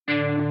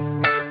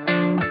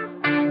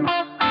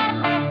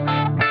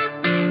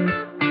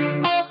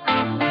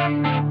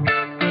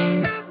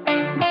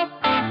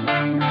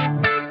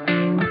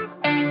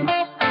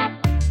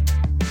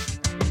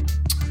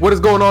What is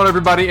going on,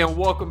 everybody, and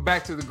welcome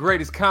back to the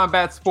greatest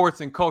combat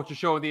sports and culture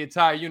show in the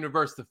entire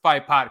universe, the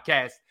Fight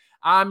Podcast.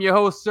 I'm your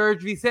host,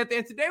 Serge Vicente,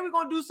 and today we're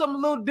going to do something a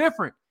little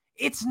different.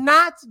 It's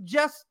not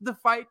just the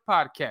Fight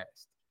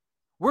Podcast.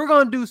 We're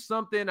going to do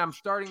something. I'm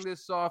starting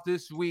this off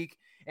this week,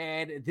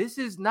 and this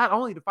is not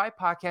only the Fight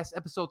Podcast,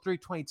 episode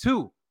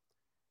 322.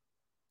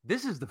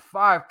 This is the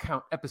 5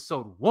 Count,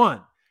 episode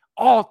 1,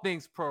 all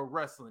things pro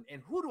wrestling.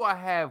 And who do I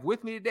have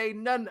with me today?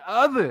 None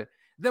other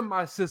than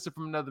my sister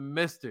from another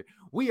mister.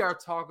 We are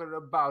talking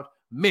about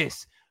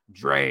Miss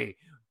Dre.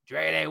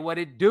 Dre, what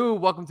it do?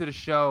 Welcome to the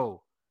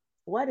show.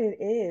 What it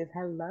is.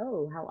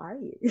 Hello. How are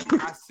you?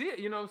 I see it.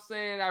 You know what I'm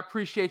saying? I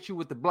appreciate you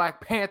with the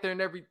Black Panther and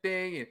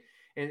everything.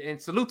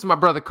 And salute to my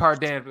brother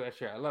Cardan for that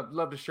shirt. I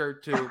love the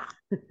shirt too.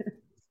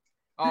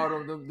 all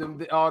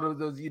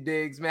those you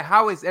digs, man.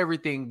 How is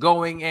everything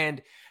going?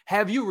 And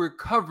have you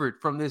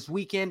recovered from this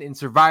weekend in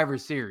Survivor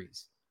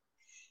Series?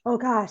 Oh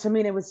gosh, I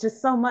mean, it was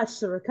just so much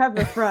to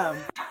recover from.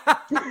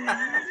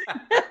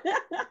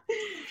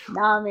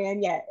 Nah,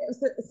 man, yeah.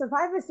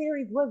 Survivor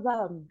Series was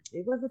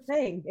it was a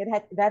thing.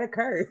 That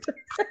occurred.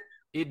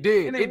 It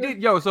did. It did.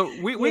 Yo, so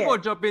we're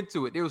gonna jump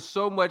into it. There was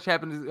so much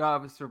happening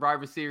in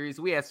Survivor Series.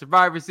 We had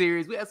Survivor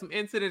Series. We had some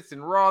incidents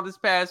in Raw this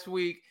past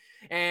week,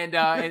 and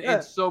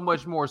so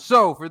much more.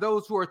 So for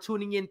those who are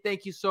tuning in,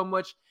 thank you so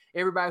much.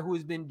 Everybody who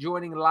has been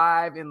joining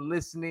live and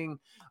listening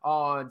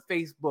on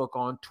Facebook,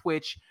 on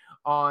Twitch,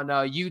 on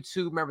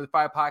YouTube. Remember, the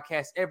Fight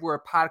Podcast,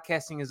 everywhere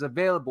podcasting is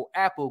available: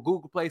 Apple,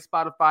 Google Play,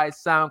 Spotify,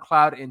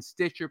 SoundCloud, and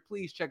Stitcher.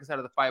 Please check us out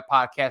at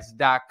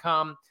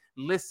thefightpodcast.com.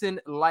 Listen,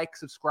 like,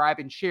 subscribe,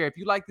 and share. If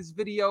you like this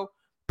video,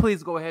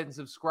 please go ahead and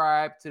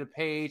subscribe to the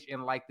page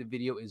and like the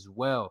video as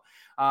well.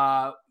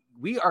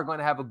 We are going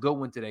to have a good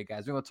one today,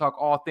 guys. We're going to talk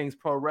all things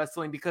pro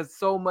wrestling because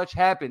so much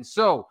happened.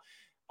 So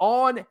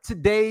on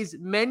today's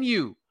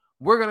menu,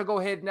 we're going to go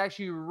ahead and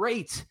actually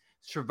rate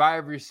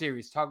Survivor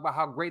Series, talk about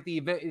how great the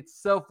event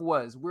itself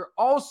was. We're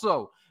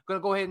also going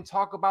to go ahead and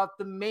talk about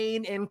the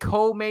main and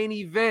co-main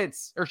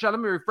events. Or let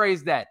me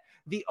rephrase that.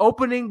 The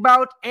opening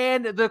bout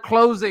and the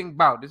closing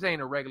bout. This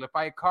ain't a regular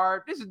fight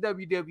card. This is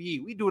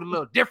WWE. We do it a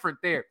little different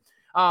there.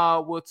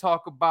 We'll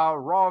talk about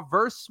Raw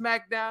versus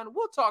SmackDown.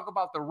 We'll talk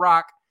about The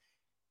Rock.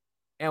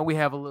 And we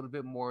have a little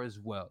bit more as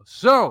well.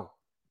 So,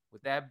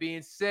 with that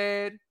being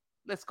said,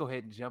 let's go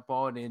ahead and jump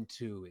on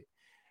into it.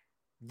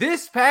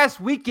 This past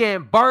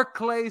weekend,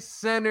 Barclays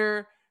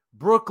Center,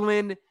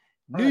 Brooklyn,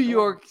 New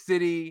York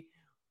City,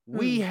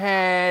 we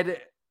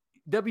had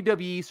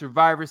WWE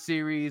Survivor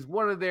Series,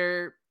 one of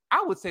their,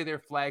 I would say, their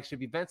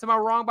flagship events. Am I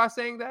wrong by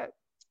saying that?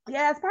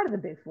 Yeah, it's part of the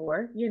Big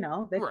Four. You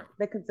know,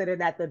 they consider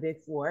that the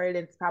Big Four, and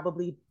it's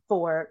probably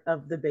 4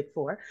 of the Big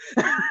Four.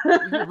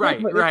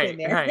 right.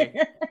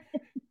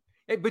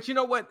 Hey, but you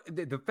know what?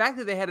 The fact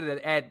that they had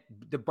it at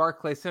the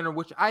Barclays Center,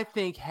 which I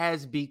think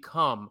has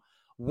become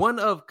one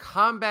of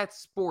combat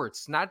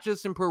sports, not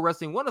just in pro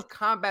wrestling, one of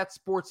combat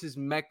sports'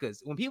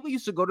 meccas. When people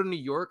used to go to New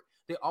York,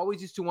 they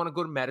always used to want to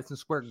go to Madison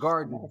Square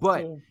Garden.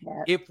 But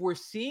if we're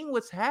seeing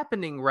what's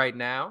happening right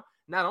now,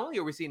 not only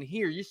are we seeing it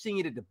here, you're seeing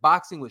it at the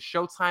boxing with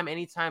Showtime.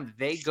 Anytime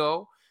they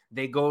go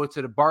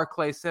to the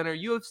Barclays Center.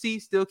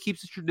 UFC still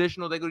keeps it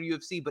traditional. They go to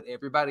UFC, but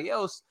everybody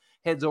else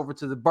heads over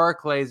to the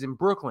Barclays in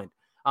Brooklyn.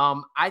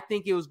 I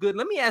think it was good.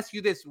 Let me ask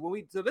you this.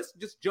 So let's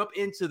just jump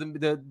into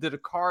the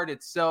card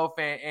itself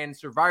and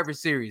Survivor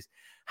Series.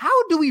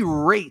 How do we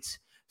rate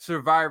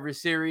Survivor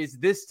Series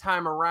this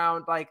time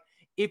around? Like,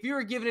 if you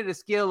were giving it a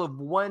scale of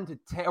 1 to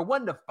 10 or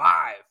 1 to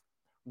 5,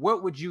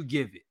 what would you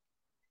give it?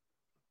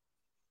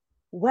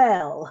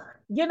 Well,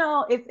 you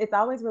know, it's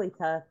always really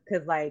tough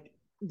because, like,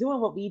 doing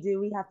what we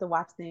do, we have to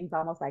watch things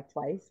almost like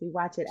twice. We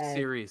watch it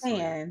as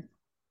fans,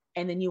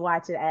 and then you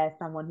watch it as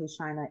someone who's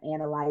trying to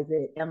analyze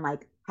it and,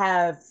 like,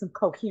 have some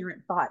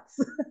coherent thoughts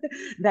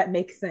that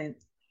make sense.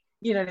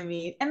 You know what I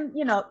mean? And,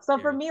 you know, so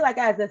for me, like,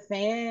 as a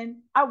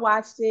fan, I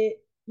watched it.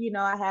 You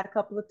know, I had a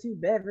couple of 2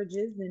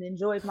 beverages and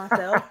enjoyed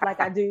myself like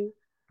I do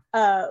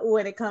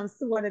when it comes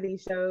to one of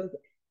these shows.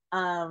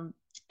 And,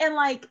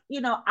 like,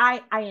 you know,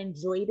 I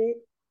enjoyed it.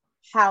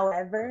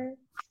 However,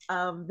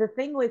 the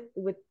thing with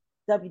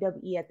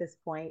WWE at this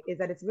point is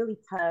that it's really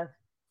tough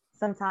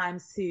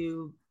sometimes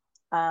to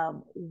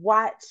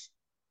watch.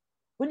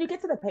 When you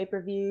get to the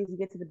pay-per-views, you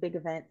get to the big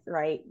events,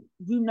 right?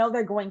 You know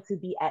they're going to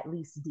be at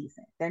least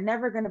decent. They're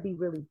never going to be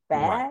really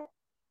bad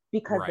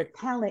because the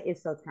talent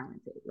is so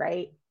talented,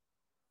 right?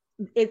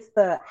 It's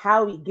the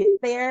how we get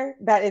there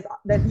that's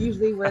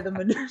usually where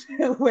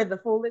where the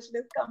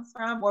foolishness comes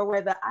from, or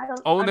where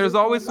and there's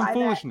always some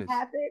foolishness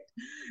happened,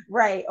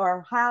 right?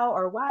 Or how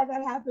or why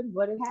that happened,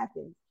 what it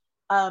happened.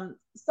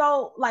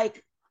 So,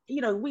 like,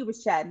 you know, we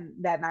was chatting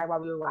that night while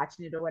we were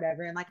watching it or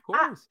whatever, and, like,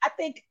 I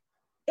think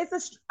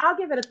I'll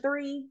give it a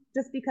 3,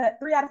 just because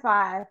 3 out of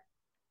 5,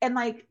 and,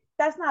 like,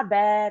 that's not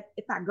bad.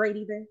 It's not great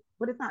either,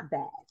 but it's not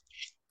bad.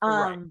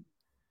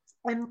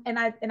 And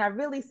I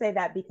really say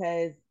that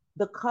because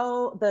the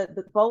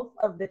both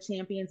of the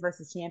champions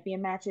versus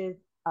champion matches,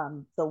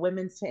 the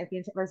women's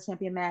champion versus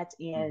champion match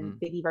and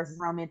Big E versus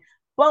Roman,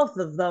 both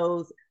of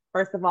those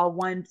First of all,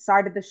 one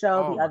started the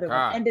show, the other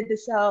one ended the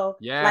show.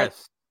 Yes. Like,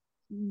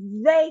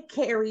 they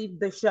carried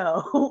the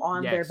show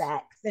on their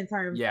backs in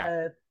terms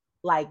of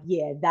like,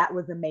 that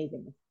was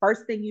amazing.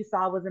 First thing you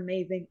saw was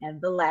amazing,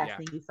 and the last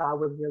thing you saw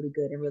was really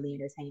good and really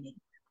entertaining.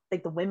 I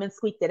think the women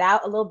squeaked it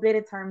out a little bit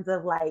in terms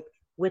of like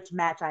which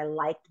match I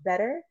liked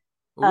better.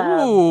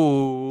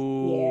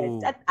 Ooh,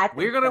 I think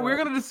we're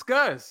gonna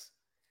discuss.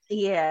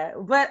 Yeah,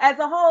 but as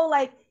a whole,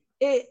 like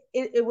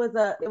it was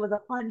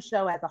a fun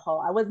show as a whole.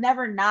 I was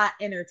never not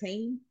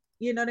entertained.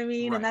 You know what I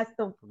mean? And that's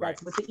what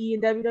the E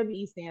and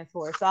WWE stands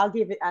for. So I'll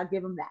give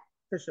them that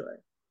for sure.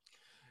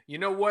 You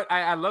know what?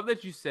 I love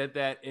that you said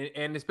that,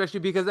 and especially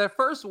because at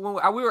first when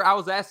I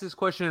was asked this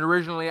question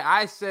originally,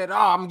 I said, "Oh,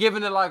 I'm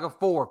giving it like a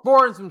 4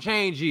 and some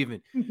change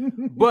even."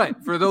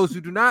 But for those who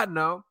do not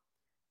know,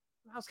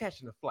 I was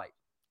catching a flight.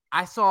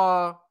 I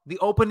saw the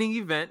opening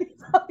event,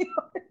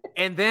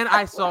 and then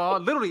I saw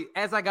literally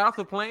as I got off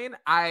the plane,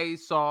 I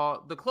saw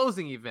the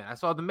closing event. I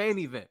saw the main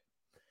event.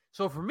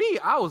 So for me,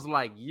 I was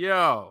like,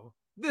 yo,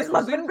 this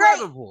was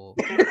incredible.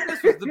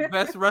 This was the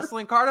best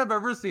wrestling card I've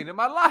ever seen in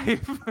my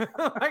life.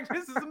 Like,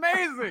 this is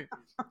amazing.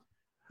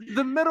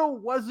 The middle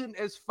wasn't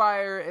as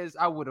fire as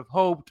I would have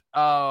hoped,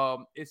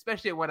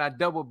 especially when I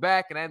doubled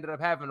back and I ended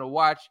up having to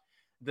watch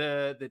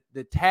the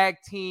tag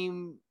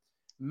team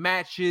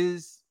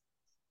matches.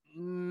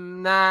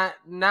 Not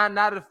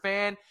a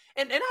fan.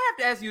 And I have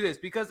to ask you this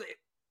because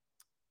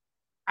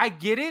I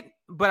get it,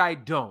 but I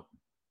don't.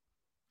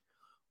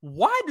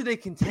 Why do they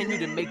continue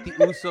to make the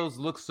Usos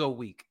look so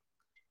weak?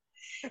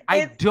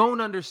 I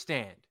don't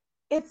understand.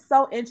 It's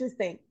so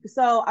interesting.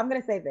 So I'm going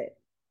to say this.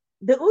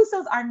 The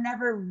Usos are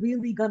never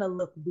really going to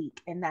look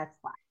weak, and that's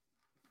why.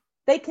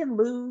 They can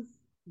lose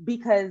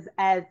because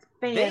as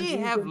fans... They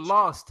have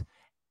lost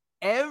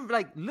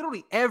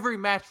literally every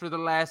match for the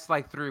last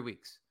 3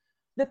 weeks.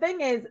 The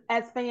thing is,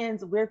 as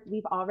fans,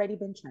 we've already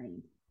been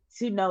trained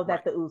to know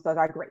that the Usos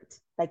are great.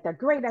 Like, they're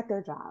great at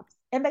their jobs.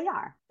 And they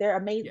are. They're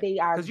amazing. Yeah. They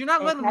are. Because you're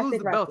not letting them lose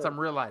the belts, I'm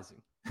realizing.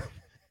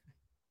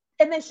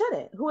 And they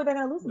shouldn't. Who are they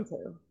going to lose them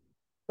to?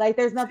 Like,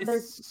 there's nothing.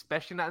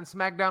 Especially not in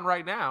SmackDown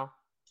right now.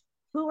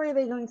 Who are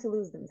they going to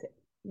lose them to?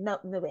 No,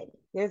 nobody.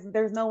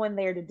 There's no one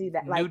there to do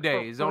that. New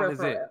Day is on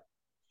it.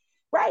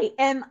 Right.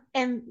 And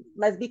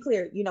let's be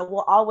clear.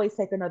 We'll always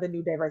take another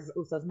New Day versus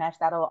Usos match.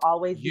 That'll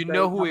always be great,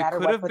 who it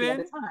could have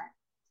been?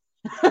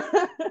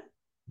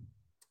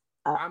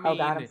 Oh God,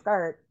 I'm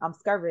scared. I'm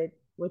scared.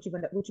 What you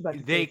about to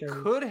say? They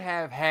could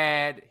have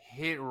had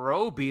Hit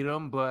Row beat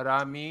them, but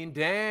I mean,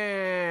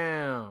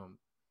 damn.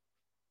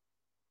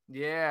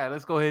 Yeah,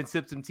 let's go ahead and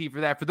sip some tea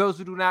for that. For those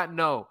who do not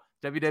know,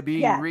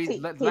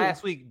 WWE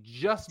last week,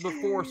 just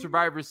before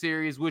Survivor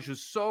Series, which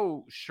was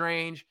so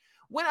strange,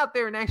 went out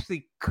there and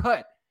actually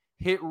cut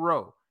Hit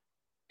Row.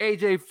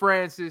 AJ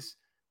Francis,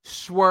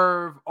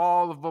 Swerve,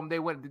 all of them. They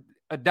went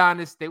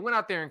Adonis. They went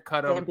out there and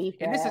cut them.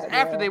 And this is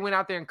after they went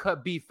out there and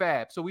cut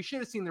B-Fab. So we should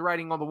have seen the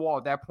writing on the wall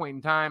at that point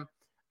in time.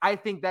 I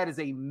think that is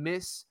a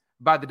miss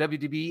by the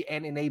WWE,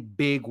 and in a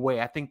big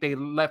way. I think they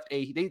left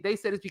they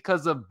said it's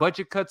because of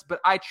budget cuts, but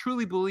I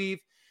truly believe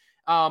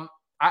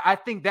I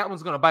think that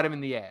one's going to bite them in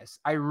the ass.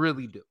 I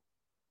really do.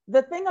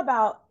 The thing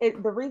about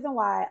it, the reason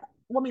why,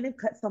 they've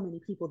cut so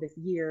many people this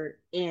year,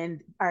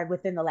 and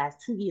within the last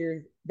 2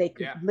 years, they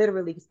could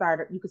literally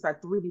start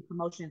 3D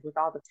promotions with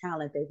all the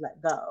talent they've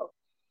let go.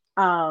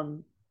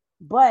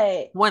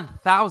 But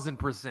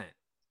 1000%.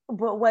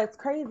 But what's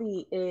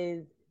crazy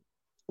is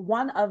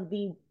one of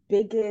the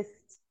biggest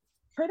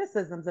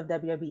criticisms of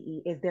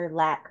WWE is their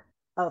lack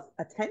of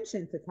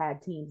attention to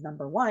tag teams,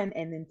 number one,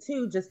 and then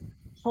two, just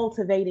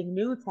cultivating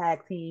new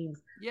tag teams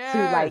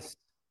to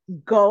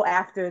go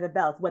after the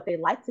belts. What they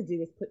like to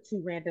do is put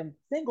two random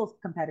singles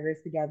competitors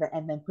together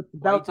and then put the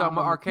belts on. Talking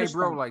about RK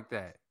Bro like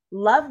that?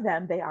 Love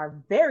them. They are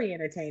very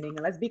entertaining,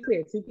 and let's be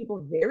clear, two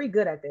people very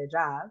good at their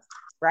jobs,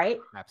 right?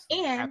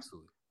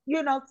 Absolutely.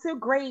 Two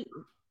great,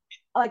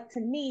 to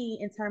me,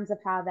 in terms of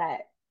how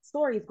that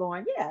story is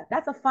going. Yeah,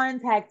 that's a fun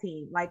tag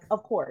team.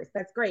 Of course,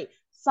 that's great.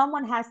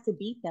 Someone has to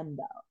beat them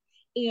though.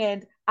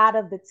 And out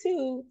of the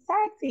two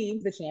tag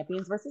teams, the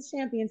champions versus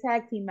champion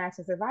tag team match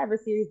in Survivor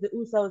Series, the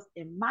Usos,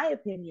 in my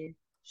opinion,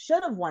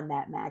 should have won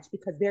that match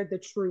because they're the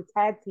true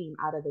tag team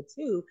out of the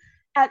two.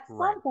 At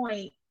some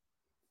point,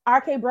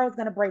 RK Bro is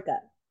going to break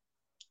up.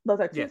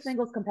 Those are two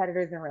singles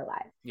competitors in real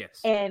life.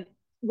 Yes. And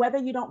whether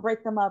you don't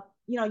break them up,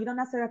 you don't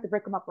necessarily have to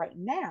break them up right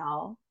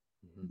now,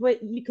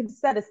 but you can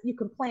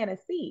plant a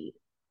seed.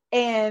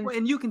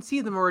 And you can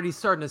see them already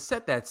starting to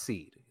set that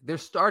seed. They're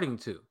starting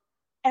to.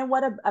 And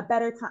what a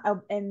better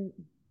time. And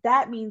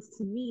that means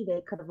to me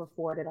they could have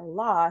afforded a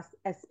loss,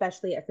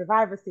 especially at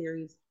Survivor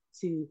Series,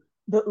 to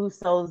the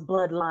Usos,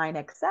 Bloodline,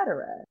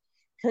 etc.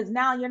 Because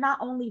now you're not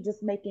only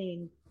just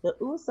making the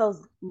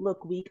Usos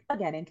look weak,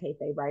 again, in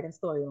kayfabe, right, in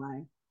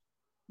storyline.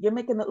 You're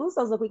making the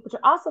Usos look weak, but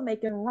you're also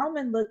making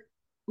Roman look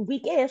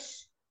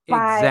weak-ish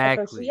by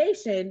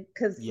association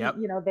because,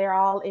 they're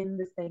all in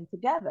this thing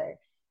together.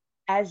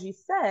 As you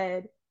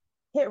said,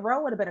 Hit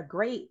Row would have been a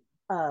great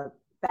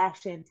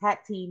fashion tag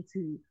team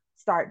to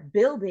start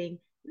building.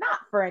 not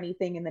for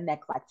anything in the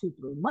next like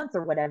 2-3 months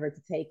or whatever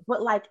to take,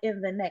 but like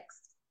in the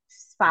next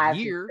 5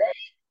 year,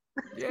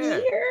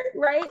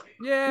 right?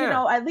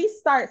 Yeah. At least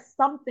start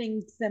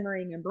something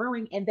simmering and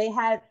brewing. And they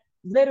had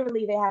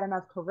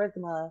enough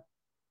charisma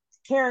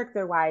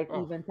character wise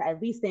even to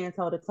at least stand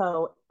toe to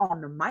toe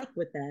on the mic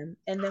with them.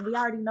 And then we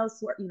already know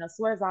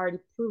Swerve's already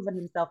proven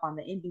himself on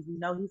the indies. We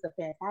know he's a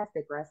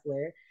fantastic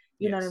wrestler.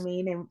 You know what I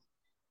mean? And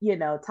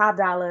Top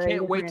Dollar.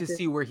 Can't wait to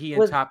see where he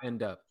and Top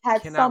end up.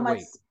 Cannot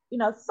wait.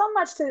 So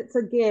much to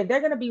give. They're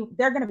gonna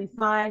be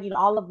fine.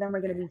 All of them are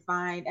gonna be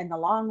fine in the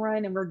long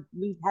run. And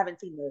we haven't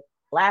seen the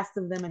last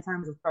of them in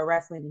terms of pro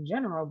wrestling in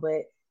general.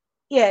 But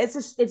yeah, it's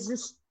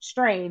just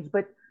strange.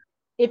 But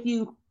if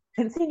you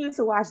continue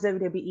to watch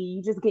WWE,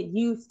 you just get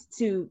used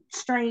to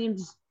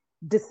strange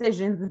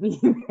decisions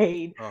being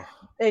made,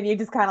 and you're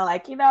just kind of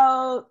like, okay.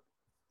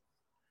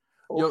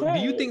 Do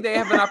you think they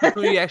have an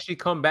opportunity to actually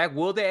come back?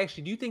 Do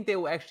you think they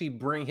will actually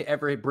bring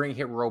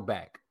Hit Row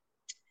back?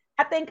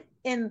 I think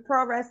in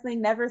pro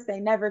wrestling, never say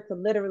never to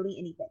literally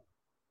anything.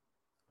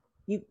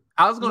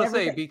 I was going to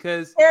say,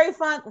 because Terry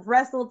Funk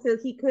wrestled till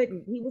he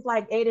couldn't. He was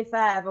like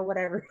 85 or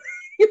whatever.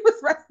 He was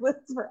wrestling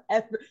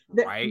forever.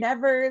 Right.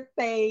 Never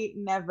say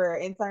never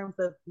in terms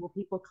of will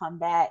people come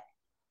back,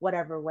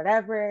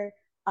 whatever.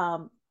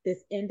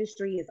 This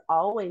industry is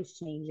always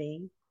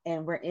changing,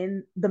 and we're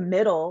in the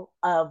middle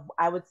of,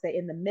 I would say,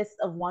 in the midst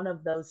of one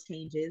of those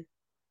changes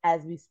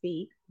as we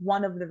speak.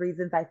 One of the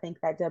reasons I think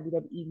that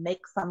WWE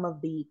makes some of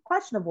the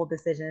questionable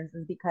decisions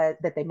is because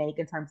that they make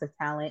in terms of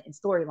talent and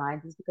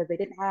storylines is because they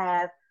didn't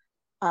have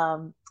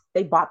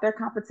they bought their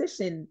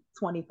competition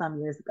 20 some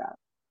years ago.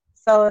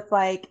 So it's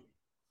like,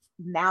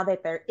 now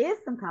that there is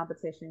some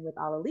competition with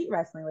All Elite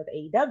Wrestling with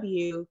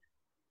AEW,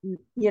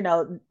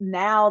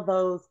 now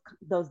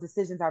those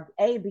decisions are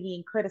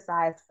being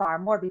criticized far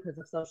more because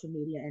of social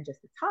media and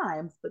just the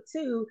times, but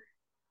two,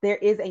 there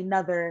is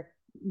another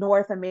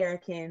North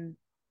American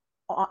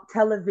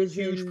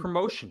television huge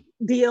promotion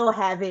deal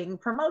having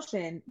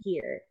promotion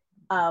here.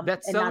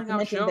 That's and not to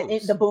mention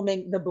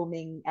the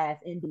booming ass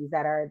indies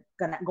that are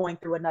going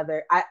through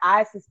another.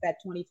 I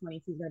suspect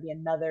 2022 is going to be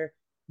another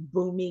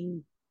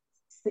booming,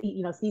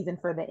 season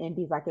for the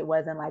indies like it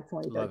was in like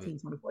 2013,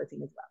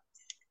 2014 as well.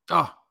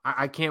 Oh,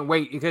 I can't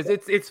wait, because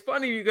it's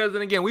funny because,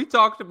 and again, we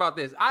talked about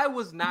this. I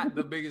was not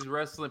the biggest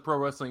pro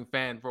wrestling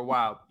fan for a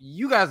while.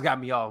 You guys got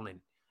me all in.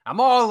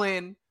 I'm all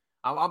in.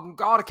 I'm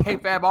all the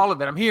K-Fab, all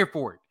of it. I'm here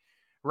for it.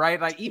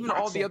 Right? Like even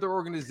all the other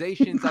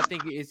organizations, I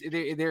think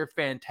they're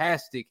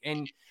fantastic.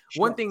 And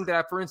one thing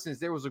that for instance,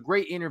 there was a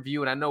great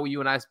interview, and I know you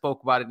and I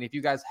spoke about it. And if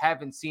you guys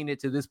haven't seen it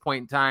to this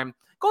point in time,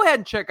 go ahead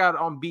and check out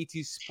on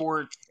BT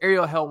Sport,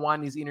 Ariel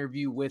Helwani's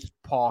interview with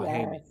Paul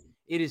Heyman.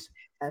 It is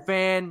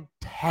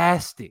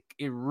fantastic.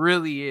 It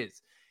really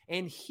is.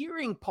 And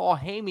hearing Paul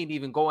Heyman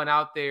even going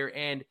out there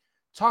and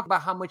talk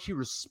about how much he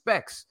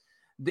respects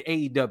the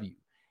AEW.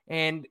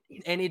 And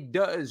it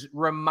does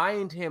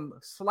remind him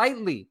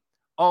slightly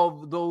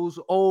of those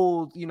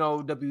old,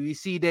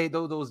 WEC day,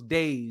 those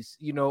days,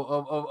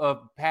 of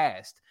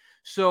past.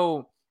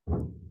 So,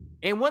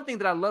 and one thing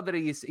that I love that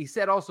he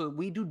said also,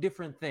 we do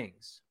different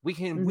things. We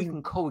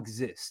can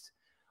coexist,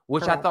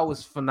 which I thought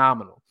was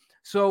phenomenal.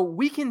 So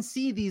we can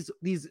see these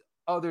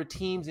other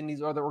teams and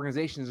these other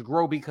organizations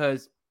grow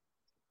because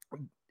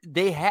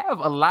they've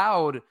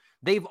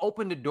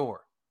opened the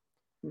door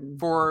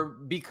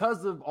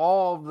because of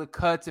all the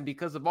cuts and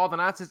because of all the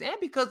nonsense and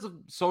because of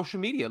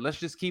social media. Let's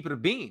just keep it a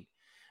bean.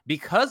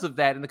 Because of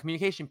that and the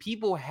communication,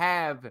 people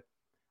have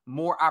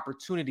more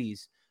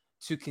opportunities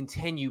to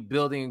continue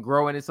building and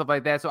growing and stuff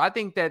like that. So I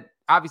think that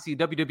obviously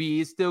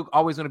WWE is still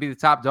always going to be the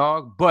top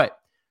dog, but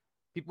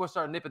people are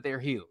starting to nip at their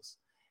heels.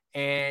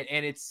 And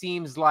it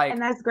seems like...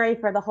 And that's great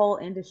for the whole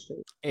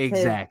industry.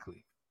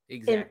 Exactly.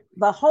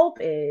 The hope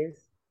is,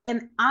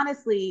 and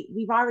honestly,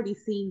 we've already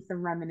seen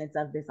some remnants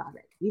of this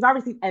already. We've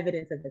already seen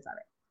evidence of this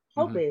already.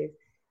 Hope is,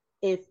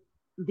 if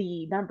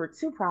the number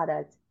 2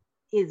 product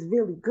is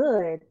really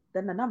good,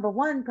 then the number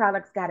 1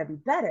 product's got to be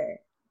better.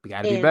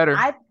 Got to be better.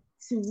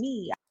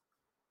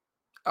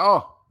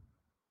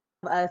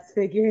 Us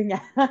figuring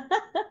out.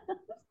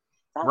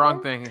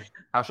 Wrong thing.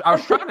 I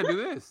was trying to do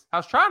this. I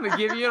was trying to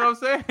give you know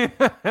what I'm saying?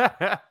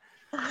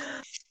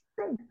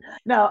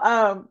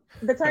 No,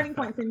 the turning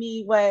point for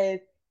me was,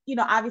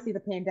 obviously the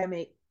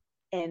pandemic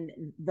and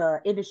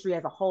the industry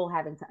as a whole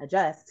having to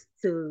adjust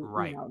to,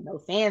 no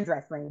fans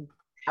wrestling.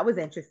 That was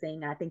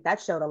interesting. I think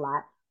that showed a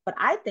lot. But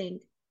I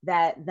think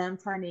that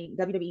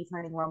WWE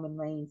turning Roman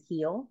Reigns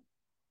heel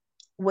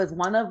was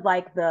one of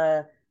like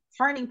the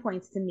turning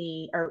points to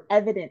me, or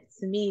evidence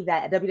to me,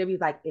 that WWE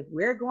is like, if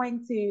we're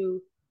going to,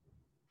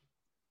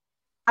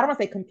 I don't want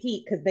to say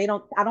compete, because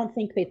I don't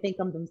think they think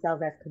of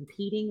themselves as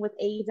competing with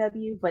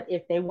AEW, but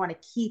if they want to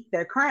keep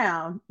their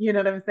crown, you know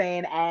what I'm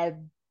saying, as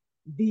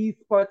the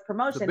sports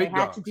promotion, they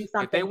had to do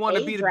something. If they want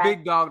to be the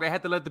big dog, they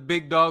had to let the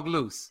big dog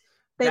loose.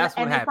 They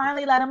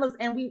finally let him loose.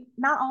 And we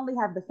not only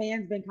have the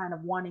fans been kind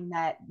of wanting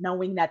that,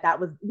 knowing that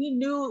was,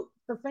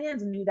 the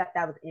fans knew that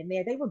was in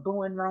there. They were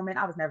booing Roman.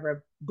 I was never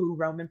a boo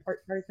Roman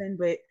person,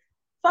 but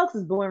folks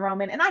was booing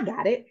Roman, and I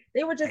got it.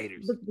 They were just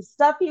the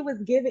stuff he was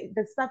giving,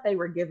 the stuff they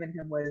were giving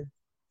him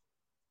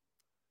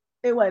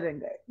it wasn't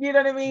good. You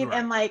know what I mean? Right.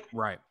 And like,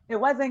 right, it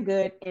wasn't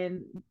good,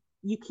 and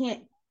you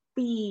can't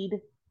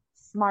feed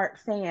smart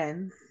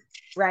fans,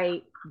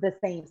 right, the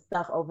same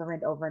stuff over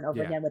and over and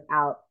over again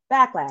without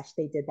backlash.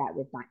 They did that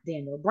with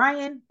Daniel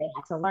Bryan. They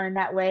had to learn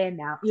that way, and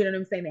now you know what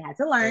I'm saying. They had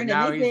to learn, and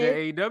now he's at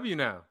AEW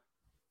now.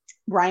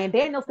 Bryan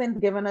Danielson's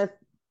giving us,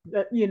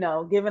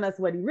 giving us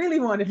what he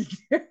really wanted to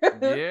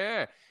do.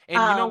 Yeah, and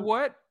you know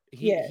what?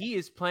 He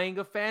is playing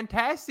a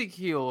fantastic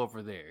heel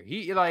over there.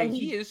 He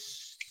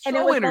is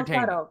so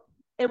entertaining. So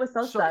it was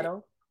so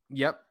subtle.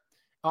 Yep.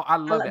 Oh, I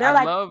love it.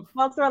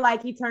 Folks were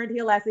like, he turned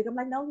heel last week. I'm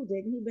like, no, he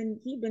didn't.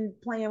 He been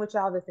playing with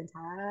y'all this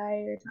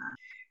entire time,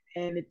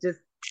 and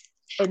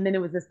then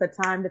it was just the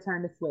time to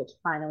turn the switch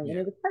finally, and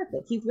it was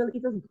perfect. He's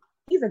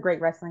a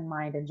great wrestling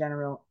mind in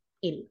general,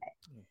 anyway.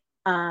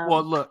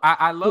 Well, look,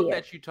 I love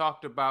that you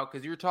talked about,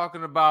 because you're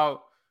talking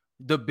about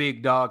the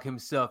big dog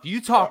himself.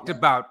 You talked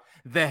about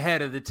the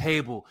head of the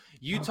table.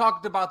 You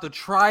talked about the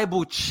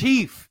tribal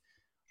chief,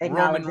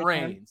 Roman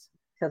Reigns.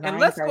 And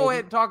let's go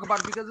ahead and talk about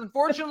it, because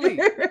unfortunately,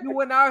 you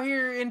went out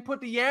here and put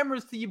the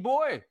yammers to your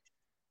boy,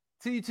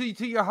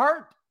 to your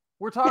heart.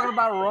 We're talking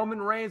about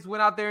Roman Reigns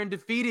went out there and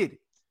defeated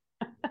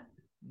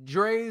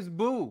Dre's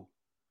Boo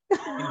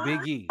and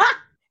Big E.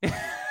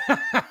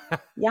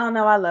 Y'all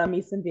know I love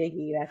me some Big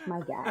E. That's my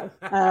guy.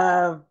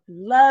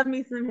 Love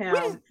me some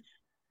him.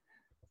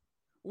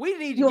 We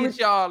need to get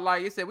y'all,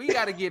 like I said, we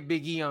got to get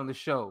Big E on the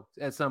show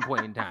at some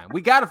point in time.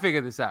 We got to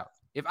figure this out.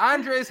 If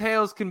Andres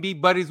Hales can be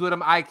buddies with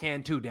him, I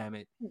can too, damn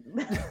it.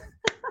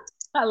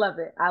 I love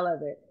it.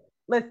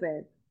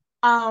 Listen,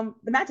 the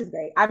match is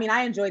great. I mean,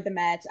 I enjoyed the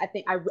match. I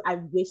think I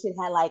wish it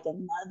had like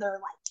another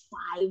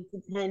 5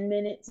 to 10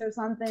 minutes or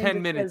something.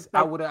 10 minutes.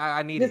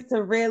 I need it.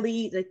 To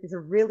really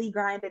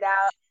grind it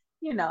out,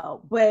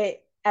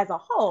 but as a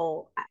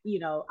whole,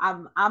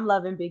 I'm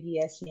loving Big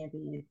E as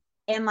champion.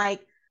 And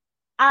like,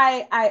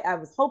 I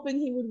was hoping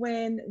he would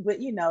win, but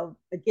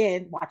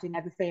again, watching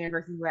as a fan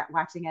versus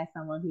watching as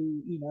someone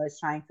who is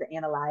trying to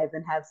analyze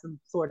and have some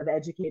sort of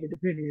educated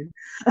opinion.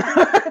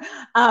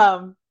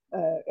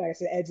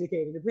 Actually,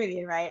 educated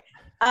opinion, right?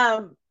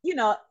 I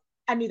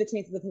knew the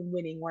chances of him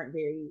winning weren't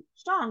very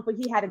strong, but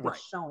he had a good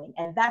showing,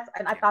 and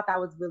I thought that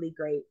was really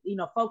great.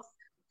 Folks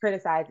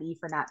criticize E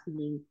for not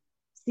being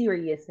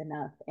serious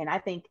enough, and I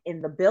think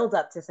in the build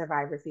up to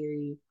Survivor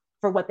Series,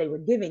 for what they were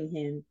giving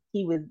him,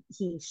 he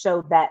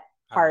showed that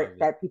part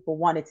that people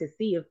wanted to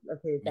see of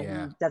his that he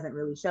doesn't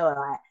really show a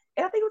lot.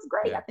 And I think it was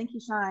great. I think he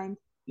shined,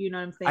 you know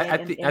what I'm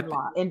saying,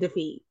 in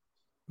defeat.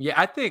 Yeah,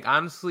 I think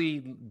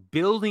honestly,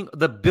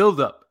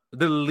 the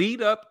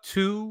lead up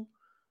to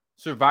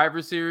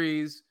Survivor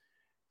Series,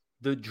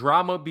 the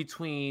drama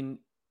between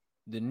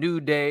the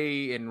New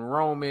Day and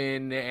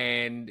Roman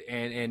and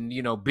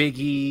Big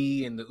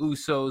E and the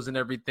Usos and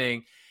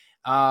everything,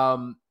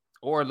 or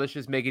let's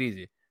just make it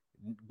easy,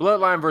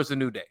 Bloodline versus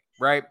New Day,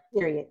 right?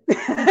 Period.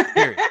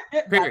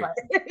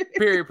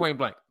 Period. Point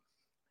blank.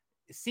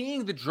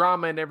 Seeing the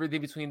drama and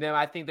everything between them,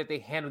 I think that they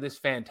handled this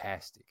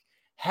fantastic.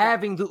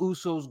 Having the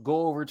Usos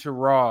go over to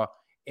Raw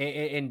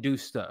and do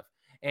stuff,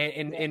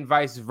 and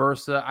vice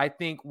versa, I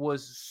think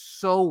was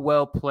so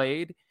well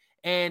played.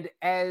 And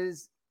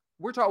as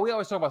we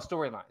always talk about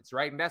storylines,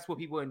 right? And that's what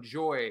people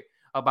enjoy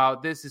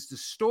about this, is the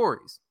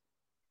stories.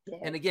 Yeah.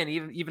 And again,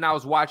 even I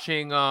was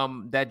watching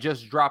that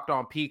just dropped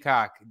on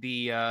Peacock,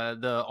 the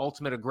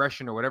Ultimate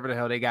Aggression or whatever the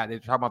hell they got. They're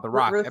talking about the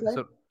Rock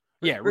episode.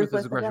 Yeah,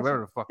 Ruthless Aggression,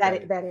 whatever the fuck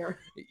that era.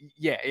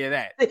 Yeah,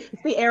 that. It's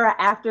the era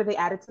after the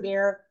Attitude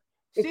Era.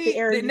 It's the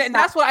era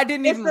that's what I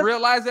didn't even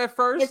realize at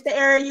first. It's the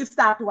era you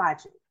stopped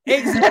watching.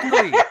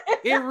 Exactly.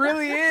 It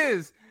really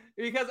is.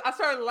 Because I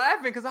started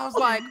laughing because I was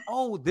like,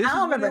 oh, this is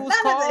what it was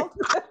called?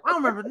 I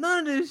don't remember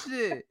none of this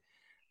shit.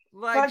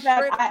 Like,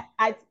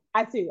 I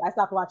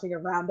stopped watching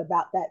around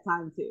about that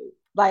time too.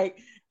 Like,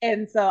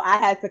 and so I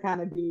had to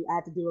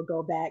do a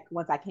go back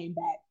once I came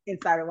back and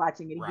started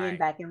watching it again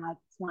back in like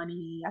I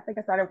think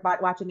I started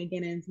watching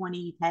again in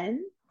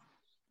 2010.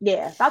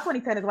 Yeah, about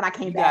 2010 is when I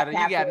came back.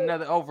 You got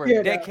another over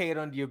a decade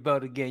under your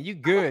belt again. You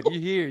good. You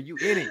here. You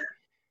in it.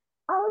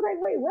 I was like,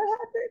 wait, what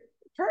happened?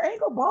 Her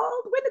ankle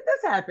bald? When did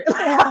this happen?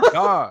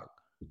 Dog.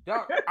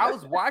 I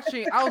was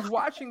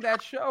watching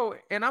that show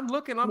and I'm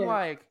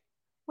like,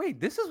 wait,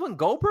 this is when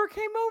Goldberg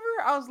came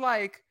over? I was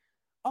like,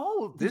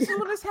 oh, this is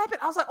when this happened?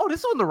 I was like, oh,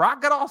 this is when The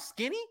Rock got all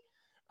skinny?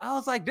 I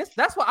was like,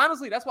 that's why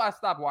I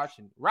stopped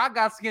watching. Rock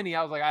got skinny.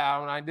 I was like, I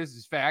don't know, this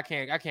is fat. I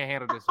can't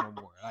handle this no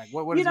more. Like,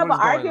 what is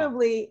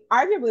arguably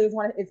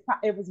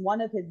it was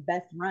one of his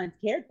best runs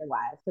character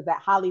wise, because that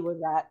Hollywood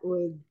Rock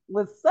was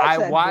such a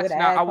good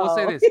asshole. I will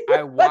say this.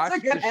 I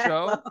watched the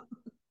show.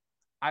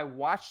 I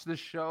watched the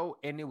show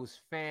and it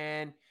was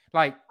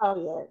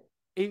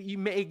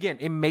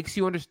it makes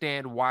you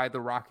understand why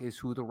The Rock is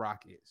who The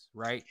Rock is,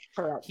 right?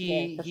 Correct.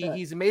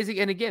 He's amazing.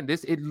 And again,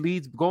 it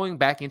leads going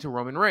back into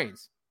Roman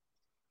Reigns.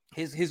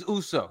 His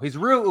Uso, his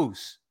real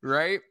Us,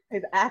 right?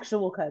 His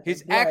actual cousin.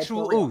 His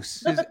actual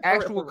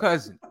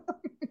cousin.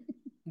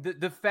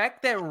 The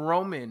fact that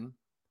Roman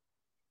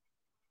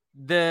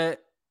the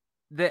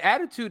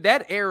attitude,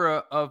 that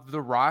era of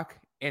The Rock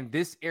and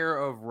this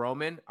era of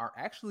Roman are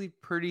actually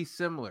pretty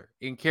similar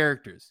in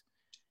characters.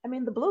 I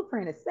mean, the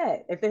blueprint is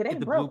set. If it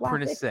ain't broke, why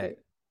fix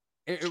it?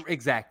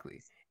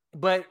 Exactly.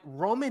 But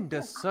Roman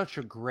does such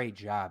a great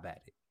job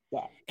at it.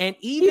 Yeah. And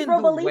even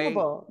the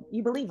believable. Way,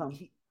 you believe him.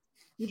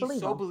 He's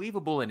so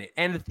believable in it.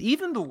 And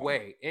even the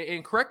way,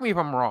 and correct me if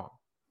I'm wrong,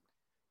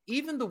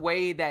 even the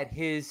way that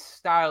his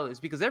style is,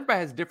 because everybody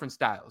has different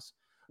styles.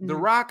 Mm-hmm. The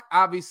Rock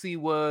obviously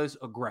was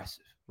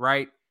aggressive,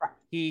 right?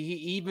 He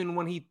even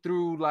when he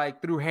threw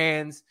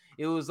hands,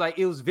 it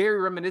was very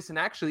reminiscent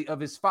actually of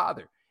his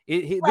father.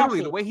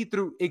 Literally the way he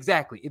threw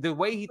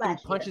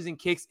punches and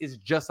kicks is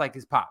just like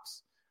his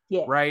pops.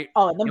 Yeah. Right.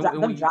 Oh, and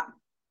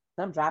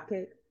them drop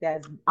kicks,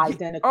 that's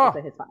identical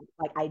to his father.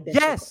 Like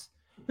identical. Yes.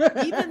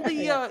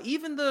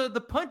 Even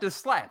the punch, the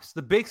slaps,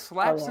 the big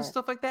slaps and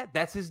stuff like that,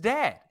 that's his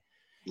dad.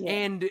 Yeah.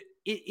 And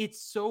it's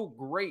so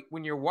great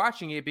when you're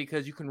watching it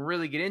because you can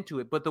really get into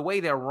it. But the way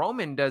that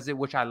Roman does it,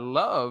 which I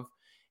love,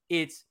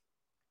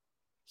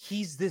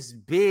 he's this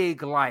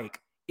big,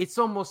 it's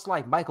almost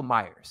like Michael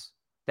Myers.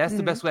 That's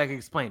the best way I can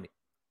explain it.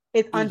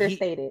 It's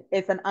understated.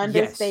 It's an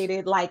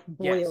understated, boiling.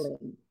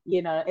 Yes.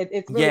 You know,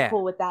 it's really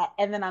cool with that.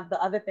 And then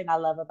the other thing I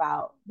love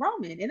about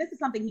Roman, and this is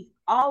something he's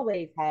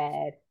always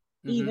had,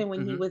 even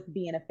when he was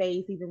being a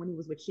face, even when he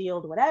was with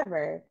S.H.I.E.L.D.,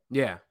 whatever.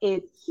 Yeah.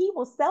 Is he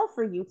will sell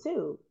for you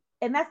too.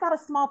 And that's not a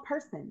small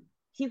person.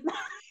 He's not.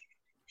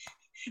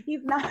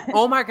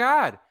 Oh my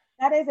God.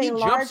 That is a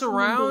large jumps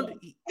around.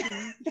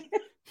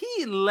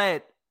 He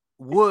let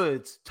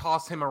Woods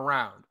toss him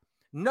around.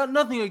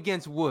 Nothing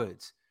against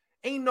Woods.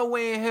 Ain't no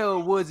way in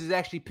hell Woods is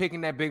actually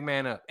picking that big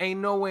man up. Ain't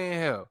no way in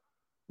hell.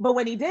 But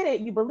when he did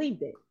it, you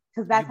believed it.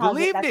 Because that's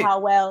how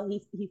well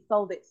he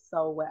sold it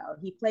so well.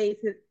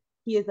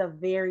 He is a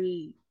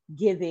very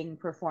giving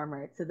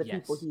performer to the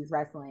people he's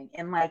wrestling.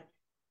 And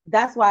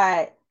that's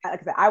why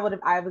I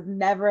was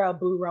never a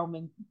Boo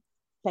Roman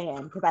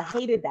fan because I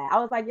hated that. I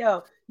was like,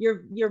 yo,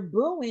 you're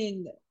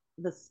booing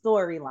the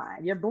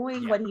storyline. You're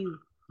booing what he's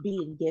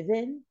being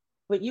given.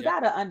 But you got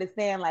to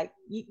understand,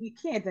 you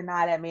can't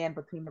deny that man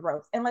between the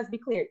ropes. And let's be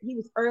clear, he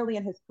was early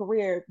in his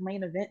career,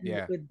 main event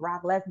with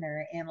Brock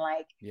Lesnar and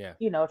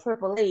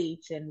Triple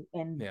H and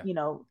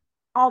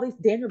all these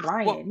Daniel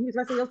Bryan. Well, he was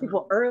wrestling those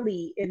people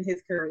early in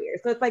his career.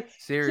 So it's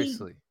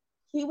seriously,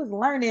 he was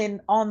learning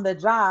on the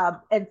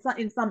job and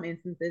in some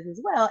instances as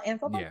well. And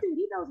so dude,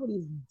 he knows what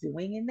he's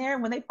doing in there.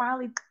 When they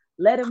finally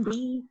let him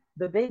be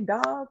the big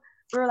dog,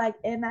 we're like,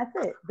 and that's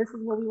it. This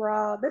is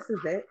what this is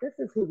it. This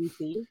is who we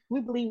see.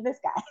 We believe this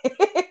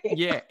guy.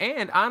 Yeah.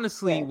 And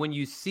honestly, when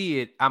you see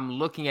it, I'm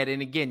looking at it.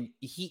 And again,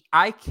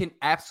 I can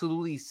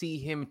absolutely see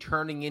him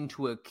turning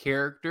into a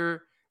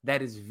character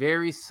that is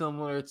very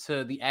similar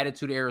to the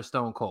Attitude Era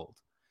Stone Cold.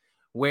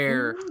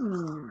 Where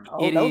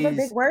those are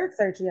big words,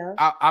 Sergio.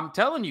 I'm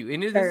telling you.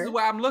 And this is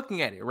why I'm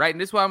looking at it, right?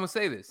 And this is why I'm going to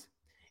say this.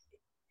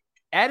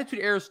 Attitude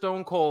Era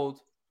Stone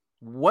Cold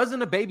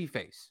wasn't a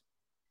babyface.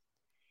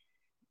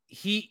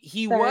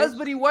 He was,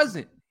 but he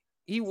wasn't.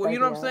 You know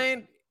what I'm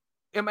saying?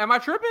 Am I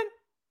tripping?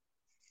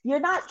 You're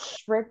not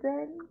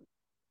tripping,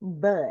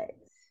 but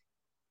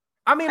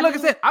I mean, I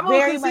said, I'm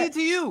gonna concede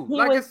to you.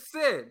 I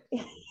said,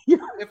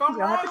 if I'm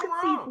wrong,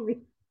 I'm wrong.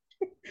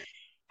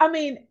 I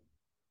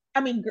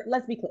mean,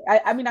 let's be clear. I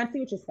see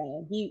what you're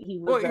saying. He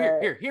was.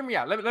 Well, hear me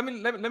out. Let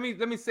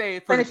me say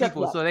it for the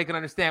people so they can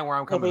understand where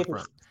I'm coming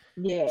from.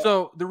 Yeah.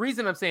 So the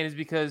reason I'm saying is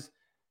because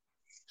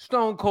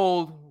Stone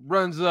Cold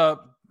runs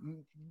up.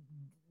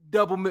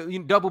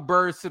 Double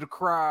burst to the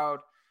crowd.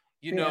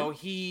 He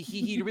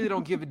really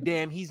don't give a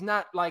damn. He's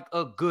not like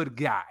a good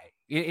guy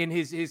in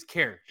his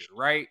character,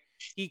 right?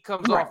 He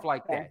comes off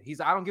like that.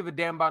 I don't give a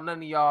damn about none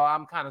of y'all.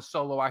 I'm kind of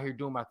solo out here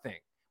doing my thing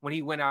when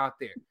he went out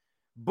there.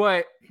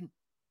 But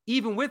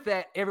even with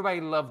that,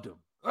 everybody loved him.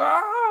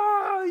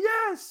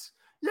 Yes.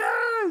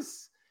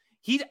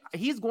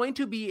 He's going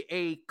to be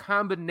a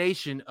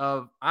combination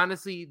of,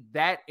 honestly,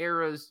 that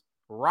era's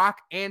Rock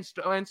and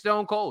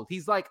Stone Cold.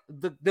 He's like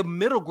the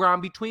middle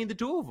ground between the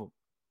two of them.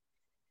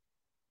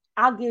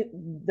 I'll give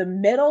the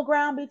middle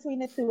ground between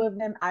the two of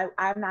them. I will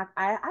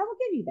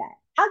give you that.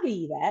 I'll give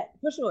you that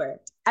for sure.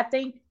 I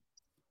think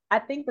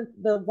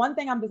the one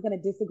thing I'm just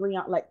going to disagree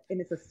on,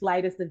 and it's the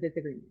slightest of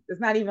disagreement. It's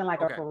not even a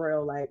for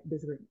real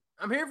disagreement.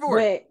 I'm here for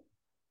it.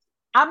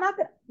 I'm not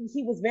gonna.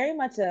 He was very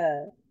much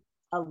a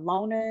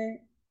loner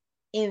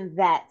in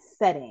that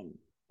setting.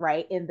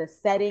 Right, in the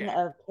setting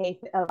of the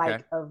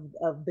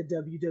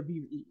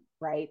WWE,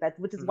 right?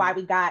 Which is why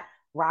we got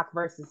Rock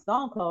versus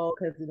Stone Cold,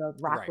 because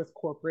Rock was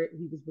corporate,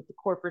 he was with the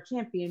corporate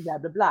champion, blah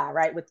blah blah,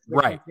 right? With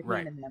Vince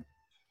McMahon and them.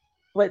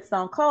 But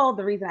Stone Cold,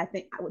 the reason I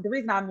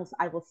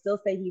will still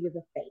say he was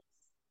a face,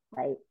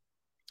 right?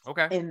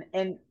 Okay.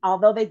 And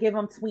although they give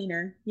him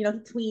tweener, he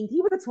tweened.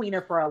 He was a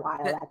tweener for a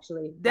while,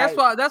 actually. That's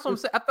why. That's what I'm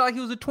saying. I felt like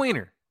he was a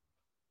tweener.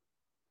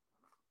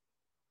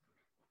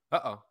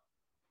 Uh-oh.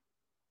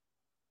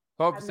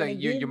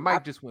 Your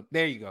mic just went.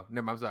 There you go.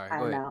 No, I'm sorry.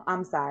 Go ahead.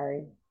 I'm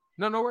sorry.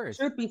 No worries.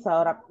 Truth be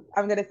told,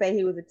 I'm going to say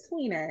he was a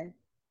tweener,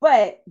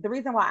 But the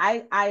reason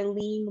why I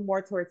lean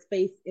more towards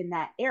face in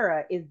that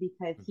era is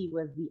because he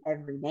was the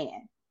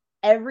everyman.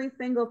 Every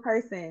single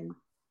person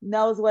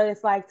knows what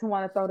it's like to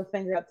want to throw the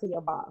finger up to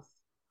your boss.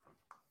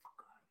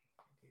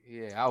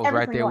 Yeah, I was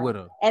right there with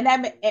him.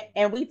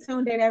 And we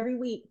tuned in every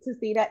week to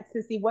see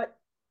what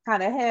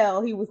kind of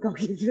hell he was going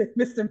to give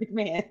Mr.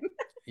 McMahon.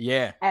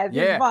 Yeah. As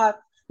his boss,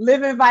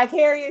 living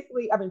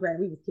vicariously. I mean,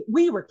 granted,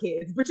 we were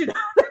kids, but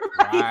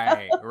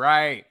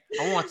Right.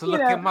 I want to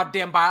look at my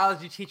damn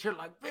biology teacher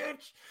like,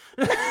 bitch.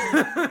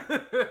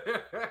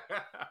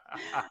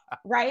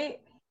 Right.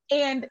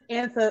 And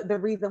so the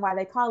reason why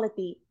they call it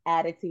the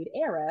Attitude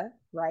Era,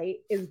 right,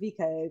 is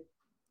because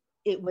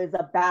it was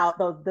about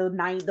those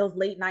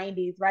late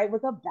 90s, right,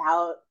 was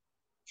about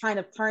kind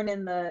of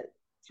turning the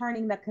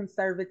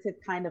conservative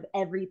kind of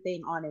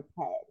everything on its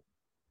head.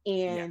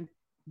 And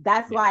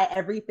that's why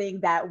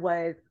everything that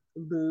was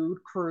lewd,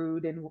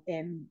 crude,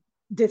 and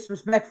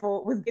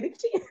disrespectful was getting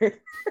cheered.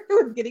 It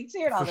was getting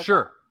cheered all the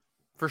time.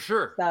 For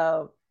sure.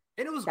 So,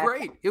 and it was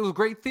great. It was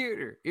great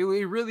theater. It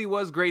really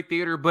was great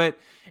theater. But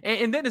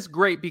and then it's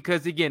great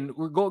because, again,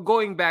 we're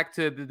going back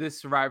to this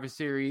Survivor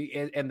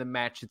Series and the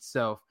match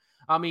itself.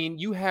 I mean,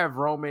 you have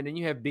Roman and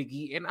you have Big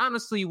E. And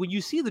honestly, when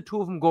you see the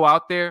two of them go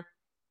out there,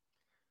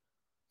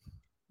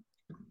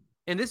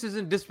 and this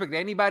isn't disrespect to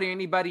anybody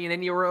in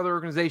any other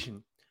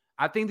organization,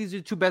 I think these are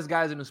the two best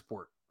guys in the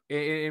sport,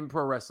 in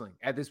pro wrestling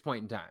at this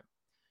point in time.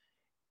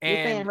 And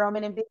you're saying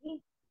Roman and Big E?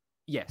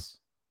 Yes.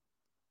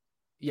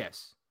 Okay.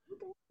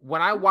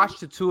 When I watch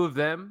the two of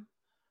them,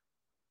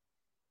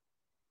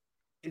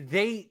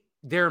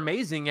 they're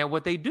amazing at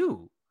what they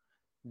do.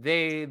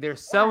 They're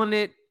selling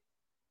it.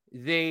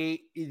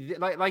 They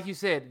like you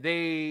said,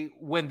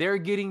 when they're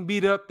getting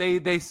beat up,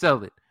 they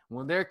sell it.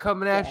 When they're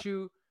coming at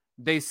you,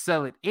 they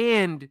sell it.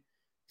 And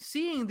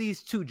seeing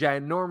these two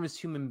ginormous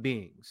human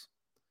beings,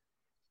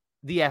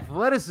 the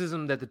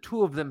athleticism that the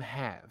two of them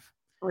have,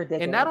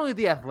 ridiculous. And not only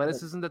the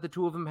athleticism that the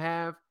two of them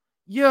have,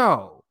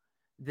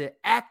 the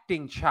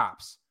acting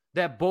chops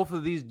that both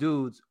of these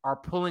dudes are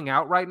pulling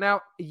out right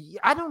now.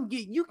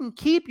 You can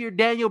keep your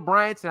Daniel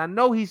Bryant, and I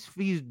know he's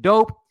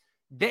dope.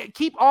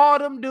 Keep all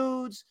them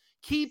dudes.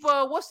 Keep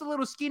what's the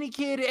little skinny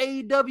kid at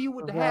AEW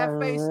with the half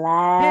face?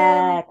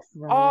 Relax.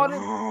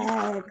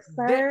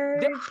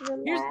 Here's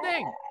the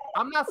thing.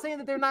 I'm not saying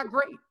that they're not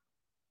great.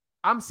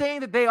 I'm saying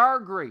that they are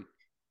great.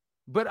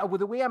 But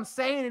the way I'm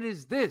saying it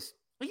is this.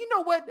 You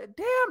know what?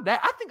 Damn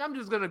that. I think I'm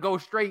just gonna go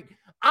straight.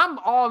 I'm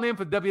all in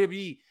for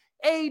WWE.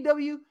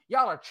 AEW,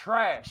 y'all are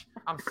trash.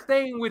 I'm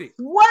staying with it.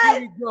 What?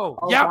 Here we go.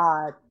 Oh,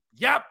 God.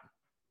 Yep.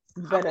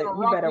 You better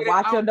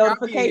watch your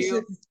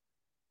notifications.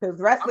 Because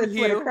wrestling's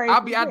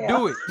crazy. I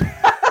do it.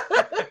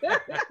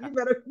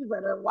 you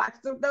better watch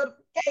some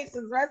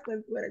notifications.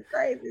 Wrestling's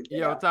crazy.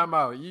 Yo, talking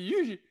about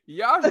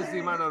y'all should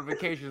see my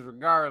notifications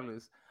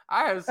regardless.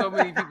 I had so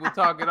many people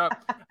talking up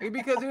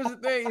because here's the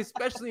thing,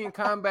 especially in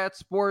combat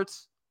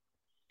sports,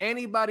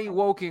 anybody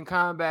woke in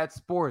combat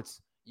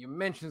sports, your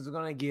mentions are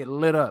gonna get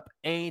lit up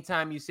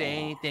anytime you say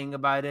anything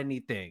about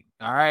anything.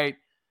 All right.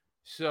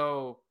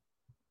 So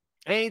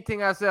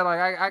anything I said,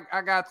 like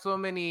I got so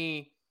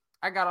many.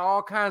 I got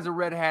all kinds of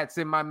red hats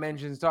in my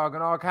mentions talking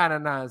all kind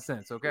of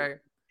nonsense, okay?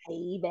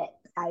 I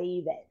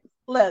bet.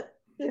 Look,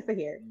 listen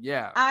here.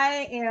 Yeah.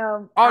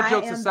 All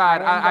jokes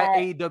aside,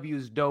 AEW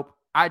is dope.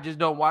 I just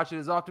don't watch it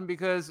as often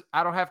because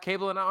I don't have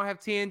cable and I don't have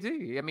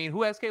TNT. I mean,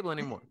 who has cable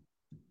anymore?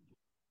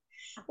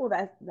 Well,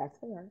 that's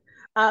fair.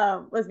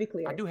 Let's be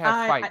clear. I do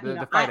have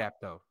the Fight app,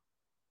 though.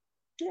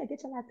 Yeah,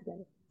 get your life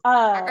together.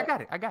 I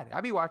got it. I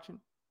be watching.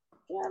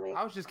 Yeah,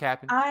 I was just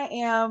capping. I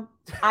am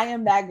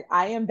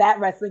that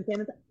wrestling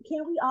fan.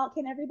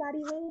 Can everybody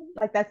win?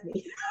 Like, that's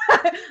me.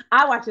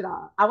 I watch it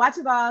all. Because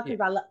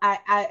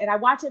I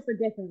watch it for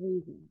different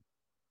reasons.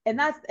 And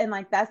that's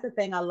the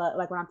thing I love.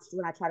 Like when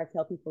I try to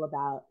tell people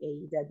about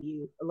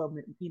AEW a little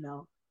bit,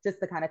 just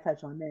to kind of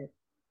touch on this.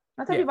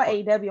 When I tell people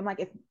about AEW, I'm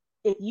like,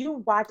 if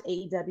you watch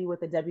AEW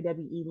with a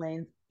WWE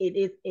lens,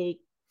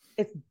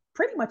 it's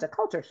pretty much a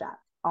culture shock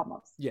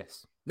almost.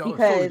 Yes. No, because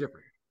it's totally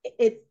different.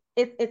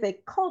 It's a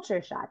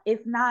culture shock.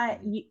 It's not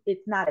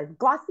as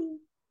glossy.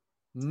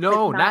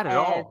 No, not at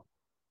all.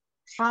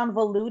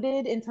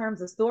 Convoluted in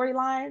terms of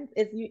storylines.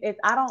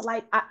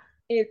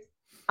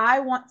 I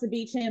want to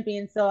be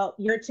champion, so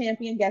you're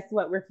champion. Guess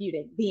what? We're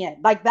feuding. The end.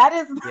 Like that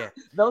is. Yeah.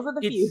 Those are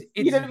the feuds.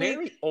 It's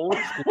very old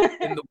school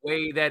in the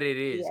way that it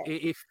is.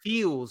 Yeah.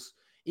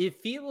 It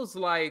feels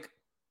like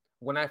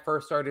when I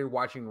first started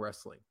watching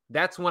wrestling.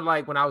 That's when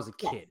I was a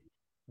kid. Yes.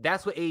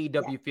 That's what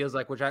AEW feels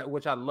like, which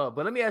I love.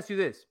 But let me ask you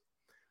this.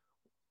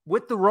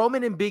 With the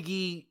Roman and Big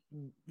E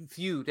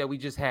feud that we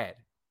just had,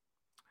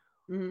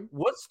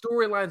 what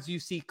storylines do you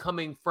see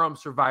coming from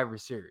Survivor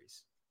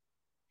Series?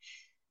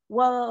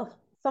 Well,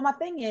 so my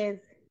thing is,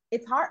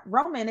 it's hard.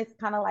 Roman, it's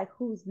kind of like,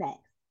 who's next?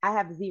 I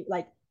have zero.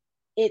 Like,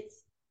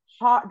 it's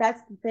hard.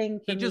 That's the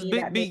thing. He just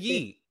beat Big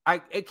E.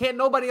 Can't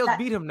nobody else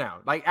beat him now.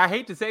 Like, I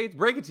hate to say it,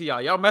 break it to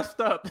y'all. Y'all messed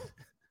up.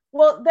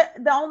 Well,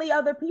 the only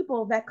other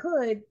people that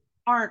could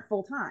aren't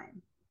full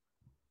time.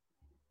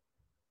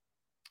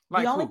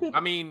 Like who? I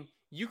mean,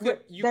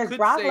 there's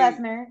Brock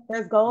Lesnar,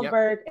 there's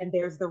Goldberg, and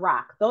there's The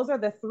Rock. Those are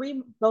the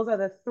three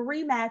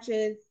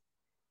matches.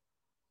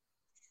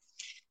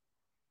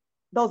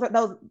 Those are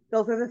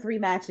the three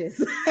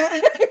matches.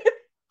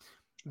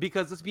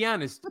 Because let's be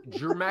honest,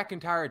 Drew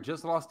McIntyre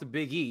just lost to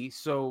Big E,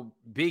 so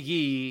Big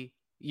E,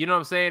 you know what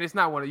I'm saying? It's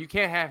not one of you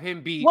can't have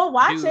him beat. We'll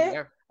watch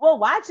it. We'll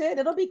watch it.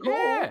 It'll be cool.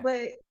 Yeah.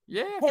 But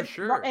for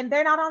sure. And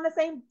they're not on the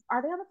same.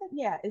 Are they on the same?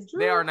 Yeah, is Drew?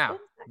 They are now.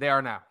 Drew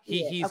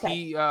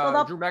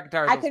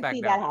McIntyre. I can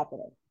see that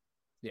happening.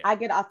 Yeah. I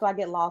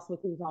get lost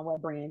with who's on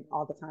what brand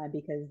all the time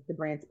because the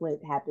brand split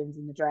happens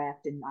in the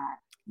draft and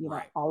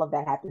all of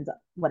that happens.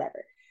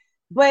 Whatever.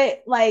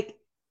 But like,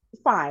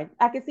 fine.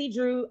 I can see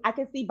Drew. I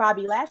can see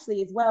Bobby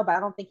Lashley as well, but I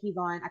don't think he's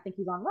on. I think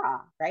he's on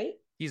Raw, right?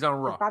 He's on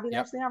Raw. Is Bobby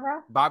Lashley on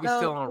Raw? Bobby's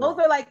still on Raw.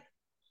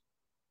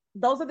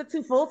 Those are the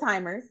two full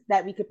timers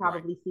that we could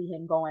probably see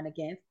him going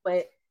against,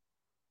 but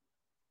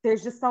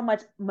there's just so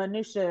much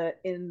minutia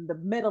in the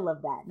middle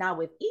of that. Now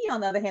with E,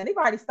 on the other hand, they've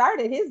already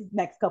started his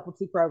next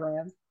two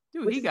programs.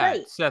 Dude, he got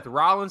great. Seth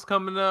Rollins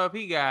coming up.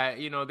 He got,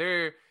 he got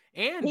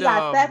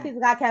Seth. He's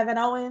got Kevin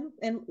Owens,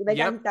 and he's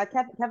got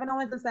Kevin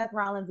Owens and Seth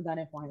Rollins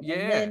gunning for him. Yeah.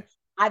 And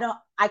then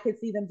I could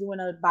see them doing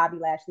a Bobby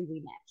Lashley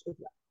rematch as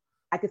well.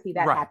 I could see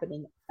that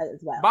happening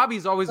as well.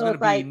 Bobby's always going to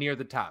be near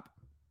the top.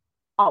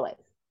 Always.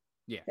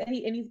 Yeah. And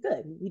he's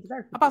good. He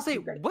deserves it. I'm about to say,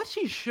 what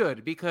she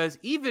should, because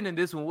even in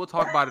this one, we'll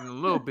talk about it in a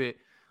little bit.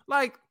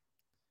 Like,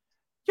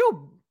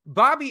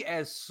 Bobby,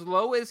 as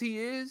slow as he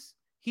is,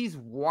 he's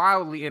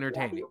wildly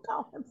entertaining.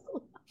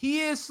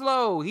 He is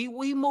slow.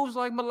 He moves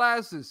like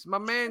molasses. My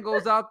man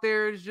goes out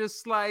there, is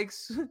just like,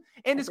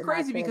 and it's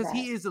crazy because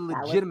he is a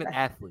legitimate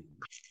athlete.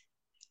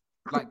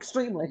 Like,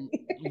 extremely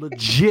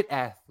legit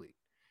athlete.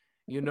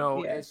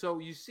 And so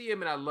you see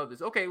him, and I love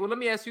this. Okay, well, let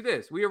me ask you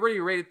this. We already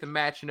rated the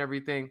match and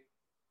everything.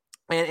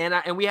 And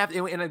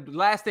the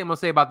last thing I'm gonna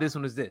say about this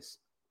one is this: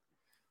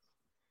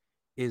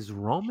 is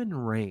Roman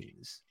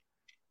Reigns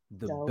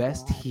the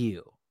best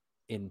heel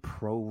in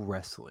pro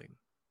wrestling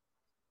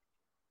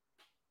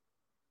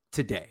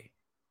today?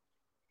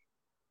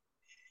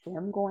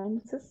 I'm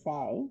going to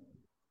say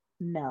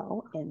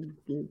no, and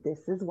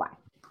this is why.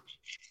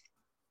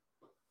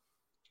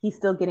 He's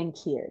still getting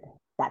cheered.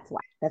 That's why.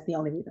 That's the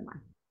only reason why.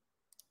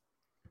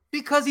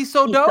 Because he's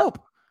so dope.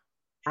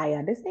 I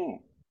understand.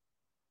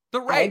 The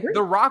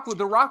Rock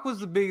was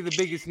the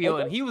biggest heel,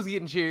 and he was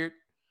getting cheered.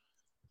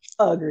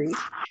 Agreed.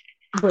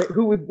 But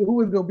who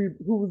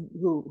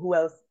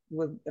else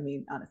was? I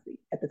mean, honestly,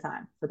 at the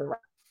time for the Rock,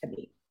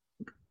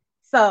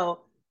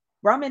 so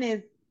Roman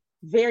is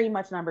very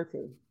much number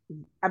 2.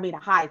 I mean, a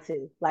high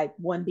 2, like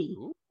 1B.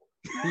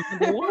 Who's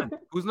number 1?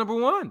 Who's number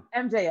 1?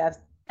 MJF's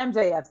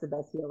the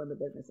best heel in the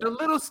business. The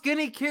little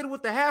skinny kid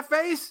with the half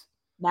face?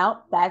 No,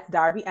 that's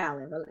Darby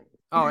Allin.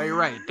 Oh, you're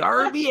right.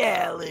 Darby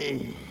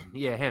Allin.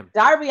 Yeah, him.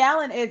 Darby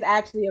Allin is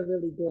actually a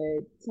really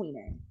good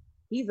tweener.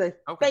 He's a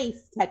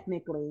face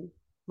technically,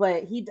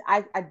 but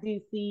I do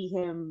see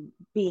him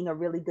being a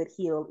really good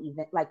heel.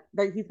 Even like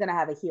he's gonna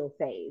have a heel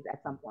phase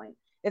at some point.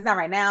 It's not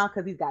right now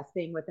because he's got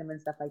Sting with him and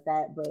stuff like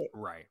that. But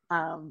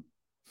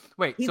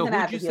wait. So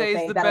who'd you say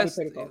is the best?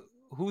 Cool.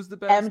 Who's the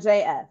best?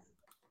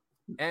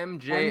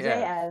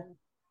 MJF.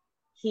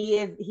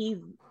 He's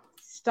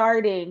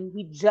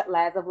starting.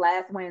 As of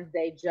last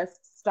Wednesday,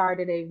 just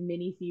started a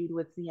mini feud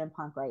with CM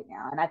Punk right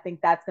now, and I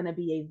think that's going to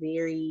be a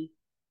very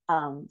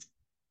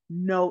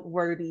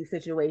noteworthy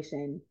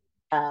situation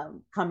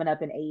coming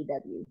up in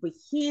AEW. But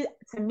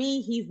to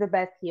me, he's the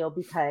best heel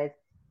because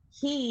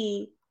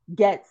he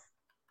gets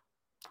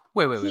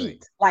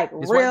wait. Like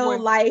his real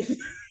life.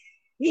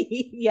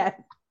 Yes.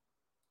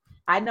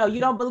 I know you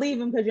don't believe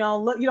him because you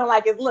don't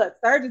like his look.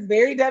 Surge is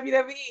very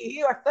WWE.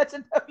 You are such a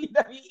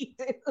WWE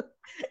dude.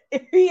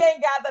 If he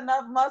ain't got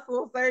enough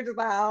muscle, Surge is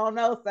like, I don't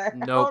know, sir.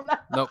 Nope.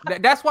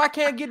 That's why I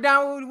can't get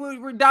down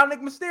with Dominic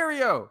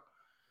Mysterio.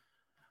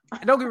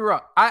 Don't get me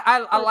wrong.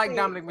 I like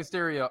Dominic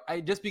Mysterio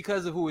just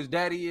because of who his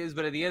daddy is,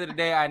 but at the end of the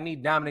day, I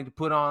need Dominic to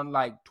put on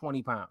like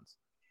 20 pounds.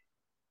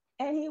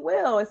 And he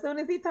will as soon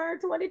as he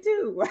turns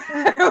 22.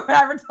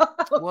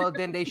 Well,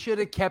 then they should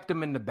have kept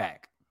him in the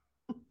back.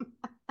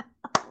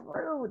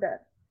 Rude.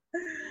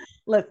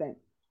 Listen,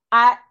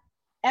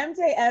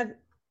 MJF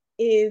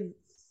is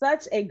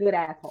such a good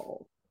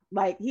asshole.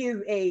 Like, he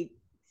is a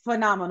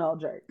phenomenal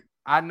jerk.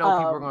 I know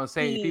people are going to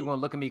say, people are going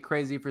to look at me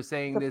crazy for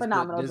saying this,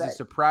 but does it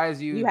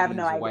surprise you? You have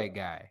no idea. A white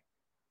guy.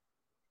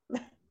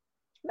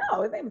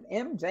 No, his name is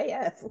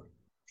MJF.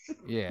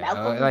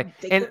 Yeah.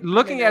 And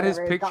looking at his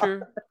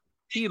picture,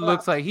 he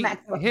looks like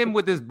him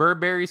with his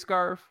Burberry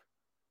scarf.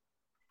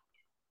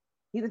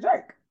 He's a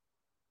jerk.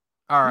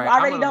 All right. You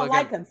already don't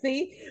like him.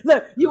 See?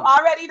 Look, you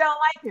already don't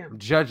like him.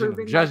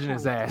 Judging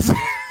his ass.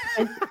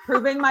 And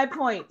proving my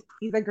point.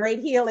 He's a great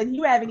heel, and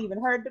you haven't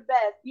even heard the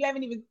best. You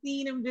haven't even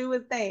seen him do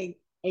his thing,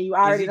 and you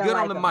already don't like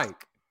him. Is he good on the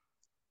mic?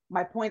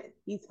 My point,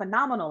 he's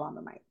phenomenal on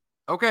the mic.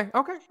 Okay.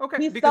 Because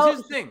here's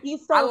the thing.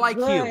 I like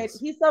heels.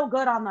 He's so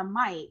good on the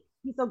mic.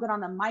 He's so good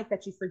on the mic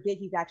that you forget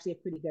he's actually a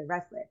pretty good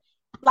wrestler.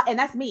 And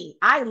that's me.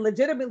 I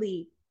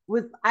legitimately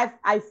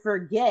I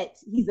forget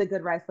he's a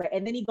good wrestler,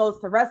 and then he goes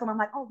to wrestle, and I'm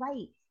like, oh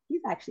right,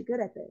 he's actually good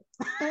at this.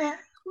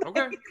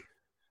 Okay,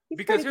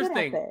 because here's the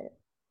thing,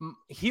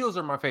 heels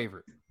are my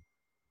favorite.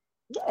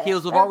 Yeah,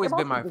 heels have always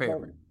been my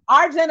favorite.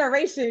 Our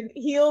generation,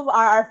 heels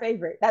are our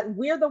favorite. That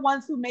we're the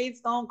ones who made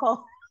Stone Cold,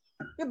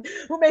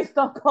 who made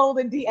Stone Cold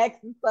and DX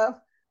and stuff.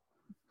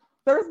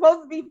 They're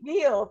supposed to be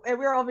heels, and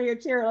we're over here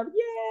cheering, like,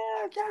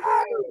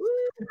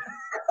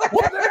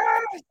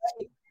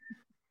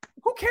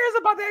 who cares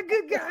about that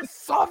good guy?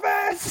 Soft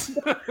ass.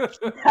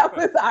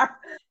 that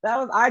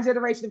was our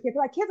generation of kids.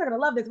 We're like, kids are gonna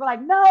love this. We're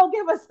like, no,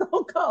 give us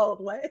Stone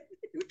Cold. What?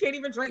 We can't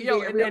even drink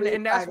beer.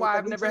 And that's why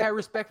I've never had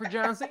respect for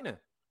John Cena.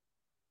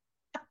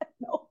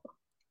 No.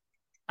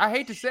 I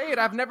hate to say it,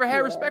 I've never had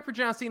respect for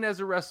John Cena as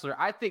a wrestler.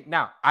 I think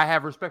now I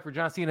have respect for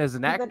John Cena as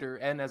an actor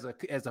and as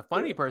a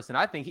funny person.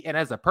 I think, and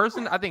as a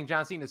person, I think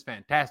John Cena is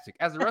fantastic.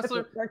 As a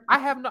wrestler,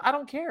 I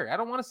don't care. I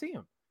don't want to see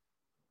him.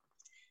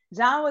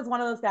 John was one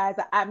of those guys.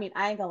 I mean,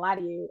 I ain't gonna lie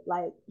to you.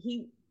 Like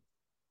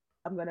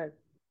I'm gonna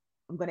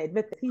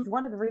admit that he's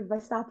one of the reasons I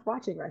stopped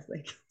watching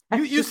wrestling.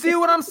 You see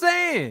what I'm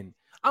saying?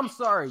 I'm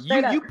sorry.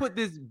 You put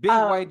this big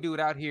white dude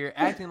out here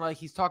acting like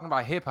he's talking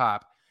about hip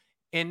hop,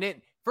 and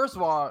then first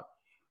of all,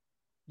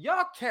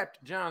 y'all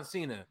kept John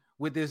Cena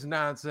with this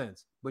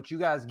nonsense, but you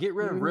guys get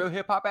rid of real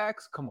hip hop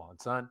acts? Come on,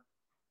 son.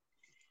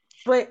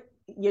 But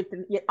you're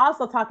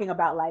also talking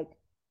about like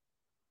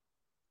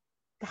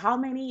how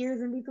many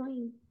years in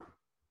between?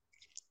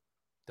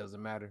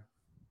 Doesn't matter.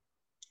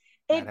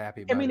 It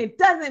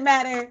doesn't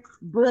matter,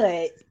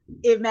 but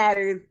it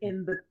matters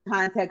in the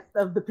context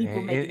of the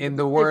people making in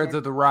the words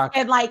of The Rock,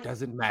 and like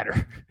doesn't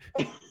matter.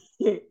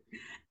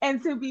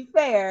 And to be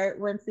fair,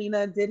 when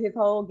Cena did his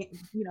whole,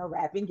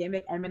 rapping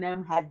gimmick,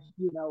 Eminem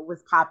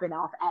was popping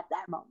off at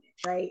that moment,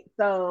 right?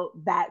 So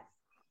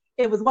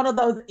it was one of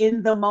those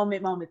in the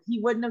moment moments.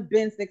 He wouldn't have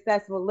been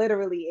successful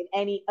literally in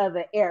any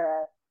other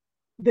era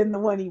than the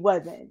one he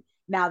was in.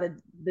 Now the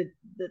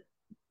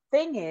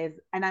thing is,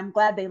 and I'm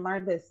glad they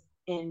learned this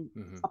and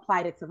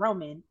applied it to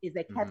Roman, is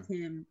they kept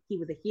him. He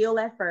was a heel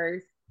at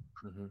first,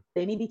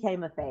 then he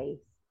became a face,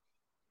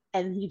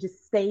 and he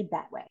just stayed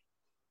that way.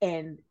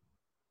 And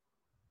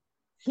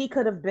he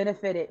could have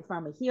benefited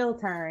from a heel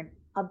turn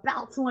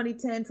about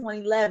 2010,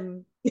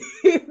 2011,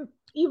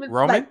 even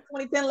Roman? Like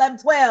 2010, 11,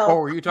 12. Oh,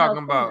 were you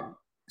talking about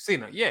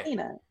Cena? Yeah.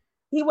 Cena.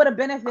 He would have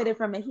benefited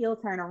from a heel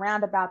turn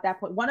around about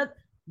that point.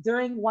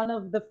 During one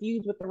of the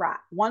feuds with The Rock,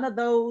 one of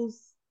those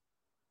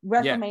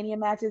WrestleMania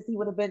matches, he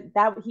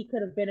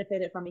could have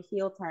benefited from a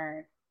heel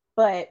turn.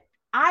 But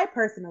I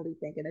personally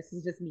think, and this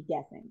is just me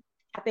guessing,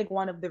 I think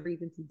one of the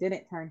reasons he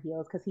didn't turn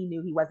heel is because he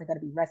knew he wasn't going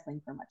to be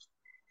wrestling for much.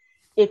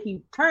 If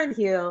he turned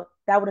heel,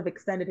 that would have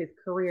extended his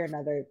career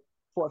another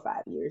 4 or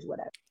 5 years,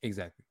 whatever.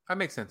 Exactly. That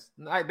makes sense.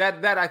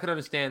 That I could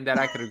understand. That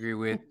I could agree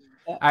with.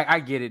 I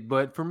get it.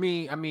 But for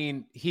me, I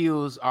mean,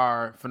 heels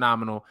are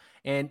phenomenal.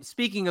 And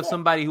speaking of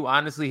somebody who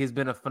honestly has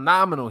been a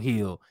phenomenal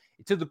heel,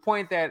 to the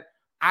point that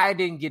I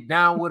didn't get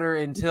down with her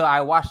until I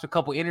watched a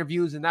couple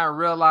interviews and I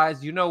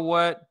realized, you know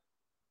what?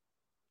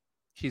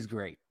 She's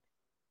great.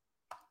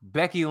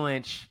 Becky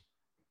Lynch.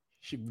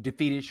 She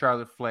defeated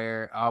Charlotte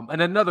Flair.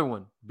 And another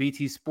one,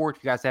 BT Sport.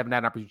 If you guys haven't had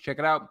an opportunity to check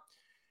it out,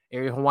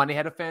 Ariel Helwani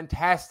had a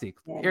fantastic,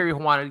 Ariel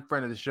Helwani,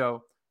 friend of the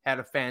show, had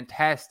a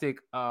fantastic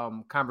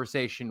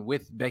conversation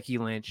with Becky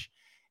Lynch.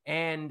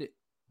 And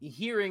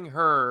hearing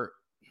her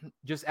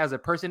just as a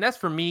person, that's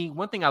for me,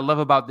 one thing I love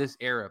about this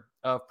era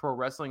of pro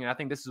wrestling. And I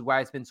think this is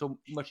why it's been so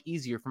much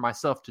easier for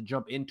myself to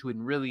jump into it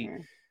and really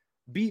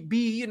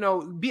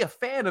be a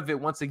fan of it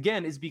once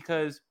again, is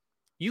because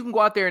you can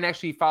go out there and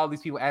actually follow these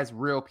people as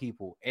real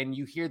people, and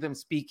you hear them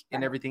speak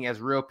and everything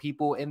as real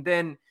people. And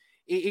then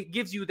it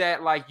gives you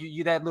that, like,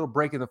 you that little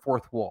break in the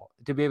fourth wall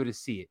to be able to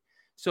see it.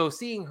 So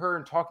seeing her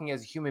and talking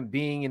as a human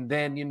being, and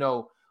then,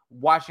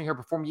 watching her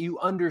perform, you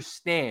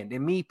understand.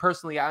 And me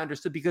personally, I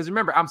understood, because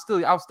remember, I'm still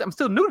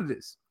new to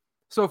this.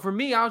 So for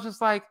me, I was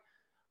just like,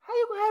 how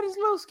you gonna have this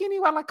little skinny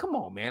one? Like, come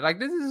on, man. Like,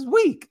 this is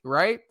weak,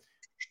 right?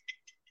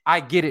 I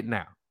get it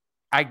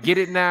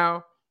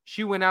now.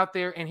 She went out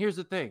there, and here's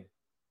the thing.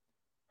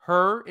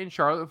 Her and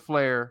Charlotte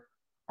Flair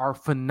are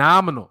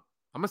phenomenal.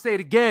 I'm going to say it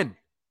again.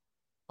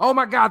 Oh,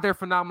 my God, they're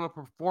phenomenal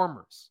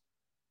performers.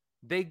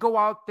 They go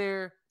out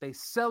there. They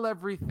sell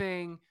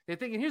everything. They're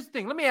thinking, here's the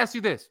thing. Let me ask you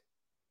this.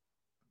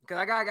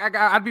 Because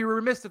I'd be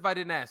remiss if I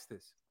didn't ask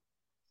this.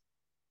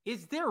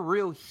 Is there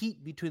real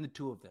heat between the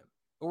two of them?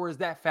 Or is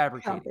that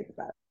fabricated? I don't think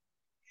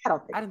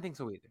so. I didn't think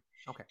so either.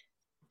 Okay.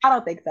 I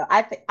don't think so.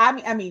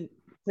 I mean,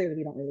 clearly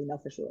we don't really know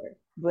for sure.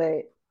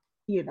 But,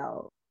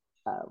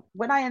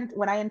 when I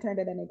interned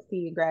at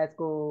NXT in grad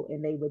school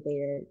and they were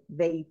there,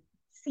 they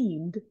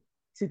seemed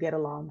to get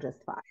along just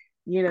fine.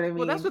 You know what I mean?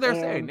 Well, that's what they're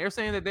saying. They're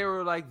saying that they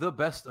were like the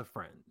best of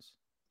friends.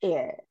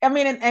 Yeah, I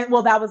mean,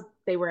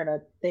 they were in a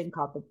thing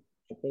called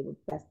they were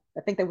best.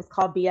 I think they was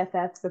called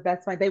BFFs, the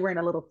best friend. They were in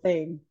a little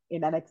thing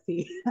in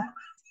NXT.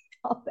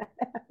 Called that,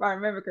 if I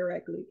remember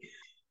correctly.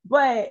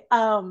 But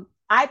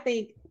I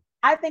think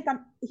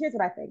Here's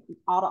what I think.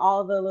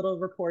 All the little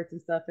reports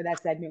and stuff for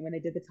that segment when they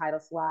did the title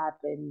swap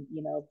and,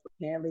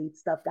 apparently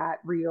stuff got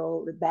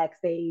real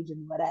backstage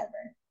and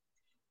whatever.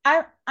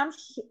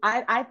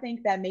 I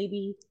think that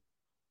maybe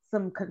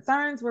some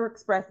concerns were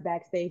expressed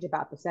backstage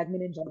about the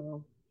segment in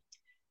general.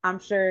 I'm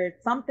sure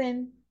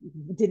something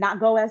did not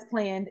go as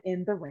planned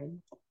in the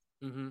ring.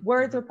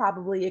 Words were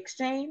probably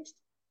exchanged.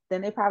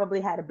 Then they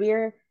probably had a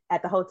beer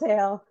at the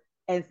hotel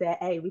and said,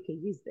 "Hey, we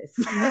can use this."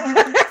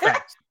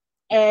 Facts.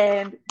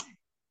 And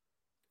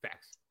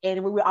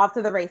we were off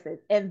to the races.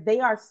 And they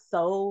are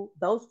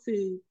those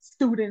two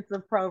students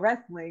of pro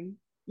wrestling,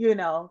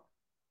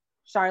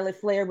 Charlotte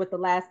Flair with the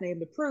last name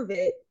to prove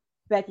it.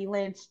 Becky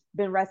Lynch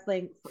been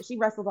wrestling. She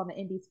wrestled on the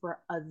indies for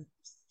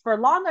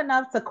long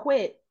enough to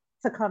quit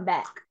to come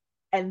back.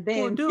 And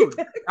then, dude,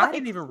 I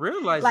didn't even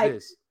realize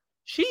this.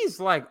 She's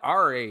like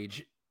our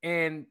age,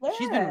 and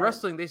she's been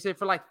wrestling, they said,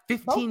 for like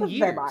 15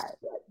 years.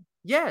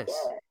 Yes.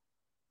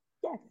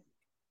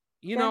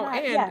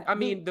 Yeah. I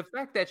mean, the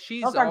fact that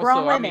she's those are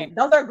grown women.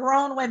 Those are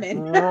grown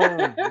women.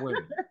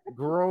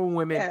 Grown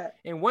women. Yeah.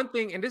 And one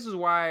thing, and this is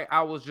why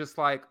I was just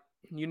like,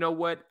 you know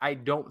what? I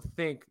don't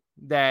think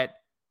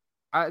that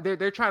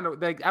they're trying to,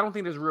 like, I don't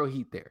think there's real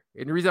heat there.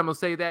 And the reason I'm going to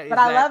say that is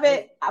I love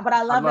it. But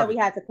I love that we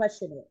had to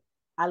question it.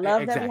 I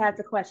love that we had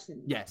to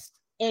question it. Yes.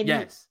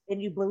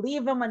 And you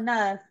believe them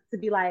enough to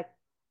be like,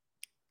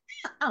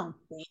 I don't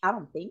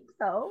think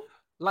so.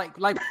 Like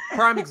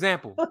prime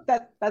example.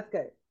 That's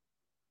good.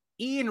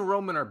 Ian and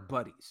Roman are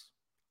buddies.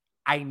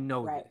 I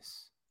know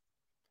this.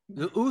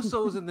 The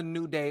Usos and the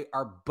New Day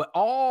but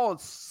all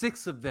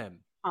 6 of them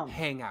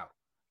hang out.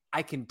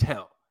 I can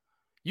tell.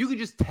 You can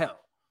just tell,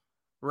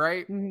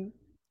 right? Mm-hmm.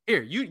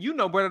 Here, you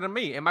know better than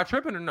me. Am I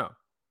tripping or no?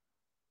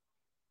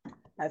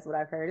 That's what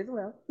I've heard as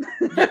well.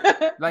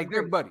 Like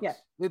they're buddies. Yeah.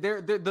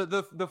 They're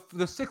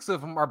the 6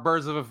 of them are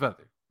birds of a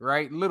feather,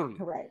 right? Literally.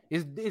 Right.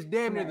 It's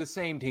damn near the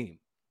same team.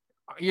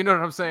 You know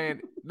what I'm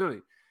saying?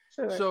 Literally.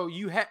 Sure. So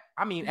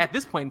at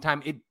this point in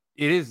time, it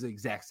is the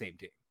exact same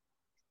team.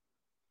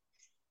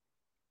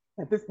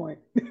 At this point.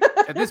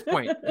 At this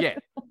point, yeah.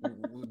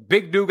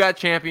 Big dude got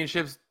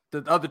championships.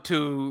 The other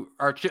 2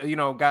 are,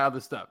 got other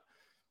stuff.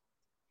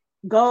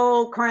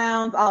 Gold,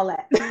 crowns, all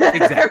that.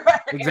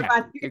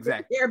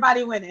 Exactly.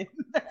 Everybody winning.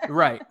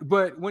 Right.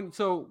 But with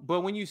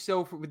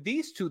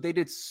these 2, they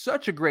did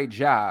such a great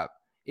job.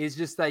 It's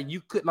just that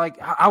you could, like,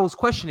 I was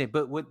questioning it,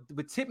 but what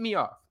tipped me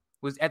off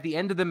was at the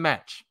end of the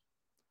match.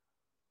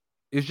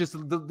 It's just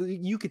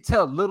you could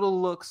tell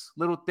little looks,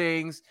 little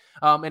things.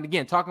 And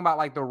again, talking about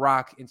like The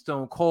Rock and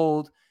Stone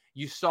Cold,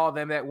 you saw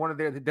them at one of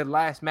their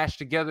last match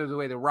together, the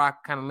way The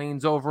Rock kind of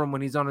leans over him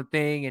when he's on the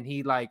thing and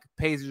he like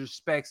pays his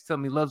respects, tells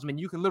him he loves him. And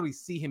you can literally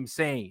see him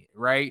saying it,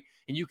 right?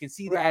 And you can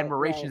see the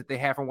admiration that they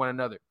have for one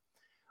another.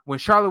 When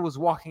Charlotte was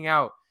walking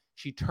out,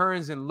 she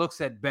turns and looks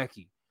at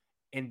Becky.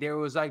 And there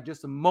was like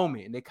just a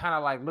moment. And they kind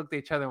of like looked at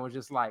each other and was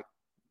just like,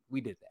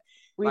 we did that.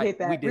 We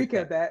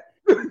killed that.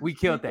 We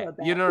killed that.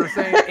 You know what I'm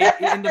saying?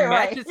 In the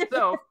match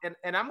itself,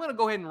 and I'm going to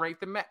go ahead and rate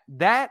the match.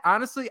 That,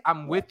 honestly,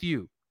 I'm with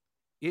you.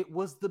 It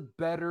was the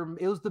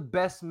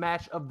best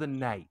match of the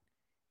night.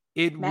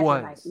 It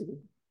was.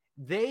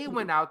 They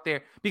went out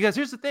there, because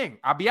here's the thing.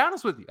 I'll be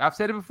honest with you. I've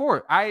said it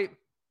before.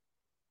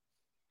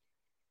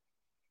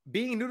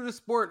 Being new to the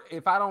sport,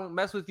 if I don't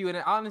mess with you, and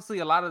honestly,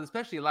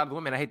 especially a lot of the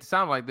women, I hate to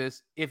sound like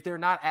this, if they're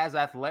not as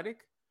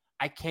athletic,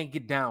 I can't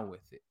get down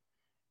with it.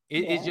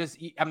 It's just,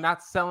 I'm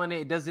not selling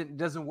it. It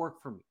doesn't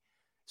work for me.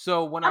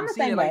 So when I'm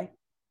seeing it, like,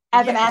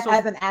 as an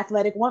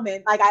athletic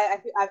woman, like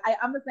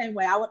I'm the same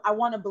way. I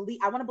want to believe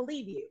you. I want to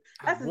believe you.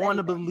 I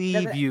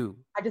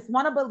just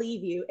want to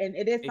believe you, and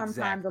it is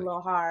sometimes a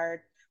little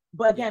hard.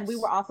 But again, we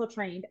were also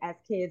trained as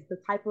kids. The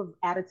type of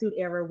Attitude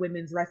Era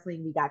women's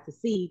wrestling we got to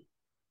see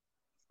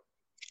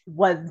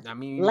was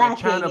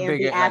lacking in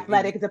the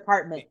athletic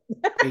department.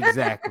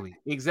 Exactly.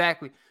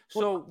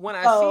 So when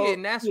I see it,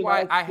 and that's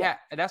why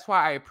that's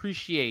why I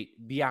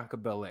appreciate Bianca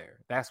Belair.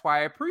 That's why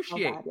I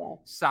appreciate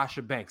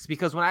Sasha Banks,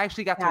 because when I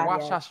actually got to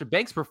watch Sasha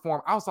Banks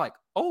perform, I was like,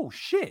 oh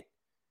shit,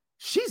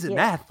 she's an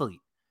athlete.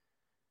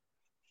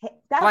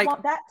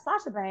 That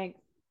Sasha Banks,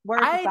 word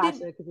for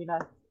Sasha,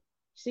 because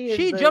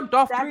she jumped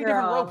off 3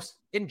 different ropes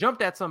and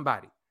jumped at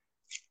somebody.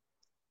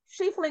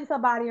 She flings her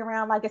body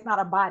around like it's not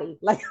a body,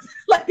 like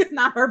it's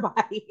not her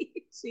body.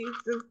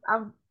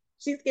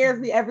 She scares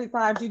me every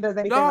time she does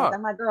anything.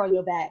 I'm like, girl,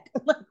 you're back.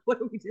 Like,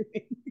 what are we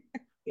doing?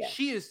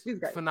 She is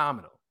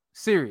phenomenal.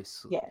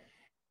 Seriously. Yeah.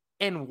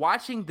 And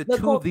watching the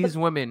two of these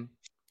women,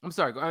 I'm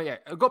sorry.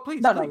 Go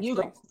please. No, you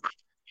go.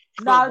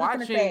 No, I was going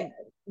to say.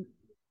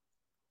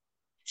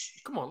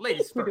 Come on,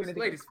 ladies first.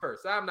 Ladies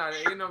first. I'm not.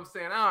 You know what I'm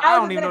saying? I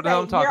don't even know the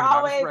hell I'm talking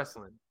about. It's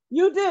wrestling.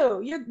 You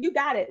do. You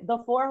got it. Those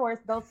four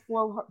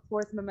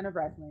horsewomen of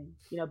wrestling.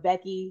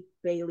 Becky,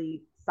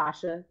 Bayley,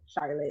 Sasha,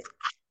 Charlotte.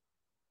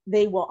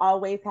 They will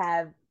always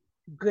have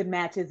good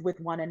matches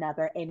with one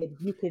another, and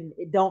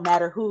it don't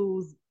matter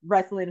who's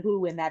wrestling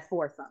who in that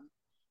foursome.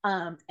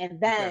 And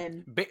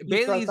then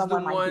Bayley's the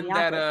one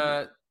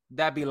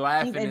that be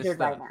laughing. She's injured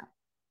right now.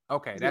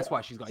 Okay, that's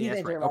why she's going.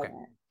 Yes, right. Okay,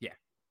 yeah,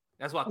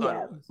 That's what I thought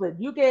it was. But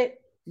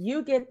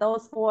you get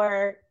those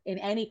four in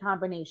any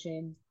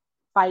combination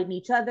fighting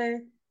each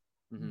other.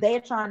 Mm-hmm. They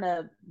trying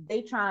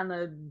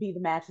to be the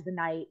match of the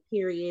night,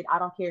 period. I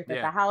don't care if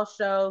it's a house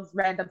show,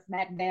 random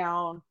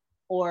SmackDown,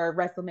 or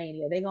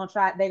WrestleMania.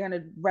 They're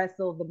gonna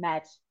wrestle the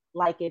match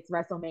like it's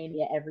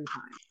WrestleMania every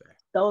time.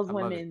 Those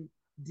women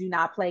do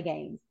not play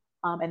games.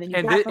 And then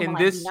you got someone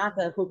like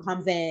Bianca who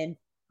comes in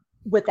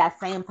with that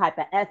same type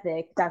of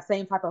ethic, that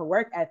same type of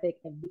work ethic,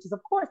 and which is,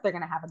 of course, they're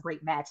gonna have a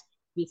great match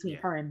between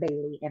her and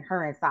Bayley and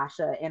her and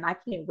Sasha. And I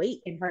can't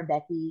wait. And her and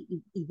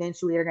Becky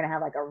eventually are gonna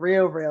have like a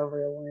real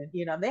one.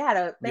 You know, they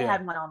had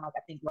one on like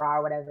I think Raw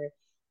or whatever,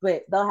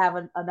 but they'll have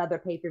another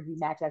pay-per-view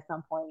match at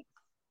some point.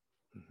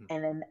 Mm-hmm.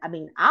 And then, I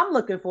mean, I'm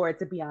looking forward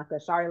to Bianca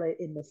Charlotte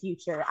in the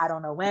future. I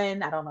don't know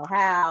when, I don't know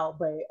how,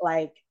 but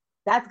like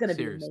that's gonna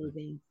be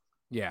amazing.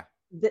 Yeah.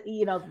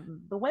 The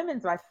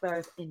women's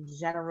wrestlers in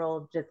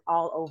general, just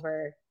all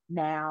over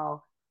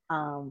now.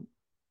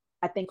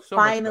 I think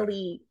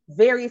finally,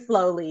 very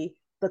slowly,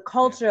 the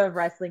culture of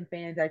wrestling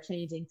fans are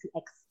changing to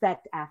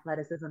expect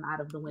athleticism out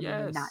of the women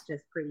and not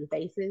just pretty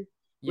faces,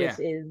 which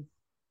is,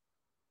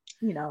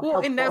 well,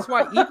 helpful. And that's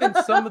why even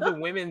some of the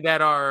women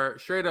that are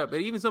straight up, but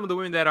even some of the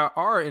women that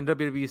are in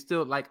WWE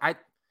still like, I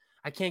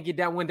can't get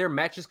down when their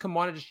matches come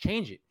on and just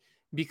change it,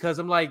 because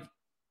I'm like,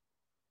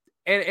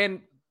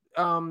 and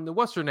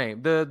what's her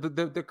name?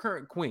 The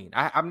current queen.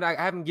 I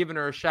haven't given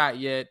her a shot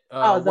yet.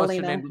 Zelina, what's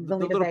her name? The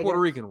little Vega. Puerto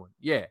Rican one.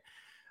 Yeah.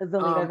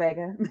 Zelina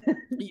Vega.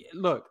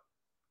 Look,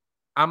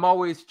 I'm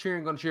always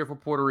going to cheer for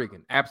Puerto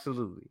Rican.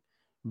 Absolutely.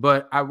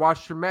 But I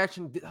watched her match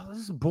and this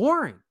is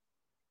boring.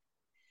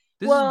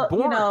 This is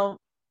boring.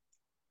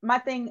 My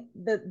thing,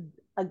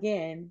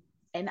 again,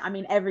 and I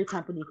mean, every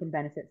company can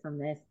benefit from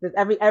this.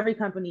 Every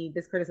company,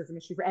 this criticism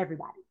is true for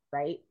everybody,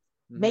 right?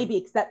 Mm-hmm. Maybe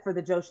except for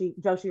the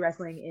Joshi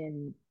wrestling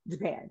in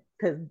Japan,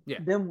 because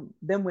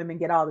them women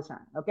get all the shine,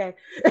 okay?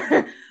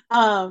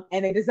 And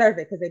they deserve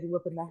it because they be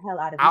whooping the hell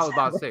out of each other. I was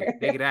about to say,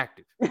 they get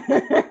active.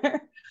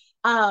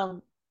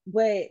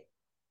 But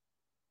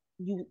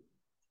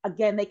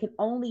they can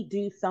only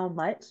do so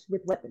much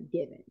with what they're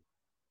given.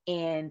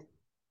 And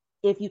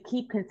if you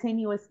keep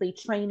continuously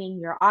training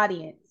your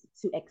audience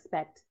to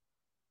expect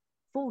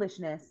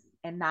foolishness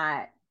and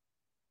not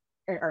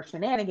or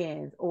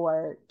shenanigans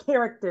or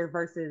character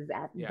versus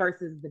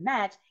the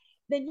match,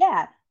 then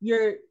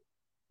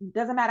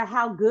doesn't matter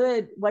how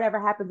good whatever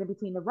happens in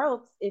between the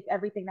ropes. If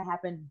everything that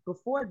happened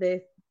before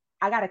this,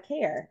 I gotta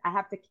care. I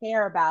have to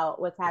care about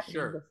what's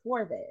happening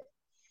before this,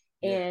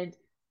 and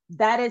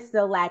that is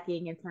still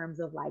lacking in terms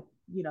of like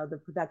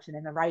the production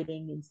and the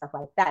writing and stuff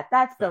like that.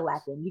 That's still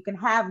lacking. You can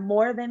have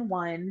more than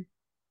one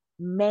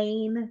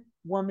main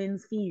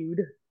women's feud.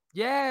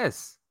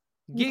 Yes.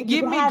 Give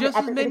me just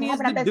as many as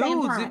the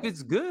dudes if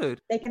it's good.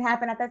 They can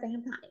happen at the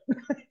same time.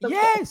 Okay.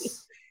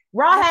 Yes.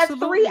 Raw has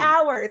 3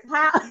 hours.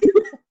 How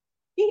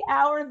 3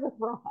 hours of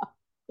Raw?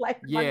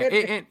 Like,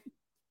 and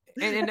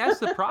that's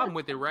the problem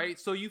with it, right?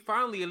 So you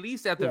finally, at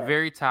least at the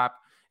very top,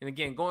 and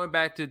again, going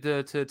back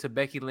to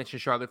Becky Lynch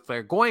and Charlotte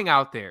Flair, going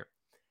out there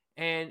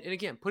and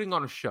again putting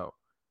on a show,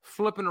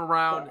 flipping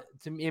around.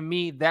 To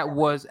me, that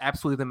was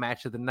absolutely the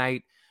match of the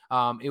night.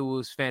 It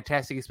was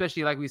fantastic,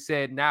 especially like we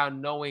said, now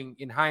knowing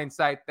in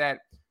hindsight that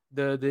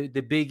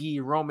the Big E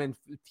Roman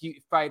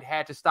fight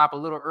had to stop a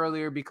little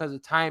earlier because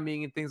of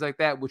timing and things like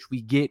that, which we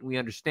get, we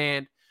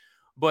understand.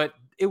 But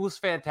it was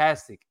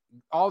fantastic.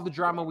 All the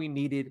drama we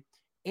needed.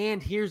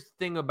 And here's the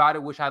thing about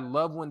it, which I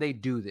love when they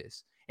do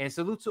this. And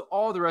salute to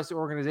all the rest of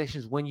the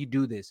organizations when you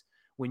do this.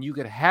 When you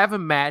could have a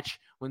match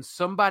when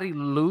somebody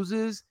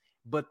loses,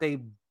 but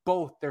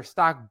their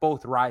stock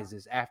both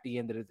rises at the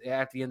end of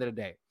the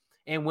day.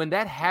 And when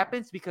that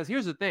happens, because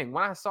here's the thing,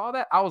 when I saw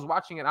that, I was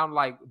watching it, I'm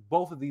like,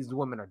 both of these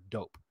women are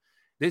dope.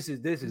 This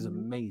is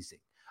amazing.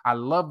 I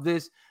love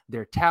this.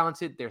 They're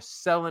talented. They're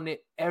selling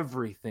it.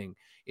 Everything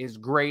is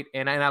great.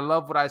 And I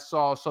love what I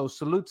saw. So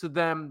salute to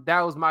them.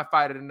 That was my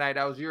fight of the night.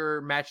 That was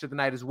your match of the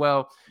night as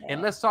well. Yeah.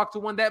 And let's talk to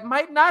one that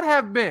might not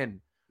have been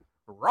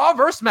Raw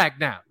versus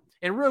SmackDown.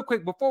 And real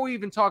quick, before we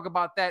even talk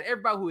about that,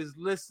 everybody who is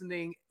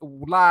listening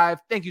live,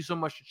 thank you so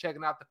much for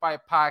checking out the Fight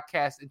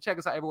Podcast. And check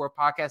us out everywhere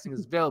podcasting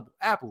is available.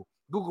 Apple,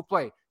 Google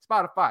Play,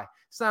 Spotify,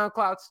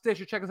 SoundCloud,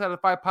 Stitcher. Check us out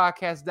at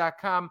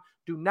thefightpodcast.com.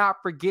 Do not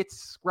forget to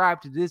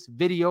subscribe to this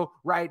video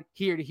right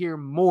here to hear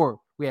more.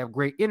 We have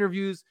great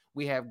interviews.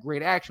 We have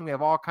great action. We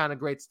have all kind of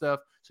great stuff.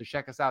 So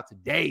check us out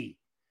today.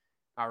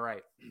 All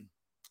right.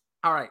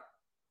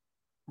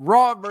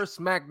 Raw versus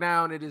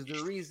SmackDown. It is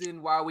the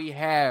reason why we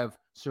have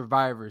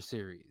Survivor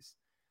Series.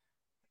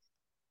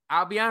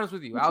 I'll be honest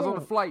with you. I was on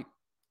a flight.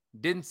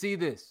 Didn't see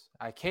this.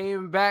 I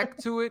came back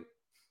to it.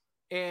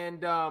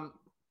 And I'll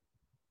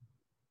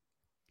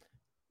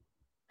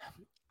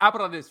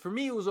put on this. For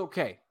me, it was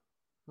okay.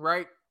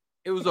 Right?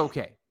 It was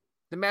okay.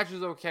 The match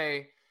was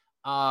okay.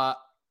 I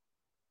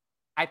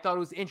thought it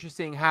was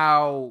interesting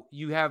how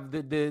you have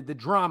the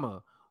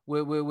drama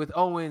with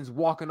Owens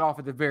walking off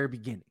at the very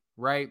beginning,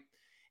 right?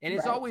 And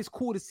it's always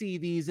cool to see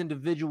these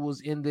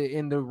individuals in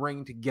the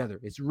ring together.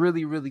 It's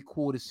really, really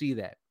cool to see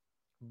that.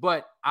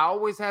 But I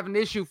always have an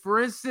issue, for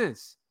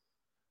instance,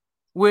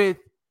 with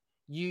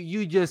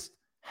you just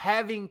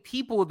having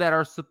people that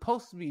are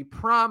supposed to be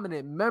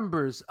prominent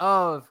members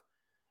of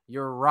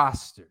your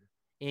roster,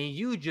 and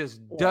you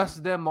just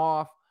dust them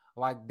off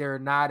like they're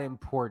not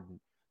important.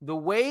 The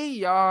way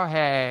y'all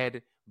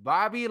had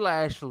Bobby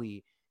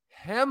Lashley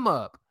hem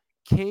up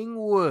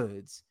King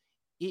Woods,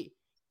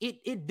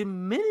 it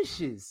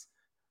diminishes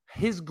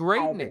his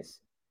greatness.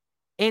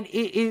 And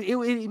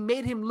it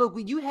made him look.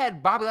 You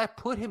had Bobby Lashley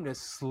put him to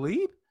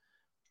sleep.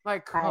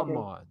 Like, come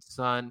on,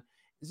 son.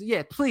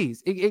 Yeah,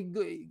 please.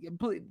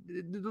 Please.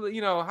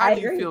 You know, how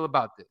do you feel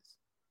about this?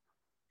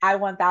 I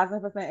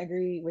 1000%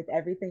 agree with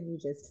everything you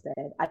just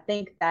said. I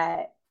think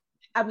that,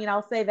 I mean,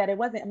 I'll say that it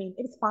wasn't. I mean,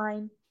 it was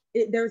fine.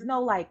 There's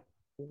no like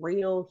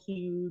real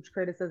huge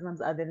criticisms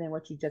other than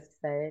what you just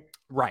said.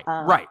 Right.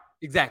 Right.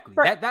 Exactly.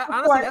 That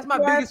honestly, that's my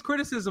biggest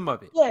criticism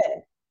of it. Yeah.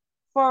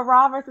 For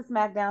Raw versus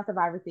SmackDown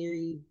Survivor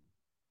Series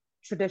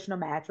traditional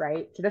match,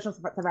 right? Traditional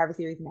Survivor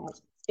Series match.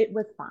 It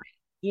was fine.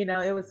 You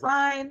know, it was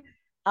fine.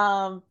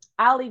 I'll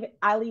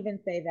even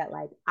say that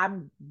like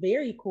I'm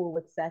very cool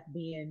with Seth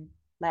being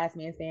last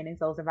man standing,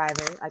 sole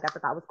survivor. Like I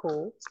thought that was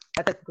cool.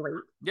 That's great.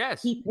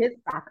 Yes. Keep his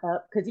back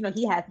up because you know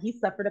he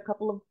suffered a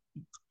couple of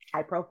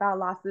high profile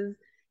losses.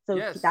 So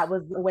that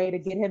was a way to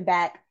get him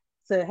back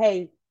to,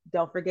 hey,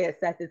 don't forget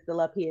Seth is still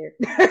up here.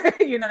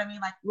 You know what I mean?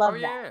 Like love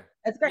that.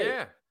 That's great.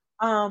 Yeah.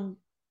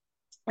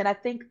 And I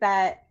think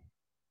that,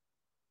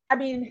 I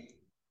mean,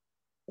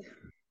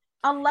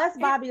 unless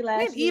Bobby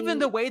Lashley, and even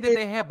the way that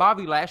they had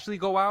Bobby Lashley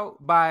go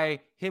out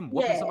by him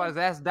whooping somebody's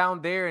ass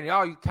down there, and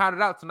you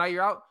counted out, so now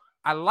you're out.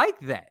 I like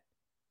that.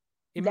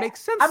 It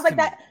makes sense. I was like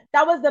that.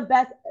 That was the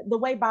best. The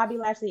way Bobby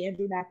Lashley and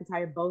Drew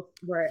McIntyre both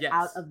were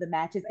out of the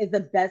matches is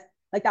the best.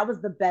 Like that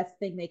was the best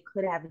thing they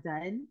could have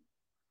done,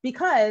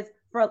 because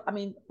for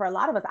a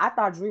lot of us, I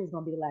thought Drew was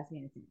going to be the last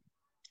man standing.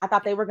 I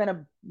thought they were going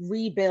to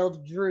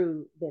rebuild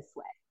Drew this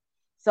way.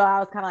 So I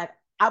was kind of like,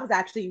 I was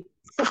actually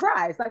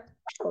surprised. Like,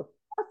 oh,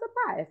 a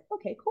surprise.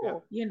 Okay,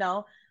 cool. Yeah. You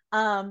know,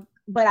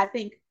 but I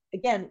think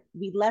again,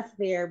 we left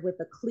there with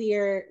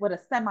a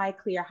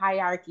semi-clear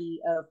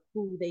hierarchy of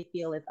who they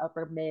feel is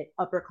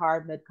upper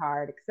card, mid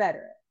card,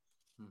 etc.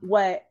 Mm-hmm.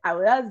 What I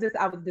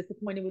was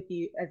disappointed with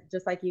you,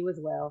 just like you as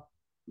well.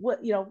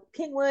 What, you know,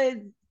 King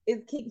Woods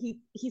is king.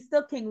 He's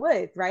still King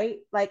Woods, right?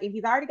 Like, and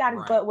he's already got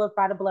his butt whooped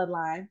by the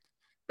Bloodline.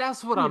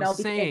 That's what I'm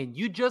saying.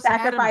 You just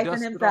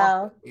sacrificing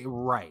himself,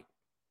 right?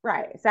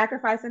 Right,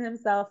 sacrificing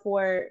himself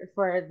for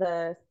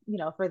the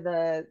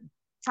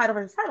title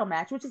versus title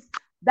match, which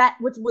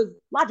was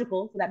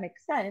logical, so that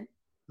makes sense.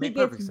 He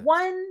gets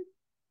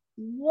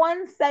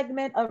one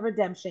segment of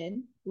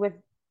redemption which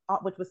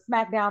was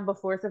SmackDown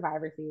before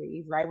Survivor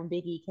Series, right, when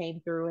Big E came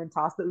through and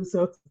tossed the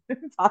Usos,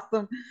 tossed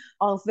them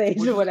on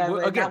stage or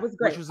whatever. Again, that was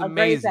great. Which was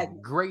amazing.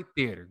 Great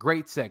theater.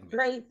 Great segment.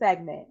 Great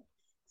segment.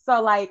 So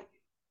like,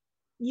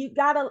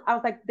 I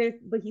was like,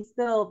 but he's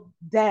still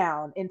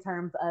down in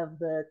terms of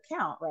the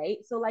count, right?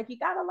 So like, you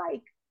gotta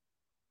like,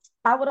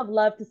 I would have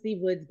loved to see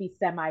Woods be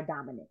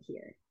semi-dominant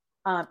here.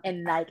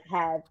 And like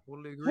have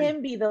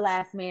him be the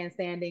last man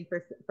standing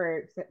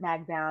for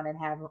SmackDown, and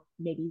have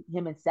maybe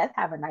him and Seth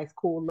have a nice,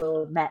 cool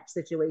little match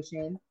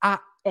situation. And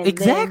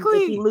exactly.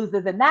 then if he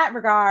loses in that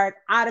regard,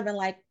 I'd have been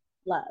like,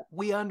 love.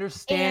 We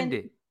understand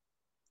it.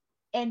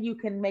 And you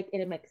can make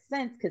it make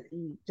sense because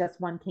he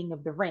just won King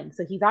of the Ring.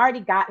 So he's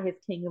already got his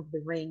King of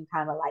the Ring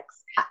kind of like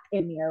stuck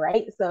in there,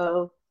 right?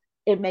 So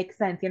it makes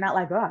sense. You're not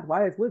like, God,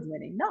 why is Woods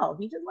winning? No,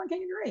 he just won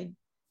King of the Ring.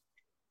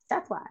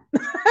 That's why.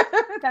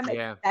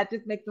 That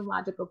just makes some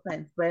logical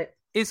sense. But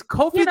is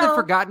Kofi the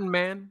forgotten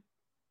man?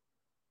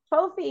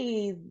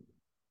 Kofi,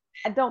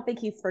 I don't think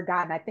he's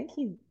forgotten. I think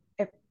he's,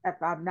 if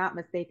I'm not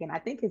mistaken, I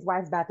think his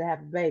wife's about to have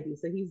a baby.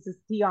 So he's just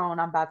I'm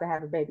about to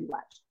have a baby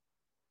watch.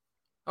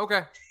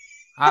 Okay.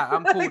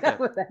 I'm cool with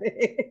that.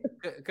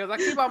 Because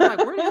I'm like,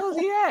 where the hell is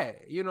he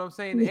at? You know what I'm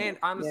saying? And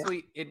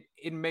honestly,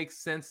 it makes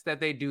sense that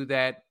they do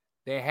that.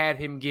 They had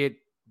him get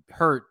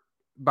hurt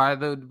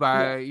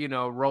by you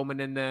know, Roman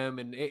and them,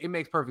 and it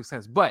makes perfect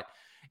sense. But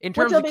in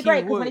terms of King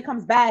great because when he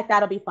comes back,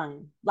 that'll be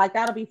fun. Like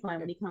that'll be fun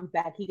when he comes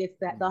back. He gets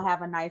that. They'll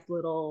have a nice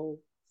little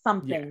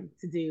something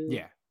to do.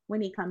 Yeah.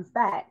 When he comes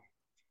back.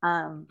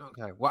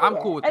 Okay. Well, I'm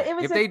cool with that.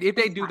 If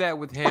they do that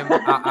with him,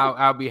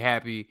 I'll be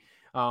happy.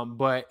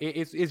 But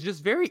it's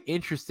just very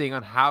interesting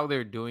on how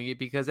they're doing it,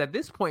 because at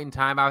this point in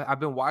time, I've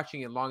been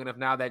watching it long enough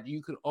now that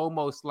you could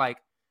almost like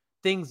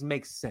things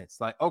make sense.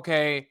 Like,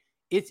 okay,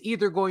 it's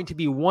either going to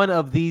be one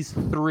of these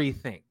three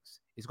things.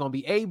 It's going to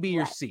be A, B,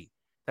 or C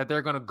that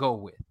they're going to go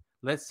with.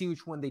 Let's see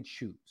which one they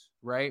choose,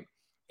 right?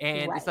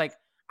 And it's like,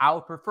 I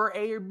would prefer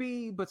A or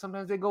B, but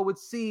sometimes they go with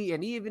C,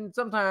 and even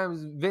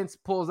sometimes Vince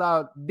pulls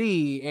out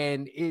D,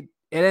 and it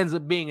ends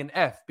up being an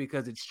F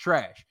because it's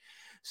trash.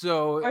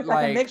 So it's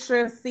like a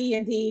mixture of C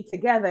and D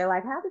together.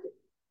 Like,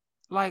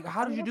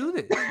 how did you do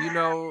this? You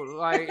know,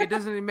 like it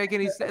doesn't make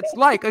any sense.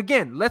 Like,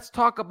 again, let's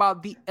talk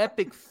about the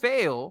epic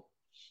fail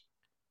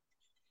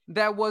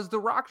that was the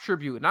Rock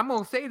tribute. And I'm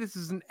going to say this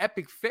is an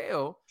epic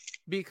fail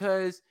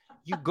because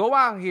you go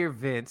out here,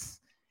 Vince,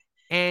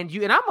 And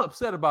I'm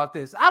upset about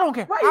this. I don't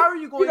care. Right. How are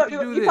you going to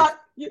do this?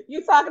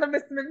 You talking to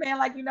Mr. McMahon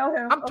like you know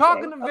him. I'm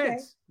talking to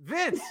Vince.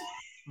 Vince,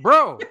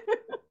 bro,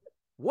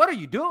 what are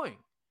you doing?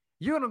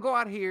 You're going to go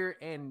out here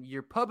and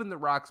you're pubbing the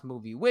Rock's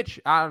movie, which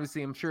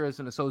obviously I'm sure is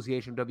an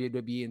association of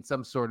WWE in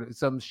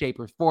some shape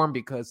or form,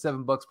 because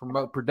 $7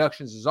 Promote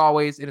Productions is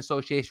always in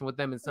association with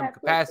them in some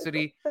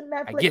capacity.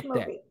 I get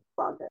movie.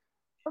 That.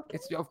 Okay.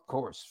 It's, of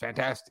course,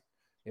 fantastic.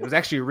 It was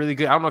actually really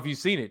good. I don't know if you've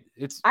seen it.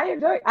 I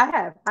enjoyed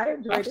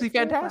it. Actually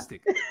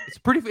fantastic.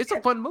 It's a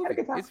fun movie.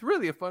 It's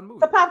really a fun movie.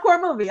 It's a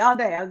popcorn movie all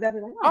day. I was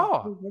definitely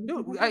like,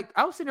 dude,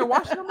 I was sitting there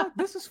watching. I'm like,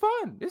 this is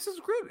fun. This is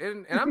great.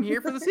 And I'm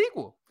here for the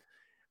sequel.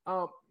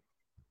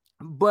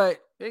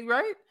 But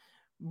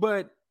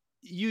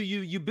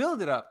you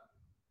build it up.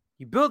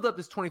 You build up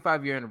this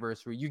 25-year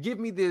anniversary. You give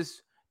me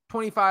this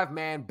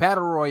 25-man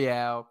battle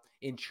royale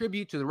in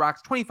tribute to The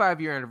Rock's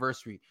 25-year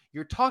anniversary.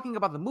 You're talking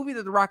about the movie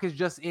that The Rock is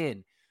just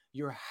in.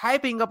 You're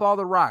hyping up all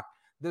The Rock.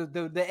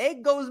 The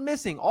egg goes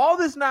missing. All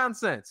this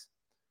nonsense.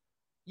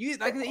 You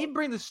even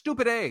bring the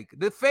stupid egg,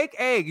 the fake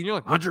egg, and you're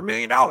like, $100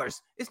 million.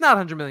 It's not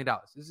 $100 million.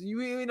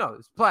 You know,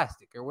 it's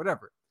plastic or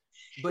whatever.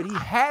 But he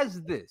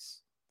has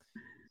this.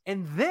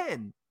 And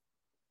then,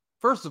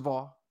 first of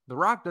all, The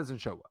Rock doesn't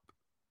show up.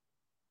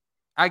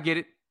 I get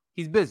it.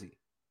 He's busy.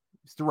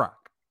 It's The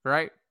Rock,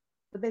 right?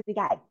 The busy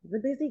guy.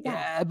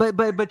 Yeah,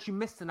 but you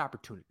missed an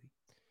opportunity.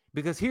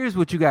 Because here's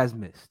what you guys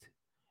missed.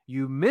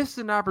 You missed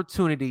an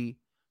opportunity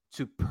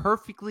to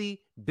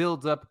perfectly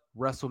build up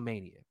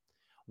WrestleMania.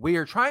 We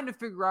are trying to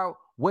figure out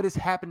what is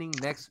happening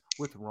next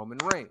with Roman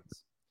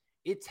Reigns.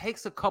 It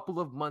takes a couple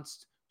of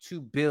months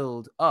to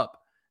build up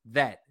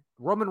that.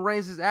 Roman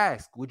Reigns is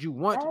asked, would you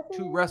want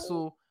to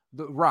wrestle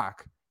The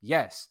Rock?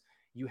 Yes.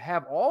 You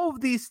have all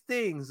of these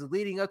things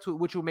leading up to it,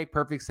 which will make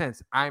perfect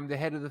sense. I am the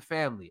head of the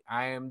family.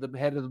 I am the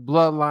head of the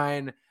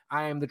bloodline.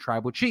 I am the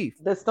tribal chief.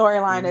 The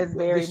storyline is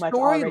very much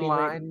already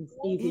written.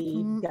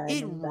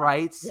 It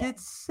writes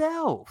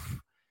itself.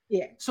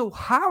 Yeah. So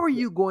how are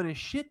you going to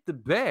shit the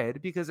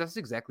bed? Because that's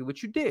exactly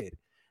what you did.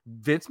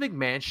 Vince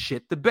McMahon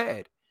shit the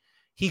bed.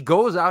 He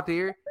goes out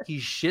there, he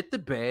shit the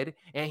bed,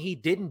 and he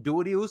didn't do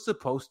what he was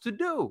supposed to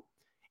do.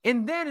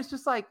 And then it's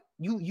just like,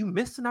 you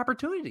missed an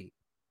opportunity.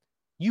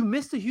 You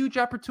missed a huge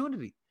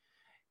opportunity.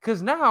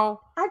 Because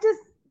now... I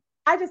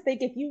just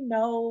think if you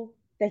know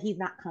that he's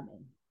not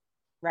coming,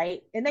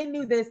 right? And they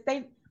knew this.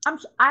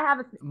 Months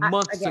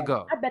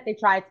ago. I bet they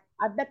tried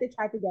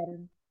to get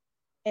him.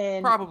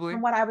 And probably.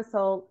 From what I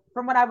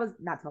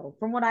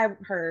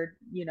heard,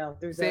 you know,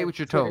 say what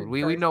you're told.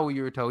 We know what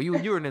you were told.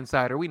 You're an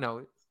insider. We know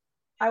it.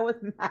 I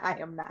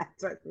am not,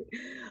 trust me.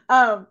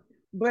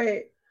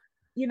 But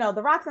you know,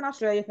 The Rock's in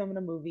Australia filming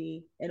a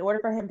movie. In order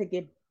for him to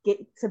get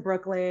to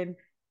Brooklyn,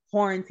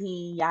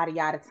 quarantine, yada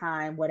yada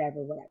time, whatever.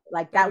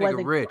 Like that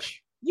wasn't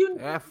rich.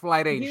 That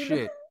flight ain't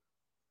shit.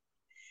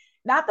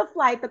 Not the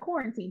flight, the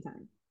quarantine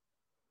time.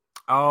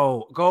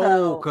 Oh,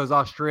 because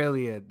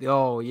Australia.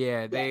 Oh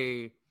yeah,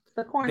 they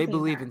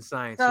believe in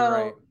science. So, you're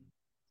right.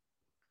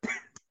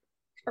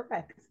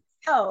 Correct.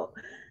 So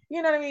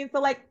you know what I mean.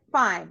 So like,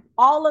 fine.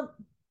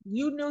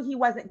 You knew he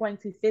wasn't going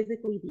to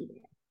physically be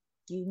there.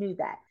 You knew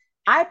that.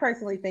 I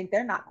personally think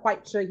they're not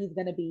quite sure he's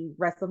going to be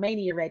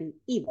WrestleMania ready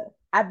either.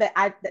 I bet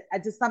I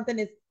just something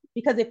is,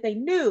 because if they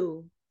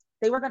knew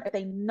if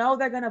they know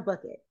they're going to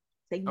book it,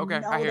 they know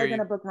they're going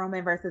to book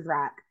Roman versus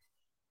Rock.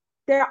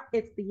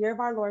 It's the year of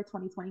our Lord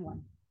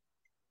 2021.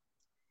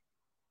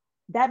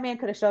 That man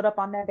could have showed up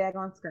on that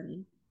daggone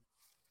screen.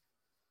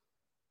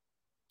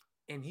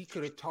 And he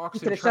could have talked. He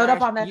could have showed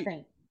up on that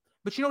screen.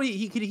 But you know,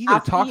 he could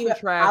have talked to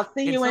trash. I'll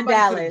see you in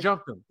Dallas.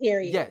 Jumped him.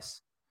 Period.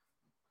 Yes.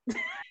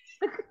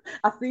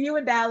 I'll see you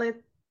in Dallas.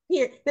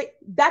 Here, they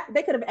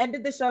could have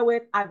ended the show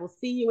with, "I will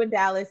see you in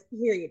Dallas."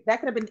 Period. That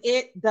could have been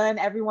it. Done.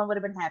 Everyone would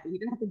have been happy. He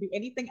didn't have to do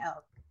anything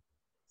else.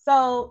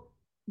 So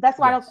that's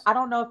why I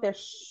don't know if they're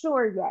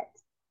sure yet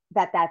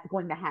that that's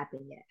going to happen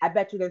yet. I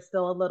bet you there's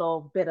still a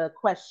little bit of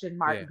question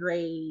mark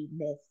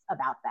grayness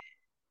about that.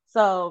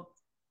 So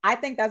I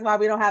think that's why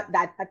we don't have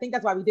that. I think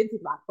that's why we didn't see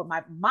Rock. But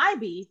my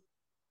beef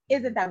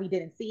isn't that we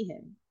didn't see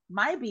him.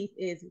 My beef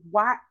is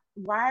why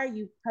are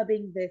you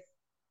pubbing this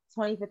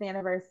 25th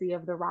anniversary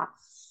of The Rock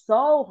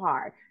so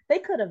hard? They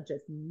could have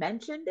just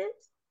mentioned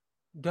it.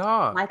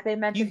 Dog. Like they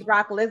mentioned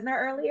Brock Lesnar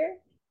earlier,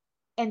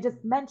 and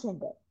just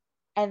mentioned it.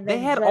 And they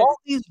had all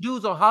these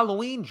dudes on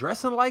Halloween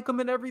dressing like him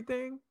and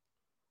everything.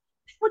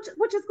 Which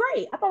is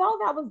great. I thought all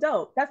that was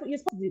dope. That's what you're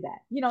supposed to do that.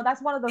 You know,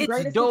 that's one of the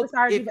greatest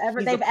superstars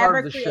they've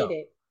ever created.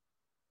 Show.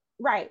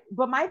 Right.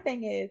 But my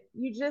thing is,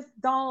 you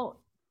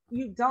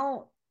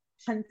don't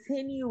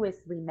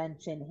continuously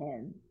mention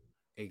him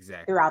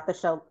throughout the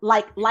show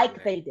like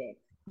they did.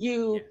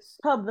 You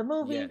pub the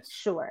movie,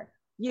 sure.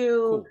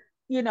 You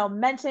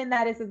mention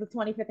that this is the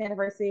 25th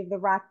anniversary of The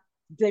Rock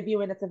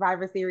debuting the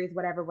Survivor Series,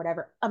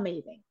 whatever,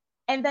 amazing.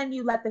 And then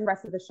you let the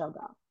rest of the show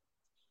go.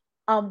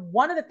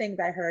 One of the things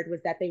I heard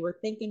was that they were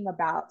thinking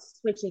about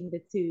switching the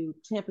two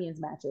champions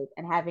matches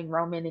and having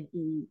Roman and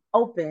E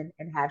open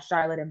and have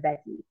Charlotte and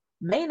Becky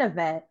main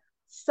event,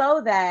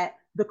 so that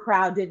the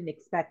crowd didn't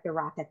expect The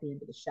Rock at the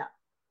end of the show.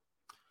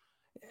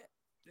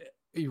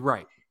 You're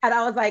right. And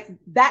I was like,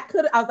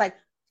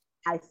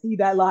 I see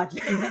that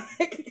logic.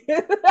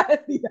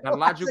 That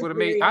logic would have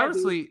made,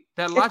 honestly,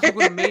 that logic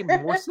would have made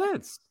more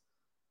sense.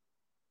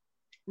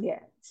 Yeah.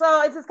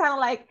 So it's just kind of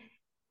like,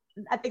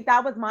 I think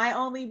that was my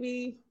only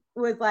beef.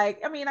 Was like,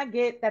 I mean, I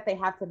get that they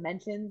have to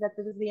mention that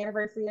this is the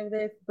anniversary of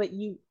this, but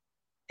we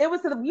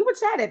were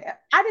chatting.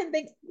 I didn't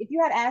think, if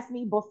you had asked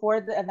me before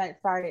the event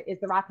started,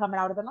 is The Rock coming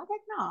out? I'd have been like,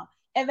 no.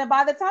 And then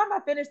by the time I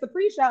finished the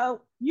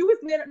pre-show, you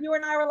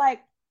and I were like,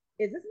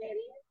 is this man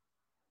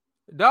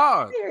here?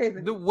 Dog,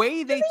 the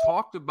way they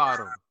talked about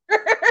him.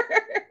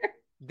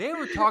 They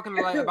were talking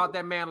like about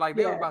that man like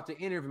they were about to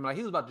interview him, like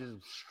he was about to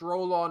just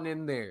stroll on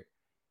in there.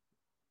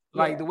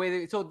 Like the way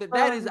they, so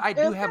that is, I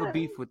do have a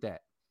beef with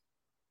that.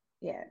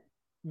 Yeah.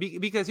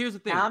 Because here's the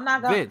thing. Now, I'm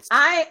not going to,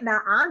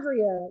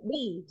 Andrea,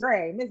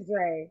 Miss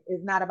Dre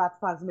is not about to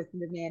cause Mr.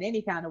 McMahon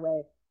any kind of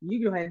way.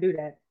 You go ahead and do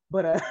that.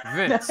 But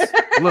Vince,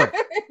 look.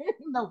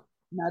 No,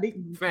 not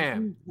even.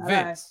 Fam,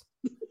 Vince.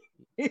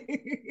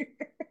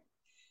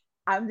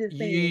 I'm just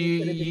saying you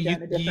could have just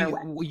done a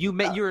different way.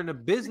 You're in a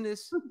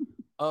business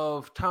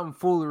of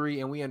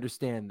tomfoolery, and we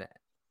understand that.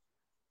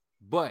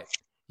 But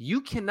you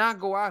cannot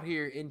go out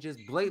here and just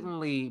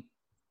blatantly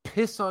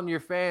piss on your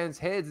fans'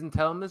 heads and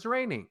tell them it's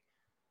raining.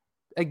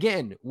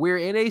 Again, we're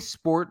in a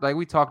sport, like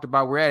we talked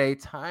about, we're at a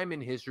time in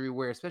history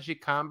where especially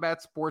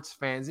combat sports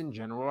fans in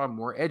general are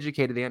more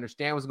educated. They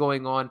understand what's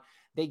going on.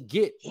 They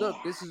get, look,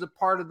 this is a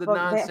part of the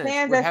nonsense.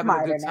 We're having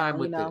a good time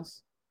with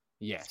this.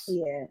 Yes.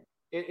 Yeah.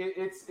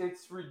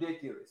 It's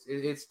ridiculous.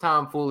 It's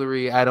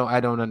tomfoolery. I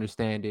don't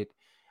understand it.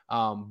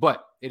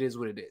 But it is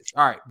what it is.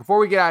 All right. Before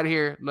we get out of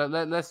here,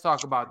 let's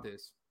talk about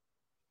this.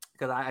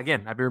 Because I'd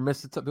be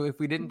remiss if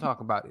we didn't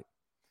talk about it.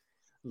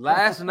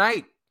 Last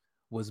night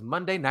was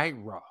Monday Night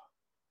Raw.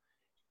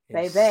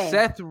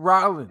 Seth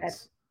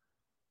Rollins.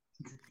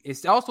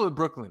 It's also in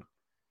Brooklyn.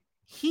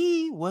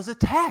 He was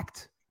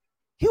attacked.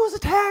 He was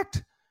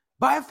attacked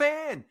by a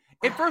fan.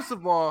 And first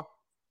of all,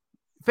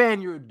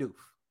 fan, you're a doof.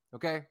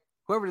 Okay?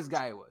 Whoever this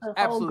guy was.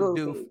 Absolute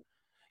doof.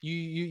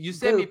 You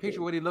sent me a picture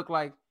of what he looked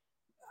like.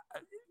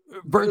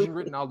 Virgin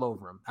written all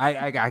over him.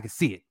 I can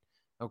see it.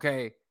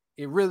 Okay?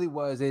 It really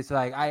was. It's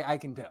like, I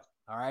can tell.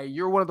 All right?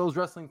 You're one of those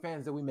wrestling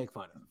fans that we make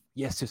fun of.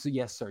 Yes,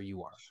 sir,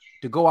 you are.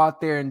 To go out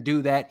there and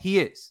do that, he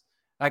is.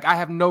 Like, I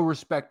have no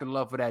respect and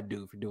love for that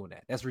dude for doing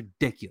that. That's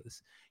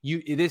ridiculous.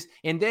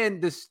 And then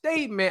the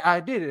statement, I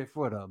did it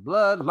for the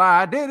bloodline,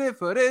 I did it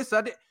for this,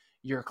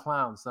 you're a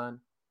clown, son.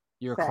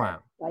 You're a clown.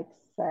 Like,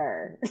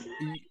 sir.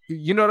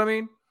 You know what I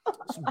mean?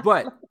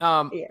 But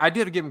I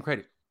did give him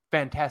credit.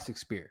 Fantastic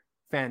spear.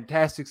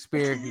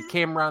 He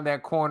came around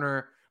that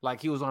corner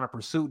like he was on a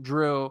pursuit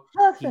drill.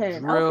 Listen, he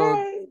drilled.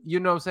 Okay. You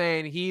know what I'm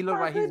saying? He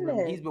looked like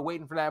he's been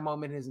waiting for that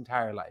moment his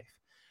entire life.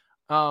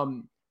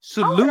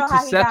 Salute to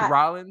Seth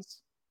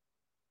Rollins.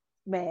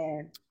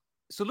 Man.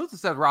 Salute to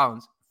Seth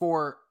Rollins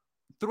for,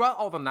 throughout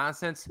all the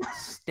nonsense,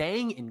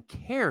 staying in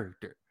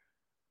character.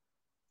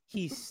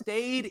 He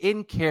stayed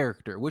in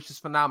character, which is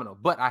phenomenal.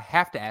 But I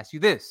have to ask you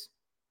this.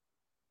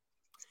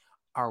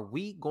 Are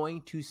we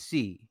going to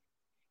see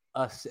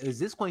is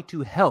this going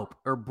to help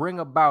or bring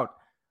about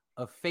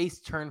a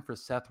face turn for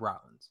Seth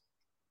Rollins?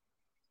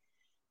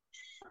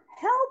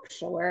 Help,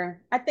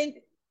 sure. I think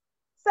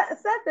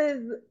Seth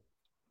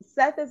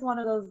is one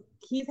of those,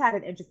 he's had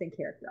an interesting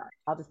character arc.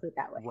 I'll just put it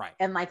that way. Right.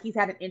 And like, he's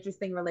had an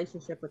interesting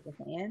relationship with the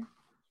fan.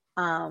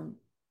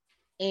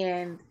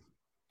 And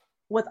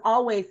what's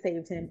always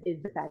saved him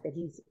is the fact that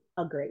he's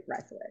a great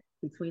wrestler.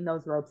 Between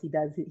those ropes, he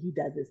does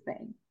his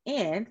thing.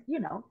 And,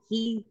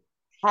 he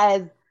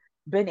has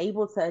been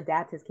able to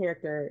adapt his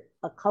character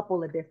a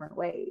couple of different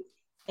ways.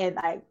 And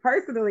like,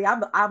 personally,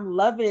 I'm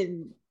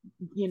loving,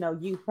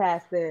 Youth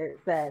Pastor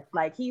Seth.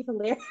 Like, he's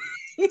hilarious.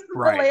 He's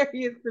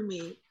hilarious to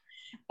me.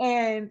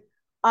 And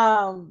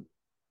I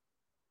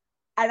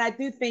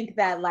do think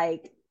that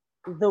like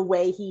the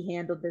way he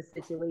handled this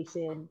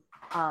situation,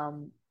 a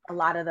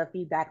lot of the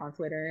feedback on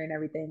Twitter and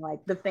everything, like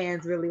the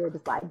fans really were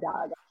just like,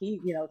 dog,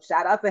 he,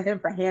 shout out to him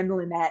for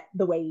handling that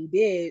the way he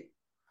did.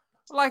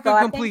 Like a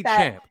complete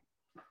champ.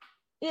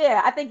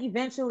 Yeah, I think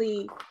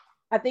eventually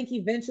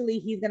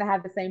he's gonna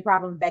have the same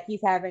problem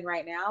Becky's having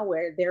right now,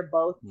 where they're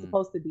both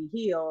supposed to be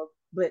healed,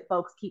 but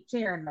folks keep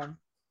cheering them.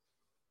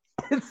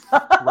 So,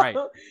 right.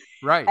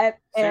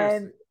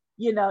 And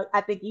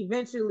I think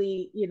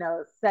eventually,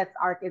 Seth's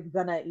arc is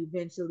gonna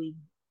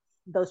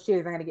those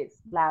cheers are gonna get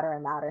louder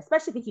and louder,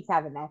 especially if he keeps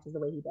having matches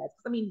the way he does.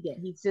 I mean, again,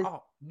 he's just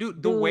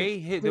the way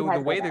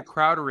the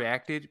crowd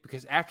reacted,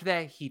 because after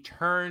that he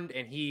turned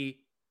and he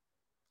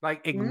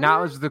like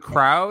acknowledged the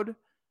crowd.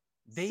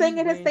 They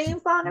singing his theme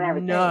song and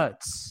everything.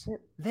 Nuts.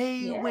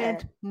 They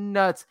went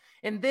nuts.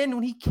 And then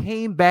when he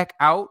came back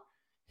out,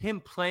 him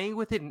playing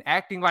with it and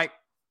acting like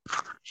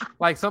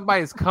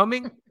somebody's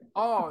coming.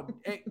 Oh,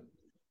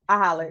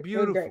 I hollered.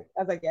 Beautiful.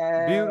 I was like,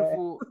 yeah.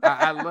 Beautiful.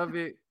 I love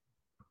it.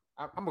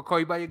 I'm gonna call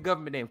you by your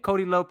government name.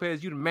 Cody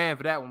Lopez, you the man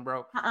for that one,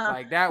 bro.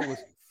 Like, that was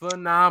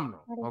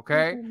phenomenal.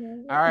 Okay.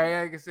 All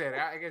right. Like I said,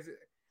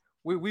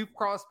 we've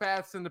crossed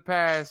paths in the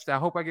past. I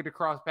hope I get to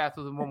cross paths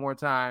with him one more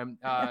time.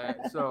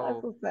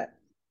 So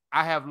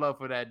I have love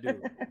for that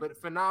dude. But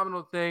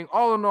phenomenal thing.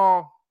 All in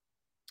all,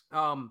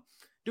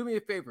 do me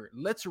a favor.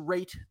 Let's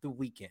rate the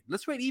weekend.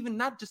 Let's rate even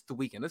not just the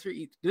weekend.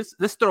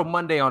 Let's throw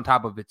Monday on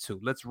top of it too.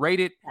 Let's rate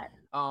it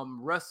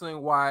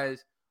wrestling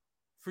wise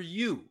for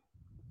you.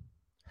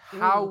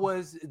 How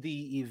was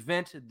the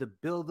event, the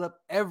build-up,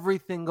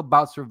 everything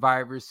about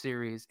Survivor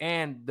Series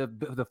and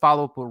the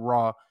follow-up with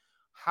Raw?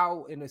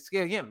 How in a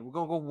scale again? We're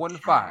gonna go 1 to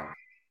 5.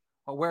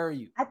 Where are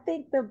you? I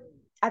think the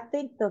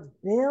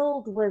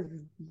build was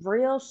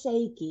real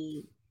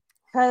shaky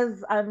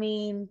because I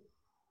mean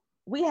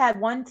we had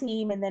one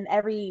team, and then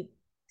every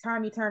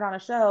time you turned on a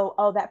show,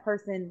 oh, that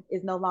person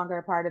is no longer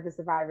a part of the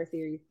Survivor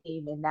Series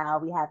team, and now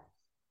we have.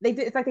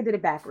 It's like they did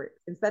it backwards.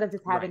 Instead of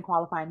just having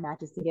qualifying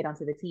matches to get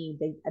onto the team,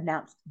 they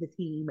announced the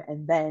team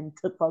and then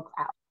took folks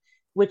out,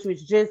 which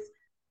was just.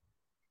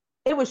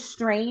 It was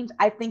strange.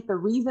 I think the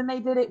reason they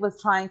did it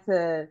was trying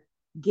to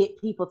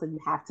get people to you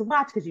have to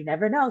watch because you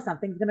never know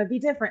something's gonna be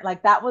different.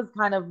 Like that was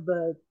kind of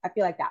I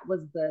feel like that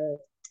was the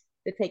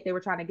take they were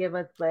trying to give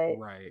us, but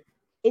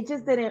it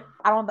just didn't.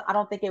 I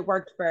don't think it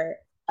worked for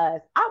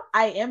us.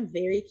 I am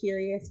very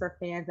curious for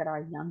fans that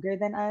are younger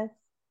than us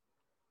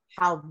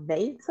how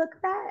they took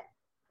that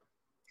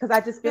because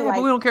I just feel like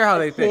but we don't care how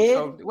they think.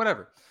 So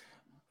whatever.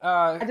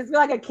 I just feel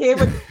like a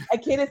kid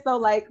is so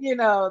like,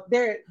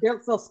 they're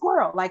so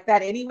squirrel like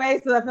that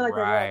anyway. So I feel like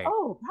they're like,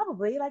 oh,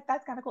 probably like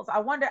that's kind of cool. So I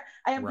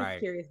am just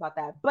curious about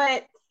that.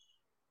 But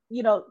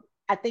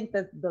I think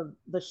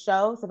the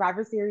show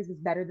Survivor Series is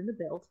better than the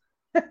build.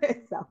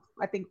 So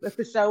I think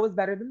the show was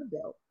better than the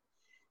build.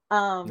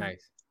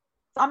 Nice.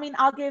 So I mean,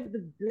 I'll give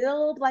the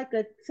build like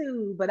a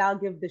 2, but I'll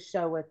give the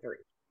show a 3.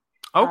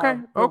 Okay.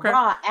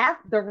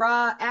 The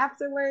Raw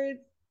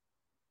afterwards.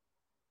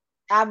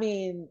 I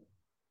mean.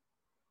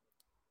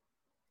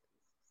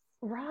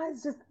 Raw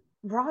is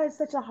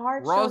such a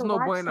hard show to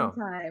watch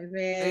sometimes,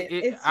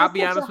 man. I'll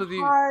be honest with you.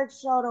 Hard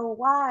show to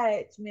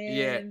watch,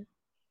 man.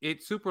 Yeah,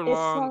 it's super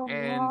long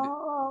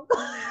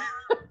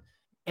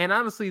and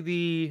honestly,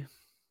 the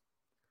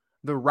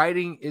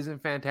writing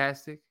isn't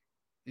fantastic.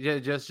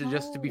 Just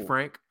to be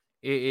frank,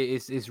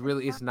 it's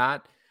really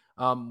not.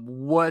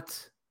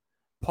 What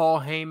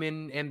Paul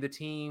Heyman and the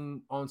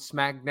team on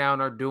SmackDown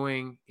are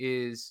doing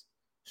is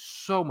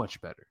so much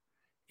better.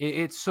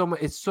 It's so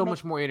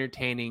much more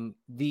entertaining.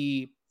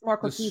 The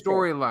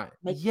storyline,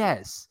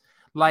 yes.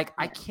 Like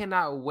I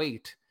cannot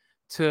wait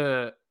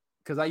because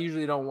I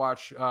usually don't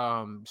watch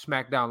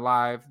SmackDown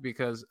live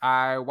because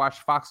I watch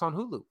Fox on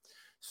Hulu,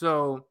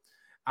 so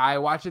I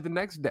watch it the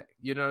next day.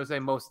 You know what I'm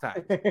saying? Most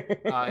times,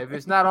 if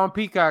it's not on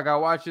Peacock, I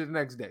watch it the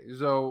next day.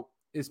 So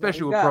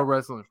especially with pro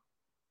wrestling,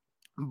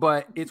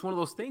 but it's one of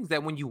those things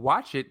that when you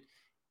watch it,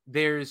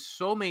 there's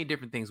so many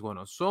different things going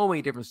on, so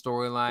many different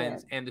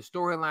storylines, and the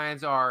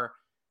storylines are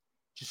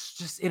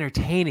just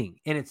entertaining,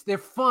 and they're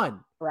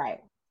fun. Right.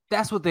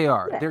 That's what they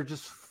are. Yeah. They're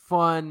just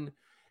fun,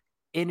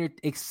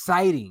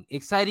 exciting.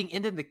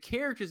 And then the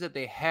characters that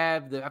they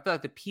have, I feel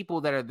like the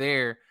people that are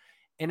there,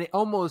 and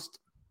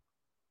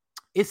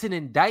it's an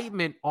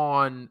indictment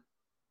on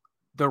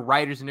the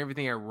writers and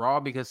everything at Raw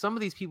because some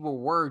of these people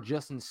were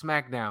just in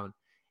SmackDown,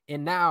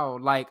 and now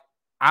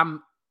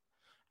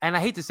and I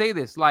hate to say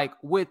this, like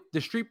with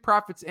the Street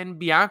Profits and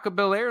Bianca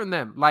Belair and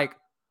them, like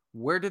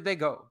where did they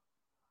go?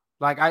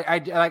 Like I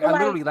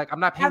literally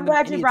I'm not paying them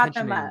any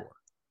attention anymore.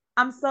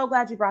 I'm so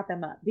glad you brought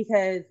them up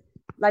because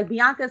like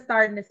Bianca's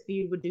starting this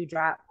feud with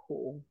Doudrop.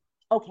 Cool.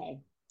 Okay.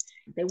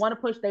 They want to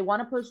push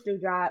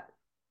Doudrop,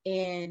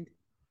 and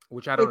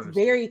which I don't understand.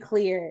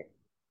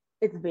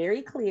 It's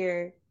very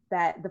clear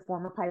that the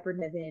former Piper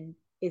Niven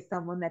is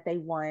someone that they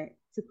want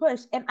to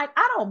push. And I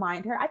don't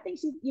mind her. I think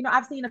she's,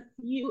 I've seen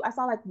I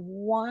saw like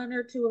 1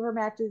 or 2 of her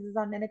matches is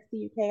on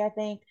NXT UK, I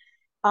think.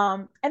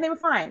 And they were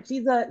fine.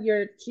 She's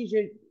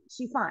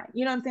fine.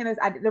 You know what I'm saying?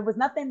 There was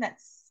nothing that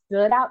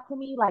stood out to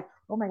me like,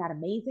 oh my God,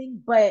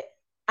 amazing. But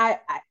I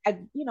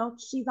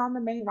she's on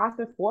the main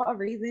roster for a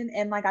reason.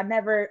 And like, I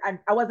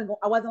wasn't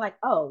like,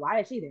 oh,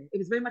 why is she there? It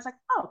was very much like,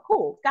 oh,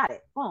 cool. Got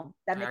it. Boom.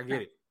 That makes sense. I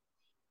get it.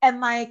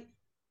 And like,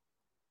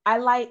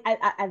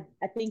 I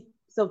think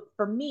so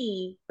for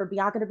me, for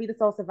Bianca to be the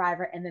sole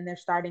survivor, and then they're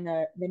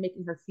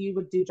making her feud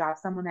with Doudrop,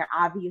 someone they're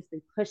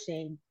obviously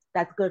pushing.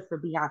 That's good for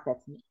Bianca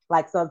to me.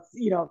 Like, so,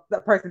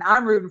 the person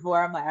I'm rooting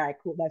for, I'm like, all right,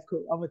 cool. That's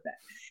cool. I'm with that.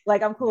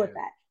 Like, I'm cool with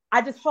that.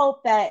 I just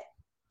hope that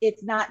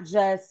it's not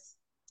just,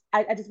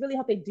 I just really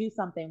hope they do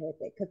something with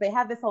it. Cause they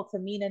have this whole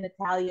Tamina,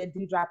 Natalya,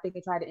 Doudrop thing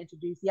they tried to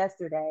introduce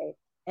yesterday.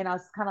 And I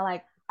was kind of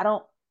like, I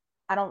don't,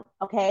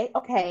 okay.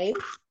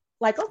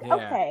 Like,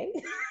 okay.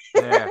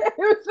 Yeah. It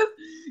was just,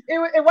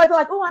 it wasn't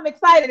like, oh, I'm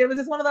excited. It was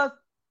just one of those,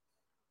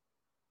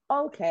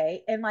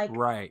 okay. And like,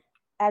 right.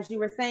 As you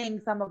were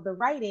saying, some of the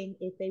writing,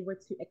 if they were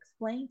to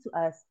explain to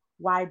us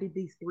why did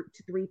these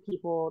three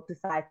people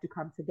decide to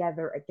come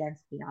together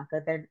against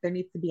Bianca, there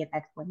needs to be an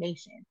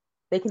explanation.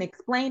 They can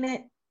explain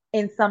it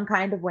in some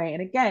kind of way.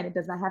 And again, it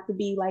does not have to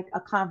be like a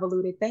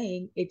convoluted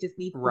thing. It just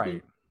needs to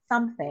be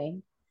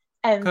something.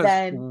 And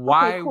then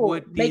why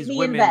would these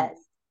women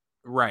invest?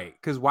 Right.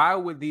 Because why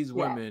would these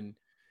women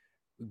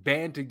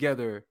band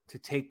together to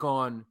take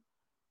on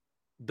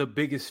the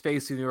biggest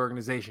face in the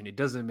organization? It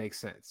doesn't make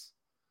sense.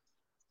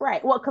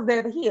 Right. Well, because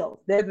they're the heels.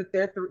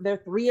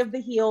 They're three of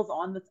the heels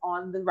on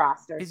the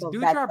roster. Is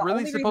Doudrop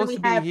really supposed to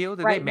be a heel?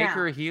 Did they make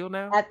her a heel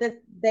now?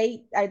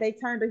 They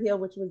turned her heel,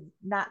 which was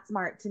not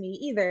smart to me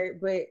either.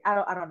 But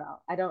I don't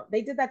know.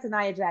 They did that to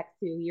Nia Jax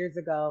 2 years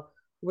ago,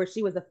 where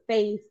she was a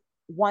face,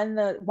 won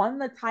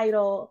the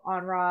title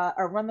on Raw,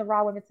 or won the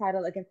Raw Women's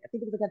title against, I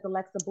think it was against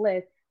Alexa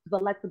Bliss. Because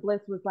Alexa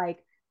Bliss was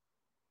like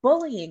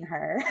bullying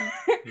her.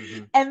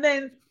 Mm-hmm. And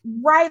then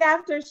right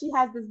after she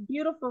has this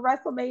beautiful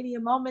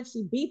WrestleMania moment,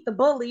 she beat the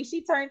bully,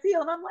 she turns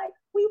heel, and I'm like,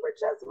 we were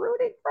just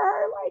rooting for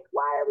her. Like,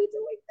 why are we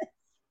doing this?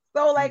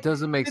 So like, it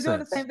doesn't make sense. Doing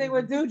the same thing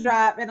with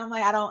Doudrop, and I'm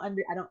like,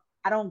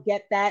 I don't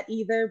get that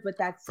either. But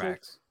that's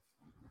Facts.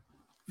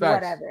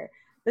 Whatever.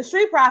 The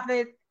Street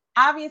Profits,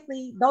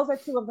 obviously, those are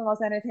two of the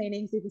most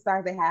entertaining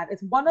superstars they have.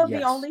 It's one of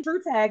the only true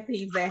tag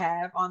teams they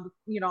have on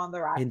the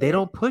roster, and they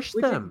don't push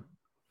them.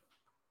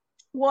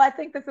 Well, I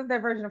think this is their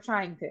version of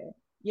trying to.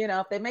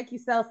 If they make you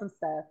sell some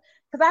stuff,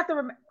 because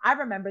I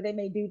remember they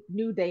made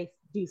New Day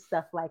do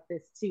stuff like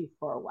this too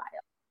for a while,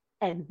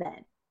 and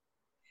then,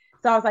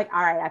 so I was like,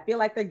 all right, I feel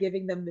like they're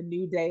giving them the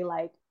New Day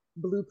like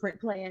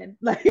blueprint plan,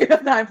 like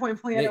 9-point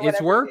plan.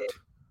 It's worked.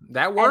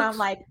 That works. And I'm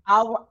like,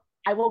 I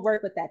will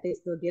work with that. They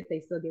still get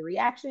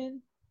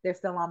reaction. They're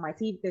still on my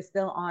TV.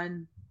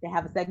 They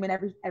have a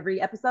segment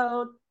every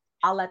episode.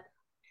 I'm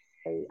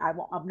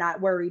not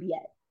worried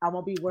yet. I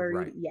won't be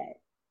worried yet.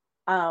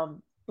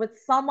 But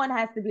someone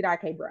has to beat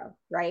RK Bro,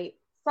 right?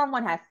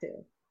 Someone has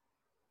to.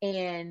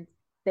 And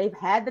they've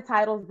had the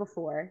titles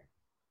before.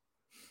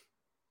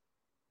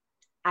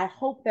 I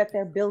hope that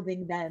they're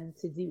building them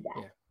to do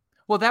that. Yeah.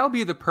 Well, that would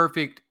be the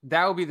perfect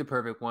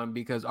one,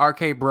 because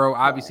RK Bro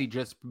obviously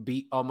just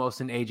beat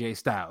almost an AJ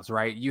Styles,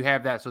 right? You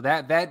have that. So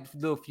that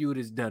little feud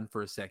is done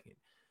for a second.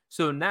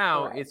 So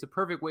now it's a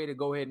perfect way to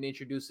go ahead and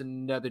introduce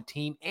another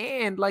team.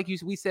 And like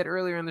we said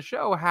earlier in the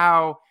show,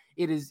 how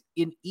it is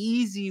an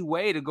easy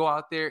way to go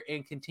out there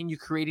and continue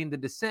creating the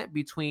descent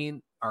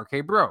between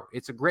RK Bro.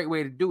 It's a great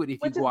way to do it if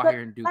you go out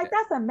here and do that. Like,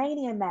 that's a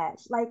Mania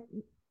match. Like,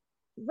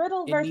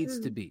 Riddle versus needs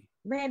to be.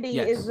 Randy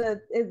is a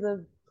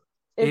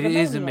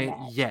amazing.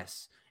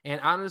 Yes.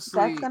 And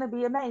honestly, that's going to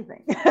be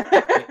amazing.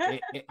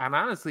 And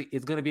honestly,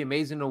 it's going to be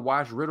amazing to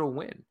watch Riddle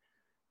win,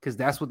 because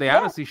that's what they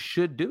honestly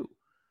should do.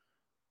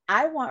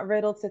 I want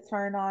Riddle to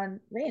turn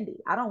on Randy.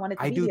 I don't want it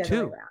to be the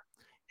other way around.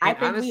 I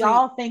think honestly, we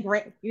all think,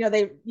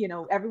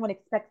 everyone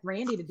expects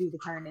Randy to do the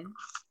turning.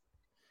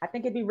 I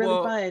think it'd be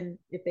really fun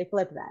if they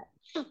flip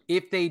that.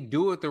 If they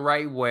do it the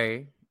right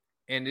way,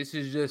 and this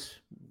is just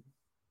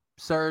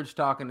Serge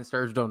talking, and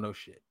Serge don't know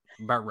shit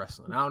about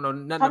wrestling. I don't know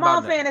nothing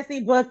about nothing. Fantasy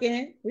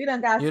booking. We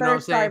done got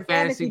Serge starting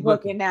fantasy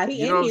booking now.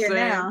 He in here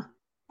now.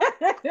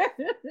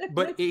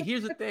 But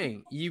here's the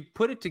thing. You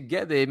put it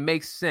together, it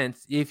makes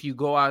sense if you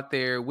go out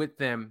there with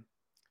them.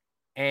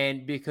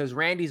 And because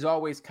Randy's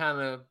always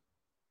kind of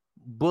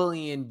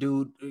bullying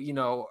dude,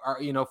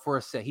 for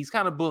a set. He's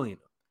kind of bullying him.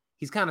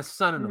 He's kind of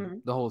sunning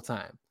him the whole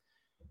time.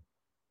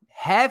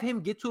 Have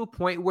him get to a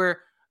point where,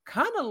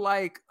 kind of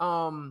like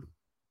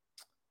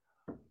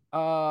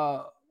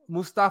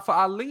Mustafa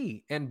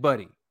Ali and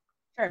Buddy,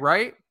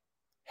 right?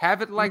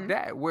 Have it like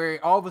that,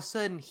 where all of a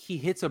sudden he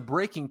hits a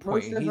breaking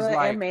point. Mustafa, he's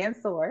like, and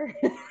Mansoor.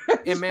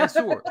 And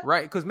Mansoor,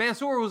 right? Because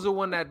Mansoor was the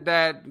one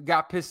that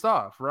got pissed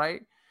off,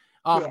 right?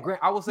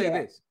 I will say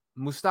this.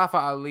 Mustafa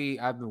Ali,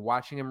 I've been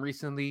watching him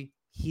recently.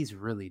 He's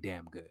really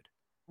damn good.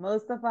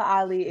 Mustafa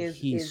Ali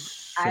is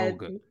so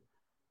good.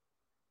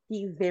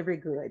 He's very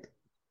good.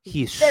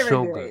 He's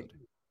so good.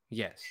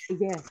 Yes.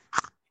 Yes.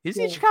 Is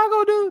he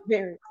Chicago dude?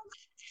 Very.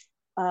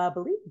 I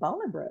believe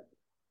Bolingbrook.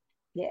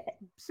 Yeah.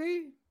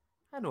 See,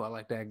 I know I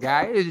like that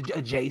guy. It's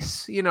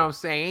Jace. You know what I'm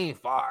saying? He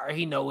ain't far.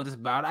 He know what it's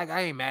about.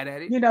 I ain't mad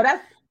at it.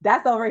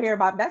 That's over here.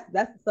 That's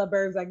the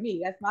suburbs like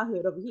me. That's my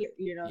hood over here.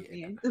 You know what I'm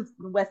saying? It's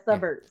the west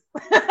suburbs.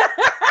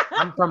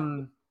 I'm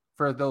from,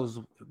 for those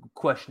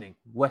questioning,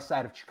 west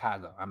side of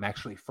Chicago. I'm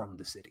actually from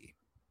the city.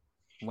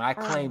 When I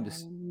claim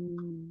this,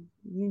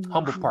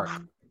 Humble Park.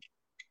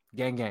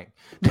 Gang, gang.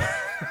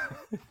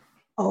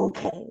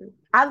 Okay.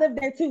 I live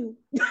there too.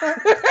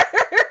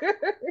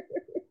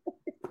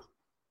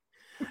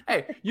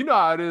 Hey, you know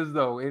how it is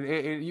though.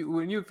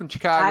 When you're from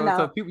Chicago,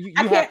 so people, you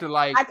have to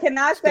like. I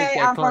cannot say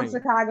I'm from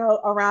Chicago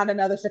around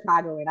another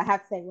Chicagoan. I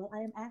have to say, well, I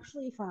am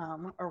actually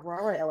from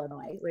Aurora,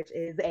 Illinois, which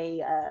is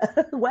a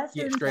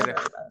western suburb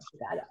of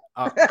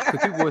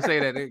Chicago. People would say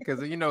that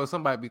because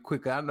somebody be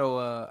quick. I know.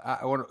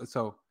 I want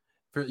so.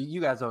 For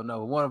you guys don't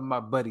know, one of my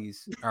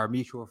buddies are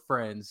mutual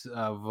friends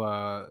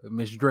of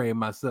Miss Dre and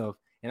myself.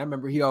 And I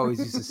remember he always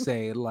used to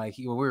say, like,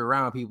 when we were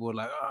around people,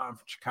 like, oh, I'm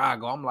from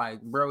Chicago. I'm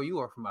like, bro, you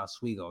are from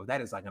Oswego. That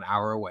is like an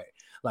hour away.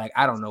 Like,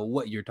 I don't know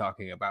what you're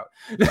talking about.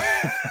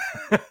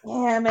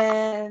 Yeah,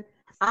 man.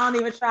 I don't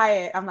even try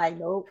it. I'm like,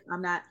 nope,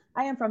 I'm not.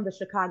 I am from the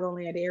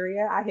Chicagoland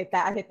area. I hit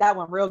that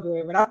one real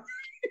good. But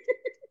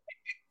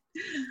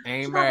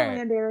Ain't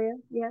mad. Area.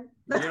 Yeah.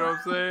 You know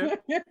what I'm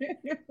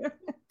saying?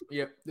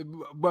 Yeah,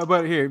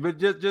 but here, but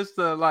just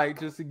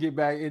to get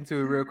back into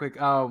it real quick.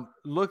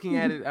 Looking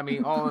at it, I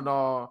mean, all in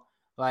all,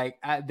 like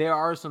there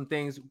are some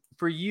things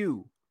for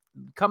you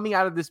coming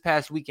out of this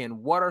past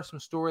weekend. What are some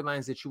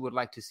storylines that you would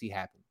like to see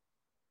happen?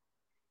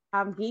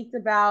 I'm geeked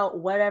about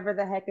whatever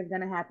the heck is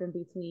going to happen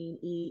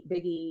between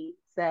Big E,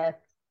 Seth,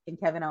 and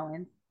Kevin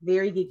Owens.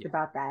 Very geeked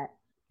about that.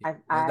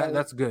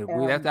 That's good.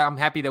 I'm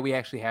happy that we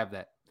actually have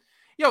that.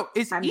 Yo,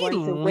 is he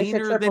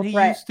leaner than he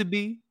used to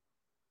be?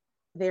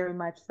 Very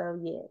much so,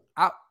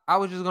 yeah. I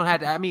was just gonna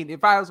have to. I mean,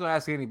 if I was gonna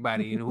ask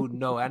anybody who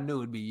know, I knew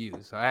it'd be you.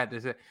 So I had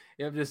to say.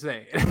 I'm just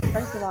saying.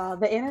 First of all,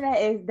 the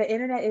internet is the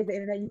internet.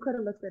 You could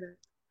have looked at it.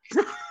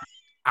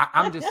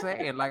 I'm just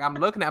saying, like I'm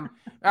looking at him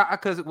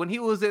because when he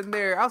was in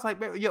there, I was like,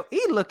 man, yo,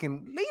 he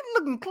looking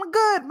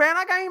good, man.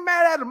 I ain't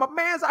mad at him. My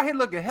man's out here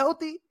looking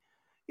healthy.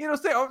 You know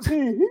what I'm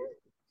saying? Mm-hmm.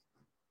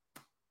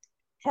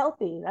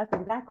 Healthy. That's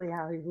exactly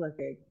how he's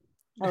looking.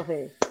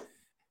 Healthy.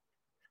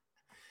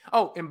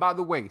 Oh, and by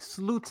the way,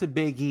 salute to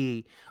Big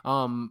E.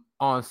 On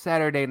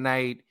Saturday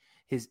night,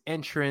 his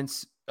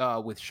entrance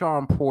with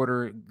Sean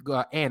Porter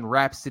and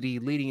Rhapsody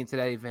leading into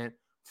that event,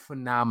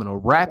 phenomenal.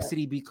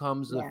 Rhapsody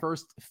becomes the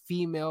first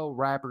female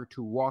rapper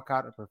to walk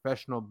out a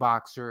professional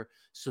boxer.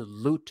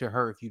 Salute to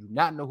her. If you do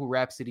not know who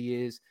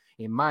Rhapsody is,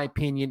 in my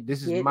opinion,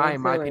 this is my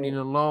opinion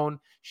alone,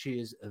 she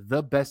is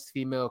the best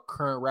female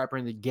current rapper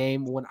in the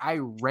game. When I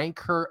rank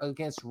her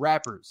against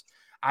rappers,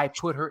 I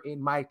put her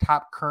in my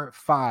top current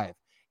 5.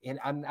 And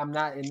I'm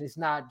not, and it's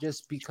not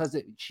just because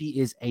she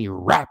is a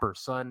rapper,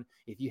 son.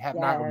 If you have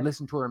not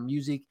listened to her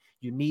music,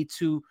 you need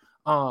to.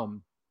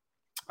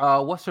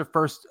 What's her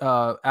first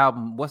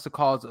album? What's it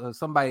called?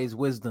 Somebody's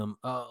Wisdom.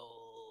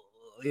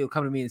 It'll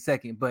come to me in a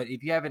second. But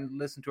if you haven't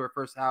listened to her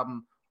first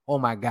album, oh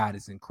my God,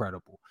 it's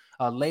incredible.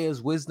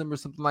 Leia's Wisdom or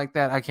something like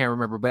that. I can't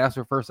remember, but that's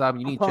her first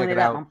album. You need to check it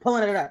out. I'm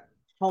pulling it up.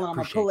 Hold on, I'm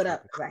gonna pull it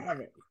up because I have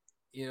it.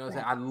 You know what I'm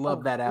saying? I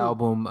love that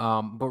album.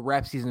 But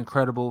Rhapsody's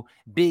incredible.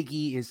 Big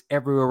E is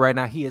everywhere right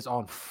now. He is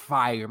on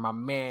fire. My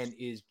man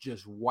is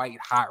just white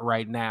hot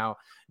right now,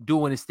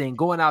 doing his thing,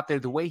 going out there.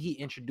 The way he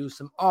introduced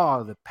him,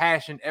 the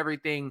passion,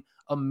 everything,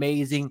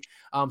 amazing.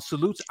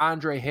 Salutes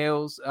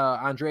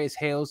Andreas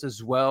Hales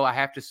as well. I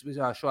have to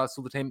show out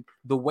salute him.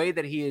 The way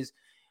that he is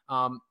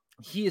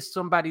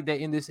somebody that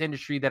in this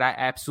industry that I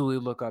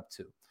absolutely look up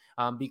to.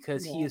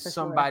 Because he is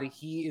somebody,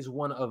 he is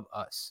one of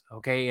us.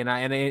 Okay.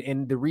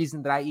 And the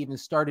reason that I even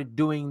started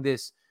doing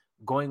this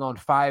going on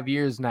 5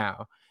 years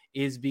now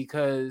is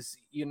because,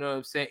 you know what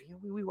I'm saying?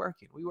 We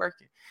working.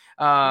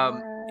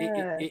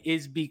 It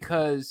is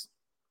because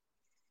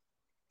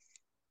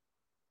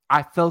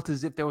I felt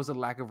as if there was a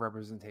lack of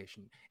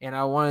representation, and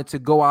I wanted to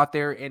go out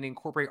there and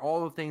incorporate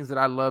all the things that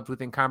I loved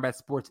within combat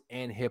sports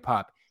and hip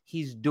hop.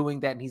 He's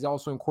doing that, and he's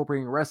also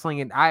incorporating wrestling,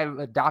 and I've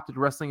adopted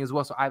wrestling as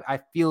well. So I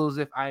feel as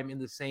if I'm in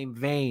the same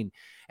vein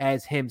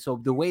as him.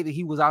 So the way that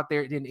he was out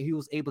there, then he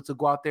was able to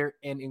go out there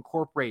and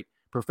incorporate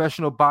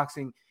professional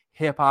boxing,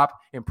 hip hop,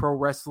 and pro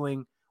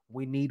wrestling.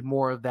 We need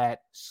more of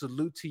that.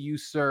 Salute to you,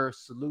 sir.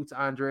 Salute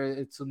to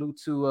Andre. Salute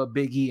to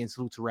Big E, and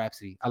salute to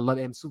Rhapsody. I love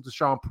it. And salute to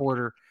Sean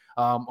Porter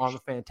on a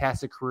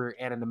fantastic career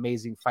and an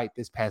amazing fight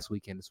this past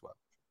weekend as well.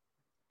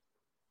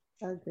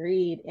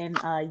 Agreed. And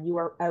it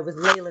was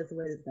Layla's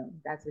Wisdom.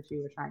 That's what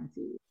you were trying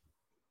to.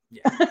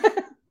 Yeah.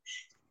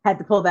 Had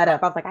to pull that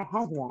up. I was like, I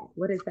had that.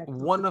 What is that?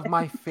 One of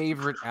my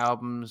favorite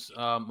albums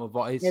of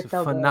all. It's a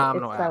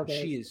phenomenal album. So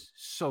she is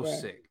so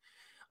sick.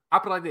 I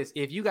put it like this.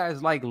 If you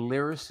guys like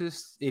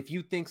lyricists, if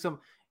you think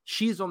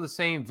she's on the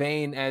same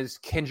vein as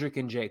Kendrick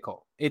and J.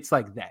 Cole. It's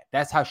like that.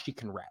 That's how she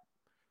can rap.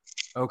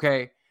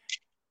 Okay.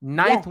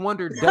 Ninth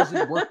Wonder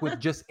doesn't work with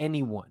just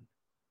anyone.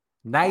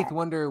 Ninth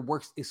Wonder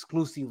works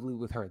exclusively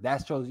with her.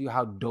 That shows you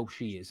how dope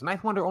she is.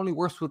 Ninth Wonder only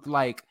works with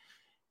like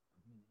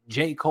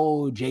J.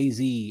 Cole,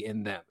 Jay-Z,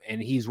 and them,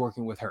 and he's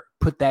working with her.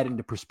 Put that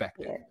into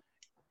perspective. Yeah.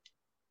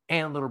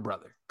 And Little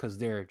Brother, because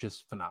they're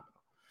just phenomenal.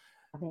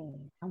 I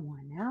mean, come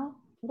on now.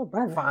 Little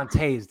Brother.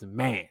 Fonte's the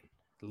man.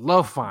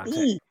 Love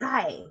Fonte.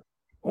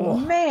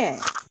 Man.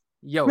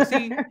 Yo,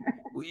 see,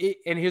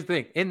 and here's the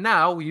thing. And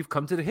now you've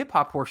come to the hip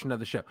hop portion of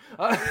the show.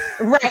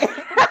 Right.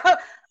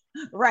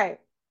 Right.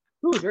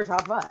 Who's your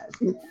top 5?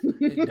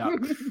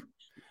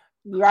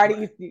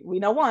 We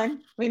know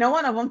one. We know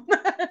one of them.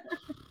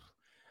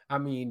 I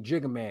mean,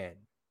 Jigga Man,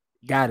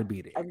 gotta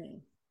be there. I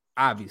mean,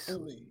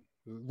 obviously.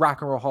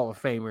 Rock and Roll Hall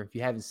of Famer. If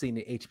you haven't seen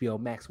the HBO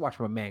Max, watch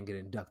my man get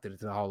inducted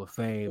into the Hall of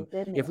Fame.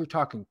 If we're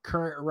talking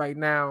current right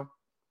now,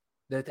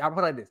 I'll put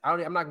it like this. I'm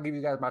not gonna give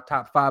you guys my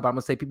top 5, but I'm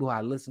gonna say people who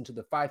I listen to,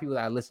 the 5 people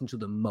that I listen to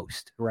the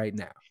most right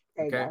now.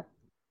 Okay.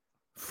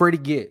 Freddie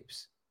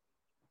Gibbs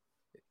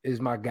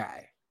is my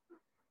guy.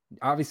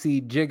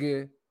 Obviously,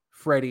 Jigga,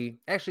 Freddie.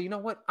 Actually, you know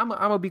what? I'm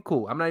gonna be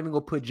cool. I'm not even gonna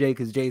put Jay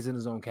because Jay's in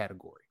his own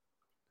category.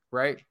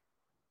 Right?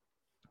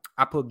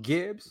 I put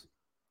Gibbs,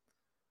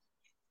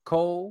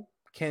 Cole,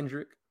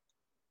 Kendrick.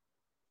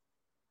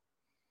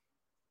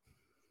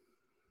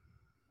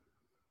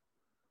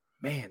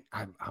 Man,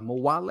 I'm a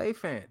Wale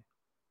fan.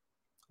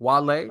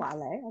 Wale,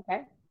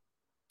 okay.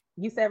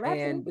 You said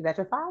Rhapsody? Is that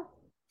your 5?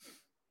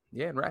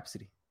 Yeah, and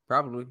Rhapsody.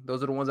 Probably.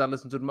 Those are the ones I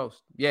listen to the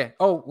most. Yeah.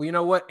 Oh, well, you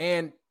know what?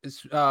 And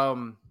it's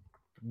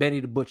Benny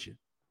the Butcher.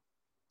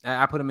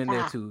 I put him in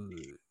there too.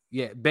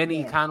 Yeah,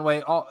 Benny,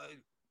 Conway, all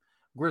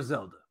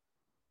Griselda.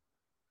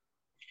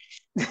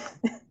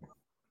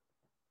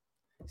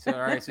 So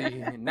all right, so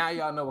now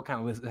y'all know what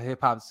kind of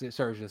hip hop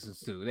Serge listens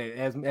to.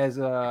 As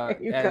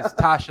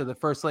Tasha, the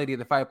first lady of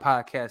the Fight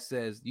podcast,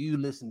 says, you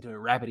listen to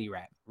rapidy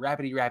rap.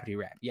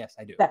 Yes,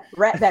 I do. That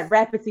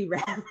rapidy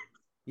rap.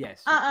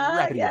 Yes.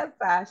 Yes,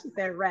 she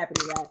said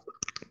rapidy rap.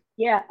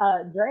 Yeah,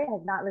 Dre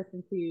has not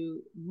listened to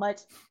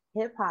much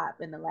hip hop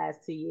in the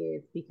last 2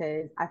 years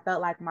because I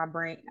felt like my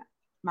brain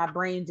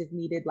just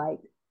needed like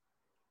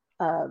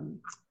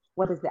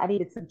what is it? I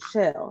needed some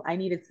chill. I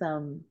needed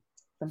some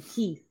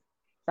peace.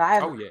 So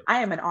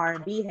I am an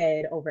R&B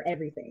head over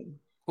everything.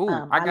 Ooh,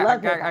 I'm an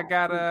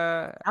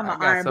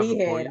R&B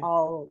head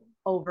all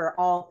over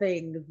all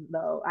things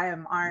though. I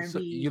am R&B. So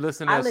you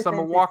listen to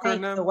Summer Walker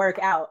and them? To work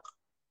out.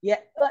 Yeah,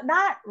 but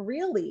not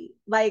really.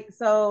 Like,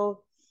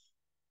 so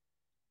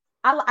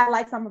I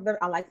like some of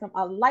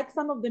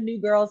the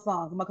new girls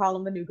songs. I'm gonna call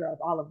them the new girls,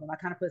 all of them. I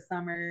kind of put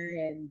Summer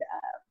and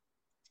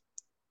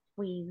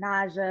Queen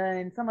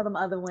Naja and some of them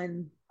other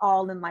ones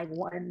all in like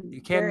one.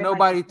 You can't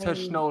nobody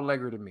touch Snow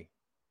Allegra to me.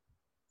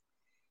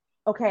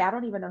 Okay, I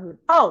don't even know who.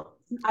 Oh,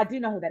 I do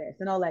know who that is.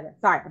 Snow Allegra.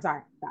 Sorry.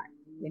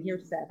 Didn't hear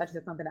what you said. I thought you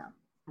said something else.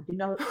 I do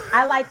know.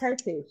 I like her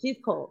too. She's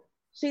cool.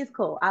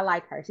 I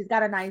like her. She's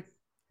got a nice,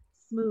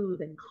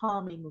 smooth and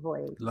calming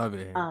voice. Love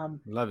it.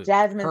 Love it.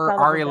 Jasmine her,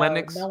 Sullivan. Ari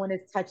Lennox. No one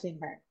is touching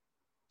her.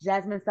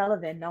 Jasmine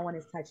Sullivan. No one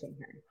is touching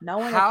her. No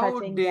one is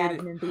touching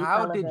Jasmine.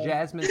 How did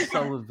Jasmine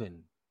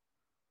Sullivan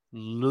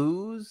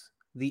lose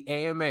the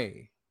AMA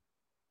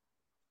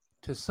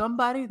to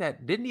somebody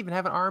that didn't even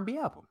have an R&B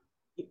album?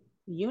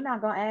 You're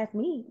not gonna ask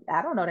me.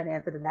 I don't know the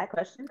answer to that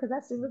question because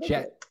that's just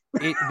ridiculous.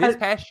 This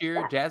past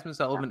year, Jasmine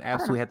Sullivan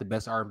absolutely had the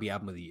best R&B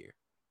album of the year.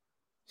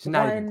 She's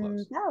not even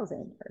close.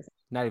 1,000%.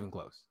 Not even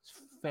close.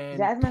 It's fantastic.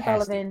 Jasmine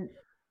Sullivan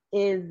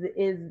is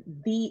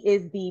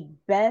the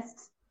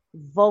best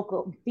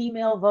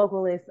female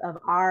vocalist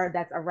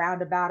that's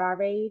around about our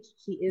age.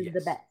 She is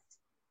the best.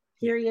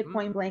 Period.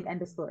 Point blank.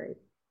 End of story.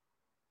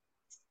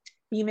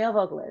 Female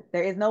vocalist.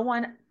 There is no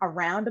one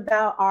around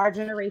about our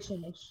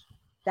generation-ish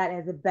that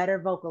is a better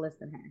vocalist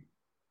than her.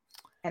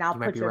 And I'll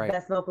put your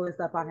best vocalist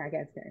up on her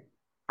against her.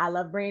 I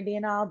love Brandy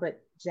and all,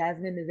 but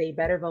Jasmine is a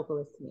better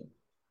vocalist to me.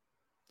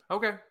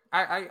 Okay.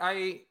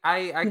 I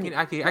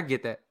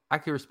get that. I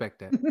can respect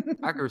that.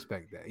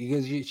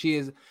 Because she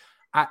is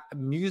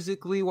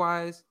musically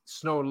wise,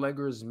 Snow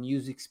Allegra's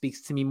music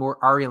speaks to me more.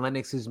 Ari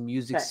Lennox's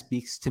music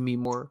speaks to me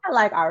more. I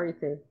like Ari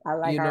too.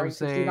 Ari too.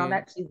 She's on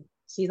that.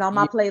 She's on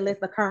my playlist,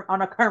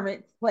 on a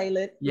current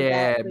playlist.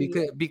 Yeah,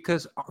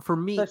 because for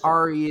me, sure.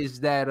 Ari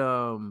is that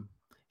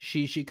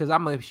she because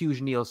I'm a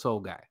huge neo soul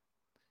guy,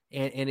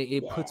 and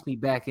it puts me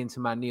back into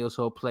my neo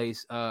soul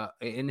place.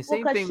 And the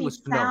same thing with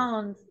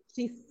Snow.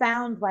 She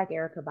sounds like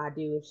Erykah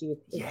Badu if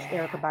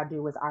Erykah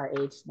Badu was our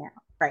age now,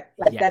 right?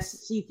 Like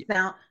she's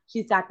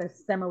got the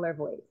similar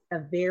voice, a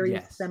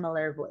very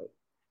similar voice.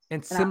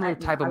 And similar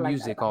type of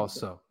music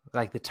also.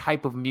 Like the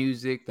type of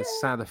music, the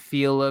sound, the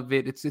feel of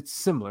it. It's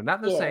similar.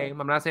 Not the same.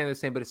 I'm not saying the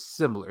same, but it's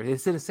similar.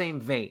 It's in the same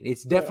vein.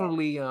 It's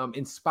definitely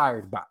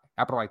inspired by.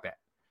 I put it like that.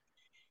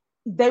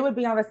 They would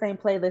be on the same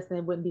playlist and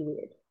it wouldn't be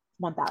weird.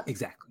 1,000.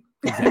 Exactly.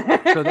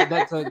 So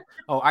that's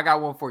I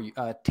got one for you.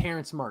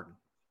 Terrence Martin.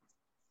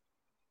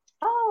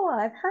 Oh,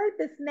 I've heard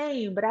this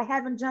name, but I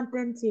haven't jumped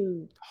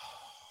into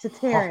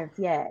Terrence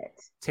yet.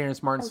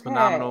 Terrence Martin's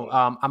phenomenal.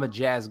 I'm a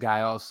jazz guy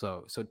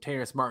also. So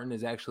Terrence Martin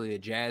is actually a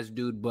jazz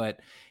dude,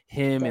 but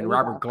him and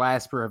Robert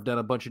Glasper have done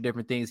a bunch of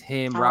different things.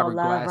 Robert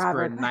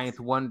Glasper and Ninth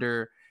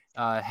Wonder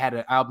had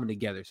an album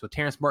together. So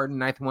Terrence Martin,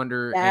 Ninth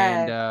Wonder,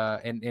 and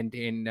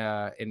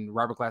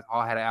Robert Glasper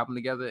all had an album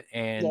together.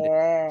 And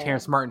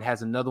Terrence Martin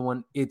has another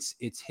one. It's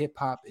hip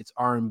hop, it's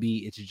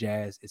R&B, it's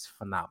jazz, it's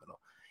phenomenal.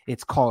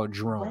 It's called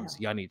Drones. Wow.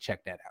 Y'all need to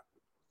check that out.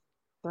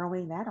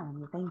 Throwing that on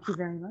me. Thank you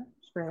very much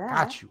for that.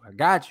 I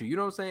got you. You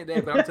know what I'm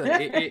saying? But I'm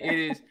telling you, it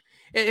is.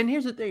 And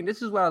here's the thing.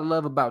 This is what I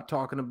love about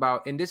talking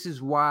about, and this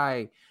is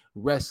why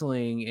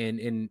wrestling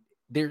and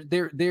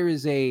there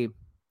is a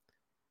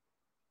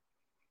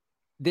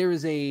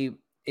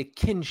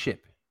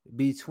kinship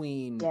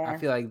between I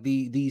feel like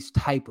these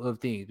type of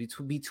things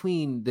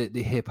between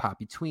the hip hop,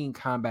 between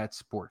combat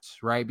sports,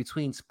 right?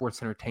 Between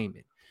sports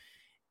entertainment.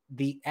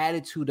 The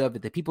attitude of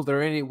it, the people that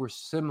are in it were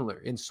similar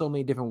in so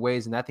many different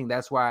ways. And I think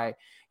that's why,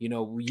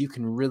 you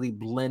can really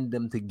blend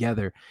them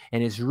together.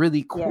 And it's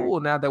really cool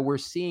now that we're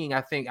seeing,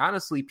 I think,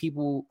 honestly,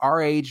 people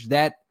our age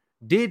that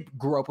did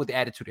grow up with the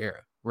Attitude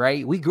Era,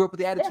 right? We grew up with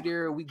the Attitude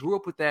Era. We grew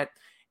up with that.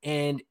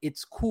 And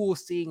it's cool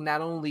seeing not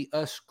only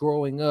us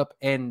growing up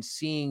and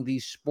seeing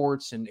these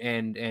sports and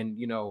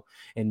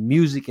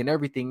music and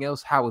everything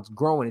else, how it's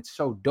growing. It's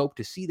so dope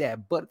to see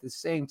that. But at the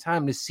same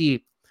time, to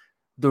see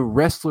the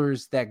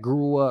wrestlers that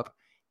grew up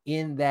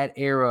in that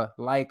era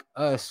like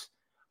us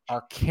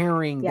are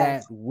carrying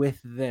that with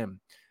them.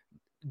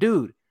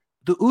 Dude,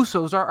 the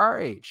Usos are our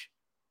age.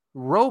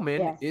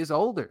 Roman is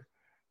older.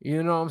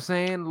 You know what I'm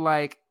saying?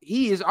 Like,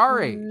 he is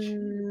our age.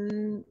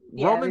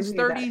 Roman's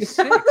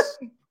 36.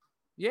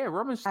 Yeah,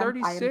 Roman's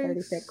 36. I am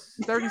 36.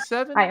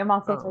 37. I am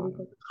also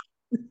 36.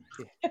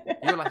 Yeah.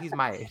 You're like, he's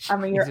my age.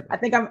 I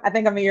think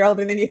I'm a year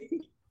older than you.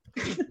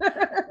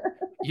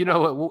 You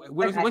know what?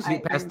 Once you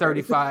get past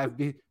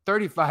 35,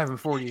 35 and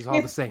 40 is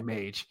all the same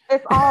age.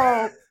 It's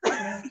all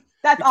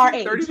that's our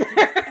age.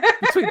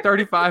 Between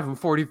 35 and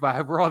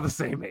 45, we're all the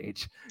same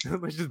age.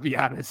 Let's just be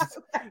honest.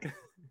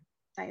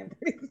 I am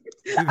 36.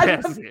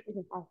 That's it.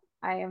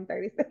 I am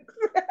 36.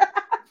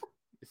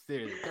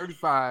 Seriously,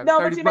 35. No,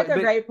 30, but you make a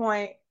great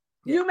point.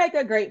 Yeah. You make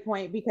a great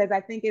point, because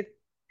I think it's,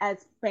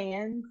 as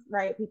fans,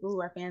 right? People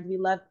who are fans, we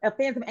love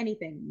fans of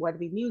anything, whether it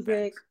be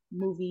music,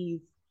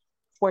 movies,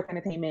 sports,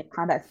 entertainment,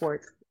 combat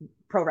sports,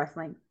 pro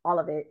wrestling, all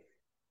of it.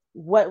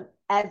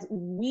 As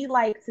we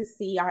like to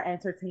see our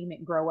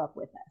entertainment grow up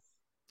with us.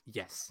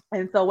 Yes.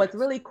 And so what's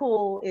really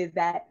cool is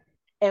that,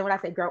 and when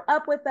I say grow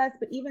up with us,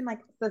 but even like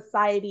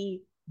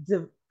society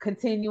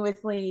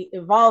continuously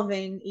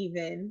evolving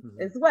even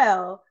as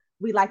well,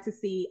 we like to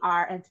see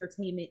our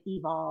entertainment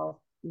evolve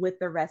with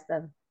the rest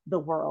of the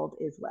world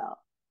as well.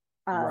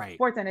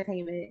 Sports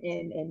entertainment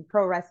and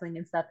pro wrestling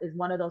and stuff is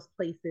one of those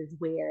places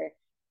where,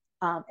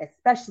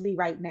 especially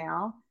right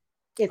now,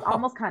 it's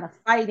almost kind of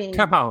fighting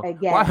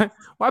against.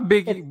 Why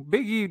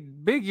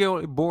Biggie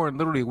only born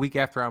literally a week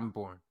after I'm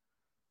born?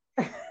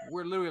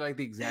 We're literally like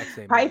the exact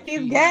same.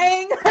 Pisces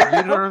gang.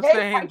 You know what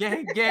I'm saying?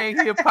 Gang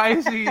here,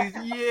 Pisces.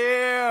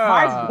 Yeah.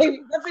 Mars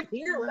baby up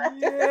here.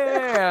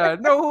 Yeah.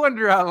 No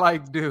wonder I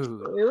like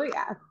dude.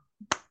 Yeah.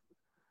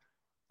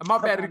 My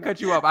bad to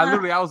cut you up.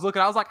 I was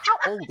looking. I was like,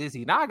 how old is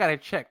he? Now I gotta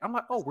check. I'm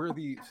like, oh, we're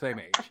the same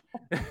age.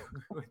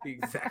 We're the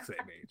exact same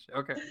age.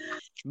 Okay.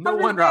 No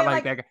wonder I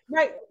like that guy.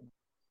 Right.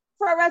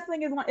 Pro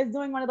wrestling is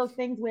doing one of those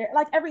things where,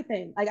 like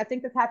everything, like I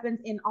think this happens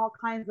in all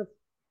kinds of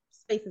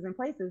spaces and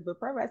places, but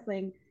pro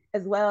wrestling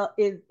as well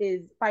is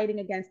fighting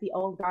against the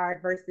old guard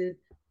versus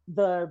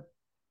the,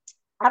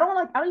 I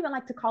don't even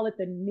like to call it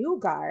the new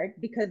guard,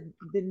 because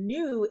the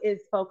new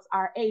is folks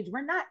our age.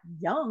 We're not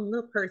young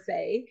per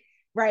se,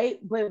 right?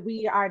 But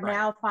we are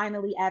now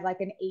finally at like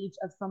an age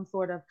of some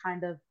sort of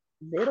kind of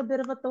little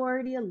bit of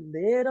authority, a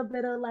little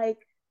bit of like,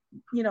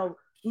 you know,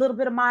 a little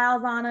bit of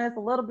miles on us,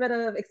 a little bit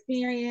of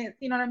experience,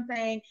 you know what I'm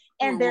saying?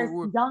 And there's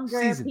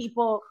younger seasoned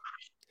people,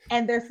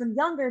 and there's some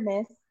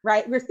youngerness,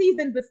 right? We're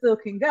seasoned, but still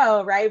can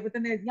go, right? But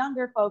then there's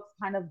younger folks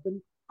kind of,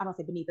 I don't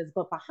say beneath us,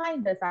 but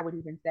behind us, I would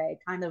even say,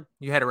 kind of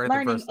you had it right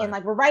learning. And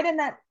like, we're right in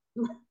that,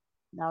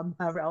 no,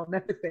 I'll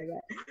never say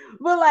that.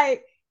 But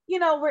like, you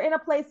know, we're in a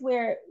place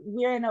where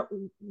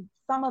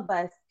some of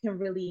us can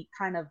really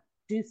kind of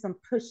do some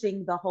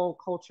pushing the whole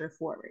culture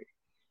forward.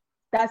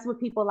 That's what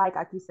people like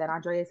you said,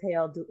 Andreas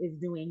Hale is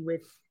doing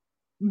with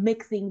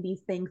mixing these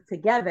things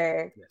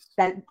together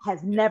that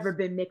has never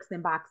been mixed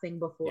in boxing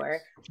before,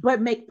 but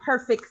make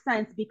perfect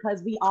sense,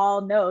 because we all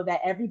know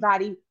that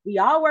we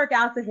all work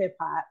out to hip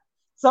hop.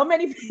 So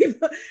many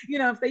people, you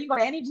know, so you go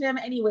to any gym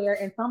anywhere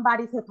and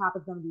somebody's hip hop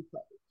is going to be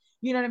played.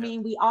 You know what I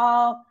mean?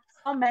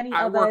 So many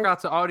I of work us out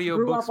to audio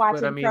grew books, up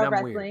watching but I mean, pro I'm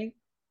wrestling. weird.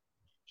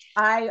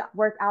 I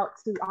work out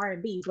to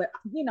R&B, but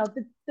you know,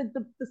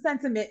 the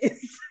sentiment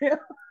is still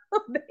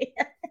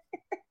there.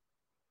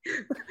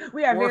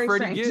 We are very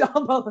strange,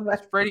 both of us.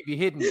 Freddie be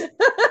hitting me.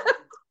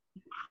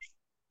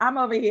 I'm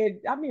over here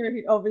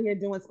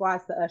doing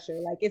squats to Usher.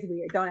 Like, it's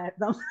weird. Don't ask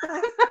them.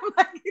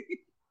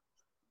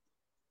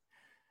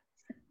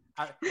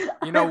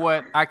 You know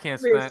what? I can't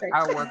stand.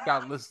 I worked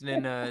out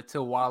listening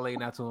to Wale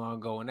not too long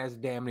ago, and that's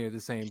damn near the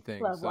same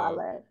thing. Love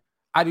Wale.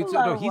 I do too.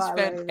 No, he's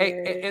fan.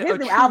 A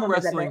true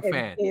wrestling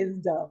fan is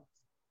dope.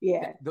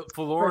 Yeah, the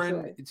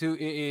Florin too.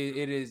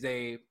 It is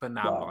a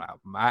phenomenal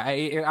album.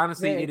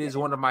 Honestly, it is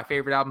one of my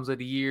favorite albums of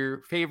the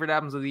year. Favorite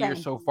albums of the year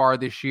so far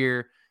this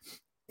year.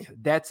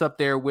 That's up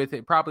there with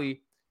it.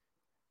 Probably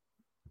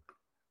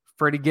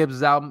Freddie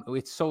Gibbs' album.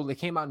 It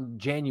came out in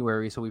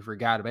January, so we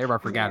forgot about it.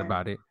 Everybody forgot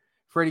about it.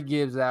 Freddie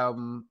Gibbs'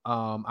 album.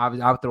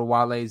 Obviously, after the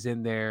Wale's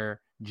in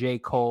there. J.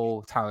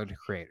 Cole, Tyler the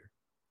Creator.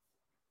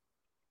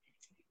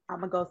 I'm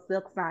gonna go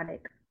Silk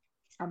Sonic.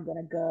 I'm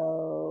gonna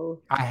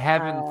go. I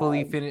haven't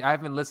fully finished. I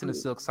haven't listened to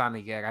Silk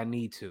Sonic yet. I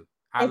need to.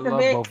 I love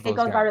both of those It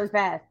goes guys. by really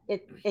fast.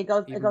 It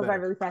goes by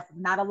really fast. It's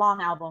not a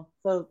long album,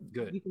 so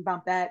good. You can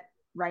bump that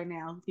right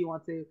now if you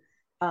want to.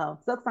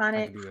 Silk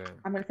Sonic.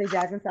 I'm gonna say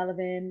Jasmine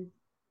Sullivan.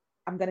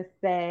 I'm gonna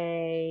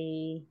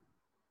say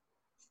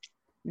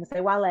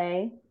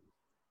Wale.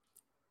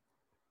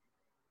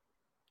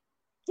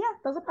 Yeah,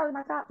 those are probably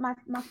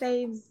my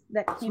faves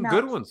that came out.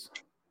 Good ones.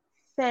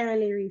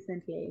 Fairly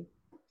recently.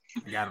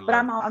 But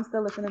I'm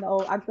still listening to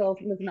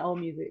old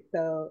music,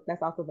 so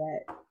that's also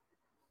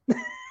bad.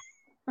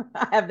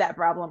 I have that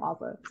problem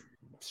also.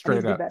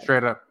 Straight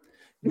up.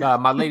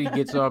 My lady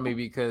gets on me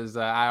because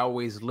I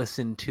always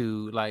listen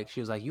to, like, she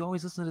was like, you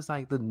always listen to this,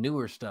 like, the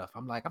newer stuff.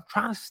 I'm like, I'm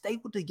trying to stay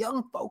with the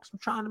young folks. I'm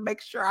trying to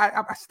make sure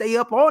I stay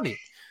up on it.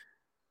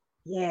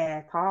 Yeah,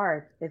 it's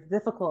hard. It's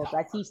difficult.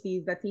 I teach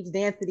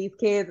dance to these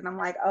kids, and I'm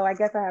like, oh, I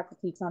guess I have to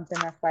teach something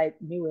that's like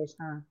newish,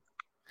 huh?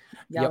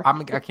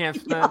 I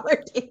can't front.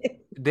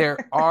 There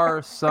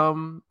are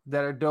some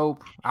that are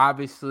dope.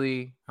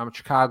 Obviously, I'm a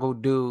Chicago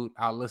dude.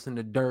 I'll listen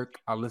to Dirk.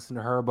 I'll listen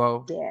to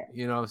Herbo. Yeah.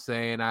 You know what I'm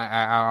saying?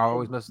 I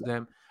always mess with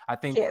them. I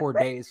think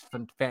Cordae is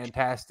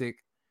fantastic.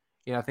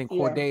 I think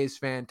Cordae is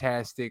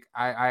fantastic.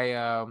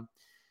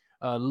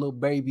 Lil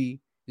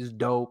Baby is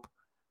dope.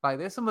 Like,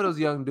 there's some of those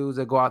young dudes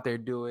that go out there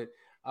and do it.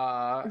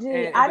 I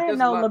didn't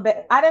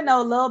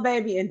know Lil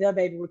Baby and Dub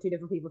Baby were two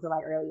different people till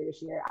like earlier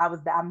this year. I was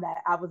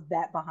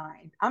that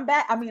behind. I'm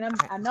back. I mean,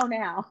 I know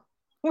now.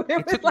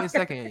 It took me a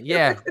second.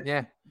 Yeah.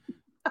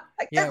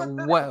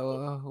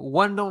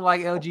 One don't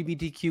like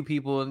LGBTQ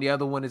people, and the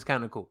other one is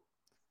kind of cool.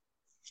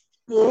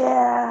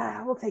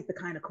 Yeah, we'll take the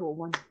kind of cool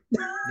one.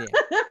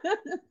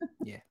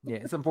 Yeah.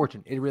 It's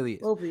unfortunate. It really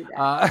is. We'll do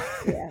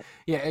that.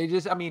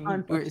 It's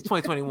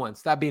 2021.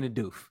 Stop being a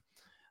doof.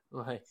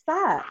 Like,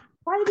 stop.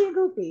 Why are you being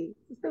goofy?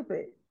 It's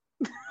stupid.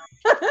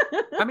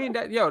 I mean,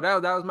 that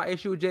was my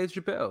issue with Dave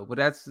Chappelle, but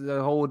that's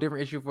a whole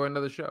different issue for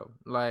another show.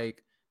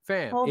 Like,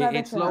 fam,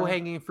 it's low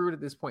hanging fruit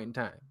at this point in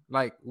time.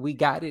 Like, we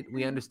got it.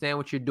 We understand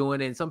what you're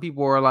doing. And some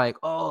people are like,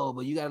 oh,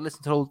 but you got to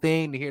listen to the whole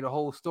thing to hear the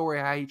whole story,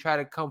 how you try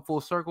to come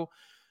full circle.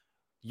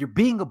 You're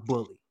being a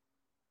bully.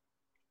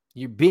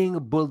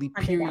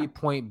 Period,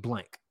 point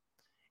blank.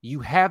 You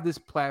have this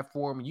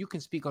platform. You can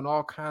speak on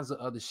all kinds of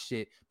other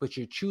shit, but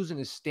you're choosing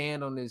to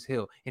stand on this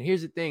hill. And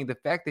here's the thing. The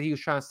fact that he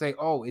was trying to say,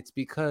 oh, it's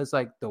because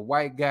like the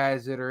white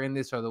guys that are in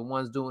this are the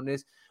ones doing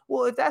this.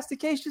 Well, if that's the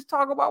case, just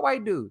talk about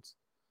white dudes.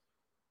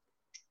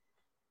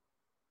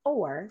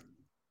 Or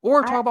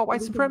talk about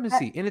white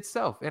supremacy in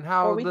itself and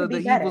how the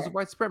evils of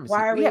white supremacy.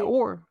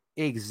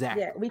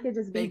 Exactly. Yeah, we could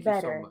just be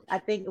better. So I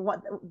think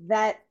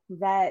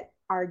that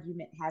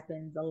argument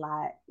happens a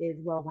lot is,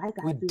 well, white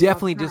guys. We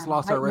definitely just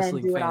lost our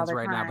wrestling fans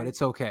right now, but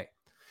it's okay.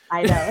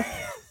 I know.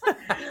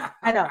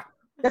 I know.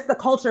 That's the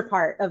culture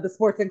part of the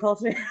sports and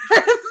culture.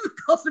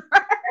 Culture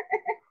part.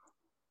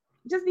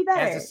 Just be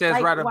better. As it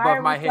says right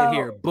above my head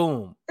here.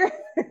 Boom.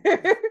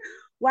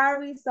 Why are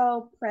we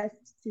so pressed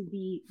to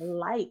be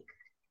like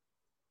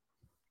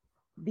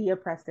the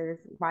oppressors?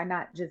 Why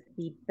not just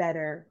be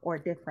better or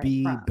different?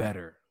 Be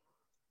better.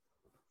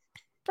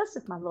 That's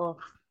just my little.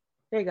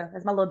 There you go.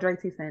 That's my little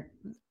Drake 2 cents.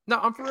 No,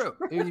 I'm for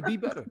real. Be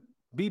better.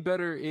 Be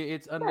better.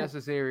 It's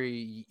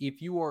unnecessary.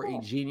 If you are a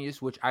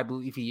genius, which I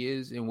believe he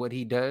is, in what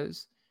he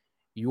does,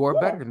 you are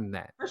better than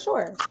that. For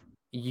sure.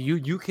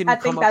 You can. I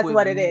think that's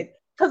what it is,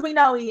 because we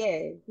know he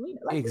is.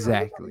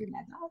 Exactly.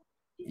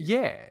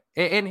 Yeah.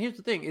 And here's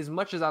the thing: as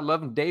much as I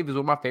love him, Dave is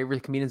one of my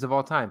favorite comedians of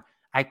all time.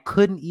 I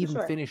couldn't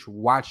even finish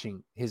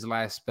watching his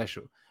last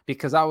special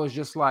because I was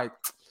just like,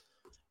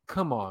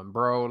 come on,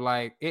 bro.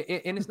 Like,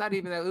 and it's not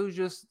even that. It was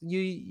just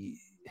you.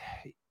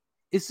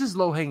 It's just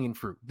low hanging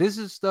fruit. This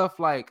is stuff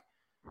like,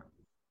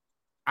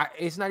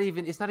 it's not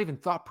even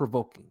thought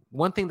provoking.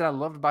 One thing that I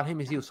loved about him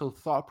is he was so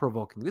thought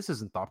provoking. This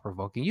isn't thought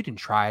provoking. You didn't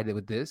try it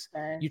with this.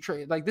 You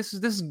try like this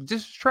is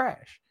just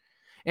trash.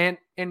 And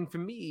for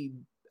me,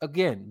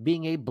 again,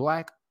 being a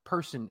black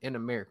person in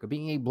America,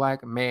 being a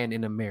black man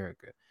in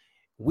America,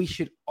 we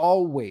should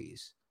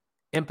always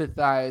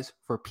empathize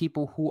for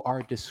people who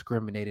are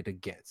discriminated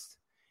against.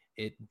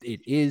 It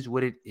is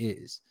what it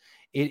is.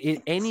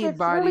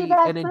 Anybody, really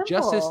an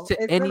injustice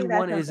simple. To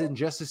anyone really is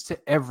injustice to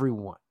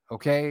everyone.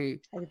 Okay.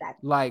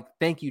 Exactly. Like,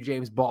 thank you,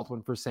 James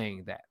Baldwin, for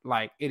saying that.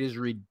 Like, it is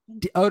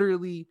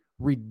utterly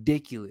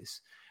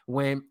ridiculous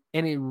and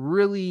it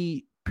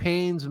really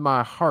pains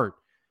my heart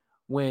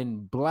when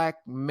black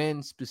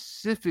men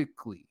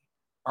specifically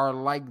are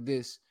like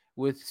this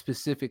with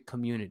specific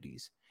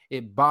communities.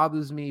 It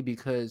bothers me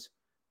because,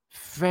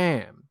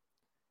 fam,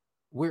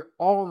 we're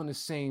all in the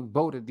same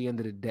boat at the end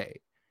of the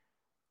day.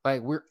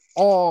 Like, we're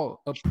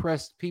all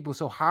oppressed people.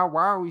 So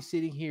why are we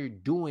sitting here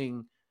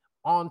doing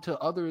onto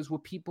others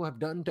what people have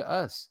done to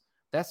us?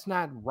 That's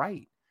not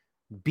right.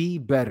 Be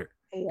better.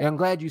 Yeah. And I'm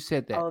glad you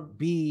said that.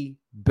 Be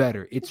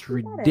better. It's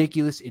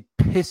ridiculous. It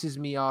pisses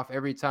me off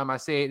every time I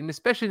say it. And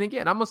especially,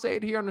 again, I'm going to say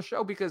it here on the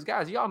show because,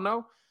 guys, y'all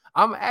know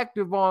I'm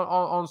active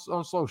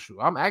on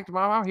social. I'm active.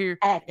 I'm out here.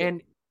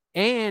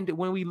 And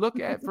when we look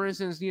at, for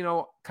instance,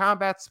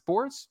 combat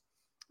sports,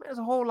 there's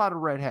a whole lot of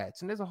red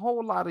hats and there's a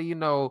whole lot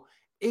of,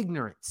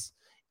 ignorance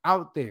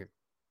out there.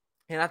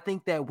 And I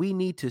think that we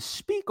need to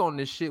speak on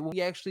this shit when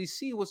we actually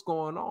see what's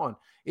going on.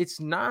 It's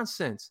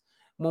nonsense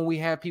when we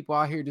have people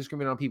out here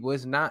discriminating on people.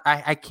 It's not,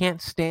 I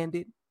can't stand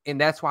it. And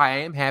that's why I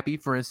am happy,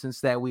 for instance,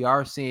 that we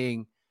are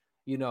seeing,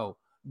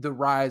 the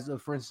rise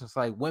of, for instance,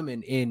 like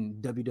women in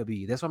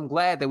WWE. That's why I'm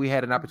glad that we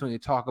had an opportunity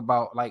to talk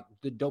about like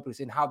the dopeness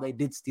and how they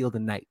did steal the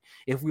night.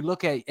 If we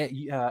look at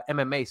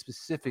MMA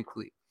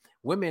specifically,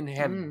 women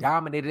have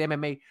dominated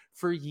MMA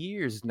for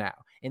years now,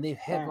 and they've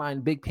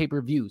headlined big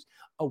pay-per-views.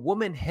 A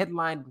woman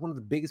headlined one of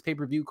the biggest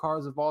pay-per-view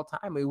cards of all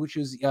time, which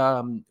was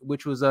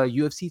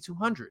UFC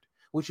 200.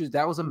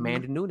 That was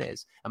Amanda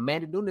Nunes.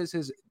 Amanda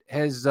Nunes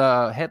has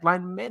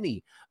headlined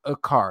many a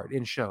card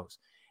in shows,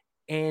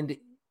 and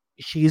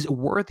she's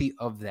worthy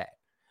of that.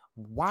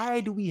 Why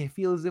do we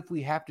feel as if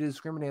we have to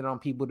discriminate on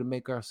people to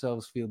make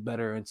ourselves feel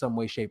better in some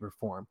way, shape, or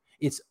form?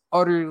 It's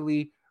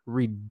utterly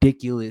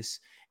ridiculous.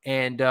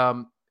 And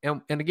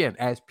again,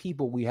 as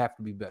people, we have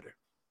to be better.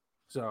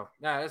 So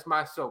that's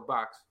my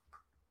soapbox.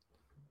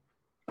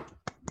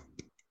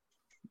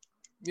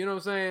 You know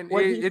what I'm saying?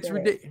 It's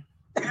ridiculous.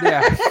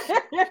 Yeah.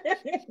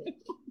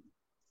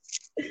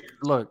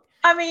 Look.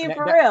 I mean,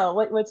 for real,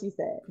 what you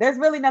said. There's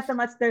really nothing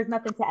much. There's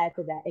nothing to add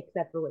to that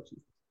except for what you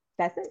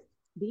said. That's it.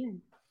 The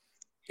end.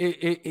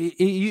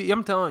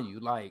 I'm telling you,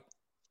 like,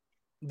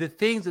 the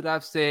things that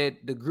I've said,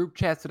 the group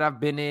chats that I've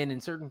been in,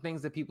 and certain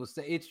things that people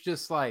say, it's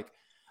just like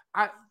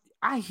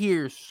I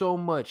hear so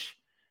much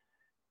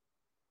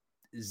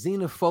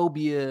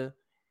xenophobia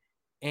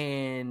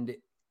and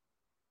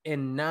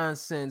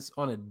nonsense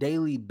on a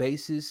daily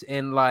basis,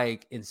 and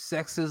like in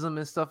sexism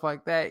and stuff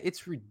like that.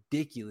 It's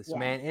ridiculous,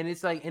 man. And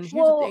it's like, and here's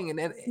the thing, and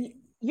then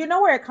you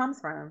know where it comes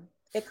from.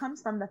 It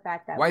comes from the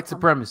fact that white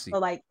supremacy. So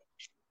like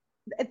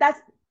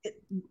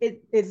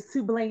it's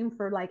to blame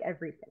for like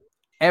everything.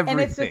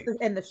 And it's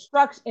just in the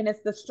structure, and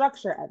it's the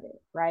structure of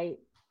it, right?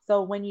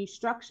 So when you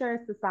structure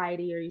a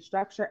society, or you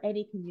structure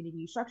any community,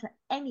 you structure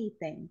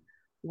anything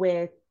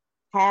with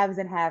haves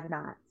and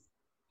have-nots,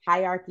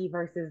 hierarchy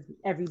versus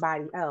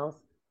everybody else,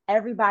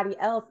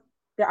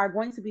 there are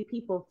going to be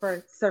people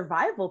for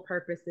survival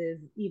purposes,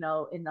 you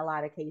know, in a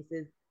lot of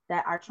cases,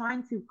 that are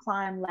trying to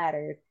climb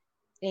ladders,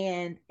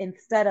 and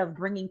instead of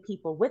bringing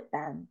people with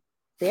them,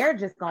 they're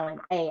just going,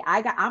 hey,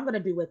 I'm going to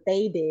do what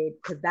they did,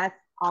 because that's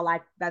all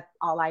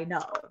I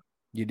know.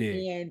 You did.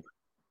 And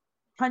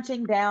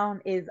punching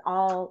down is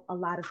all a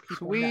lot of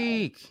people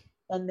know.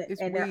 And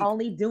they're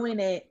only doing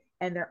it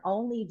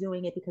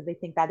because they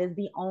think that is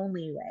the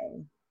only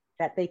way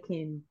that they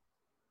can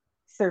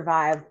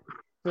survive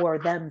for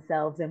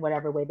themselves in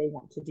whatever way they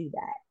want to do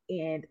that.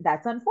 And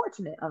that's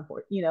unfortunate,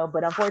 you know,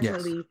 but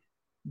unfortunately,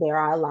 there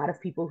are a lot of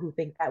people who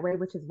think that way,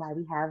 which is why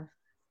we have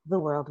the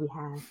world we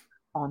have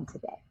on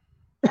today.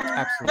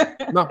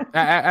 Absolutely. No,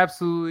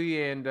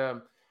 absolutely.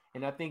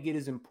 And I think it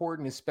is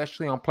important,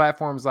 especially on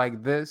platforms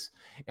like this,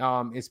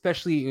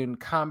 especially in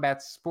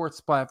combat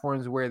sports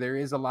platforms where there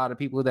is a lot of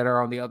people that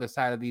are on the other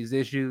side of these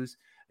issues.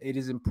 It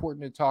is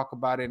important to talk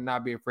about it and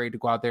not be afraid to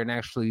go out there and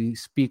actually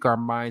speak our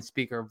mind,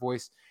 speak our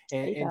voice,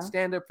 and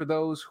stand up for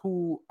those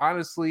who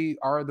honestly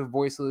are the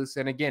voiceless.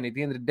 And again, at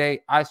the end of the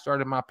day, I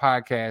started my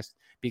podcast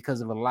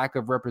because of a lack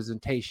of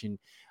representation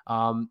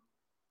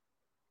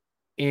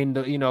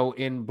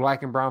in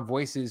Black and brown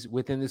voices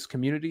within this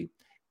community.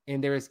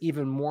 And there is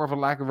even more of a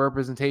lack of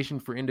representation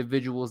for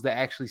individuals that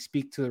actually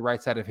speak to the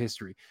right side of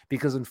history.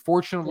 Because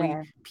unfortunately,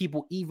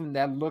 people even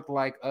that look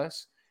like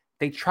us,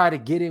 they try to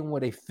get in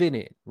where they fit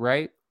in,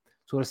 right?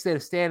 So instead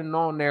of standing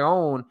on their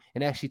own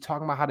and actually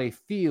talking about how they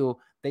feel,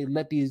 they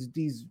let these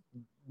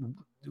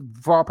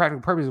for all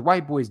practical purposes,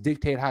 white boys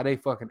dictate how they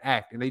fucking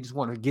act, and they just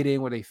want to get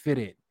in where they fit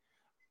in.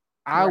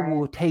 I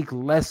will take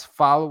less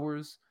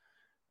followers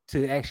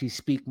to actually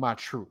speak my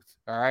truth.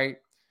 All right.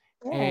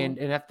 Yeah.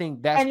 And I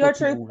think that's your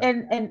truth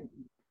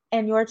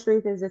and your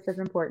truth is just as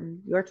important.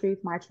 Your truth,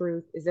 my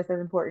truth, is just as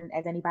important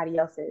as anybody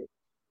else's.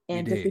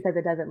 And just because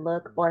it doesn't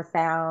look or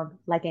sound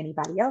like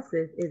anybody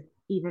else's is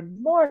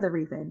even more the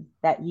reason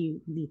that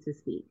you need to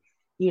speak.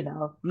 You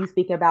know, you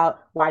speak about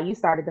why you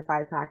started the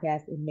Fight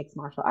Podcast in mixed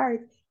martial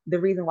arts. The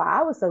reason why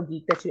I was so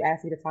geeked that you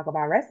asked me to talk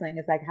about wrestling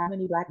is like, how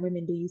many Black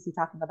women do you see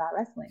talking about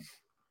wrestling?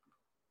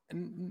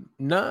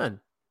 None.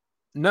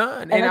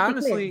 And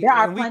honestly, we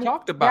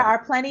talked about there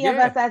are plenty of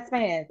us as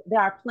fans.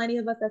 I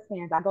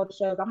go to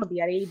shows. I'm gonna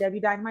be at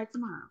AEW Dynamite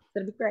tomorrow. It's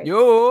gonna be great.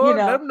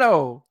 Let them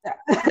know.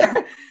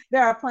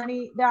 There are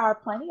plenty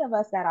of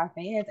us that are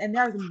fans, and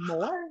there's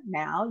more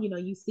now. You know,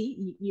 you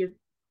see,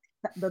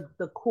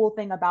 the cool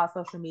thing about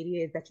social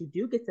media is that you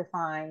do get to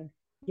find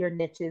your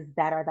niches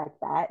that are like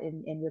that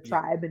in your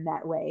tribe in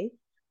that way.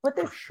 But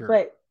there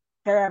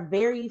are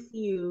very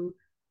few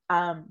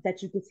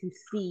that you get to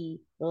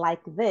see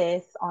like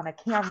this on a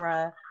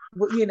camera,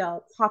 you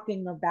know,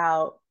 talking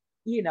about,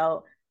 you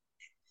know,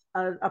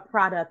 a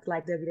product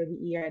like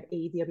WWE or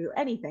AEW or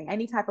anything,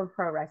 any type of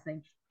pro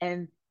wrestling.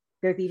 And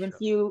there's even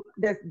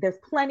there's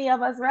plenty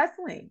of us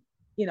wrestling.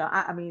 You know,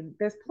 I mean,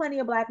 there's plenty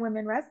of Black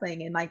women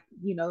wrestling, and like,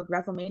 you know,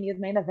 WrestleMania's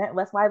main event.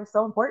 That's why it was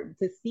so important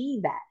to see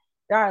that.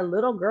 There are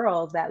little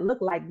girls that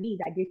look like me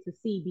that get to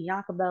see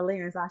Bianca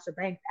Belair and Sasha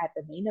Banks at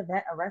the main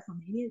event of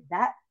WrestleMania.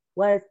 That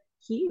was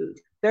huge.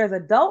 There's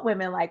adult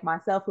women like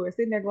myself who are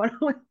sitting there going,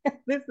 oh,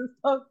 this is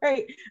so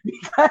great,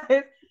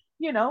 because,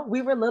 you know,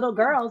 we were little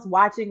girls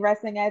watching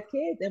wrestling as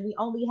kids, and we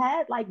only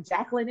had like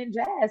Jacqueline and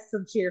Jazz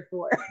to cheer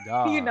for,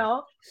 you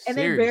know, and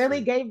seriously, they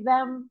barely gave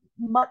them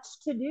much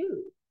to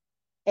do,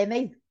 and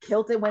they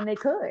killed it when they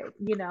could,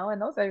 you know, and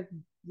those are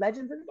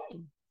legends in the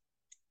game.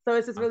 So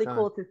it's just really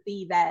cool to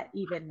see that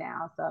even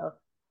now. So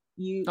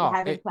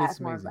having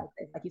platforms like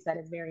this, like you said,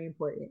 it's very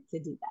important to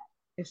do that.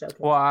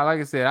 Well, like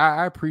I said,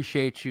 I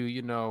appreciate you,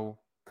 you know,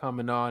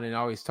 coming on and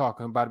always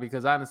talking about it,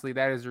 because honestly,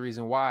 that is the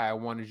reason why I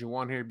wanted you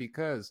on here,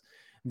 because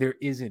there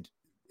is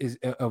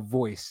a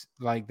voice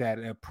like that,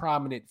 a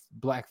prominent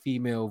Black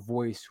female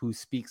voice who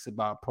speaks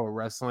about pro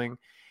wrestling.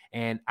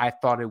 And I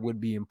thought it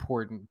would be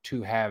important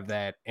to have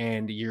that.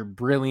 And you're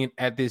brilliant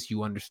at this.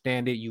 You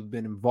understand it. You've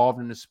been involved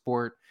in the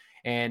sport.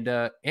 And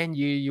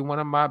you're one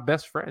of my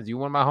best friends. You're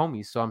one of my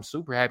homies. So I'm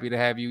super happy to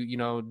have you,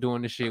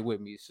 doing this shit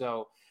with me.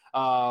 So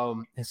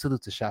and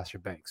salute to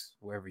Shasha Banks,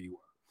 wherever you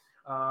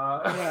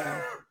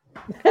are.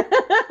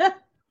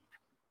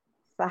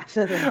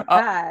 Sasha's a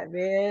god,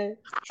 man.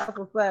 That's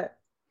what's up.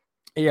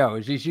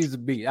 Yo, she's a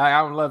beat.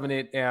 I'm loving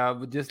it.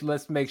 But just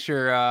let's make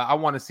sure. I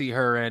want to see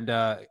her, and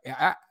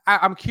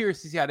I'm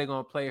curious to see how they're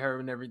gonna play her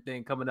and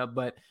everything coming up.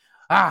 But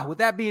with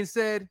that being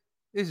said,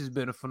 this has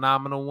been a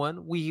phenomenal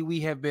one.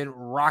 We have been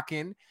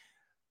rocking.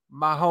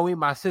 My homie,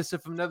 my sister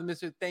from another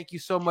mister, thank you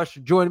so much for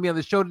joining me on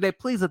the show today.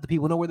 Please let the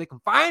people know where they can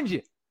find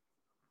you.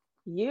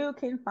 You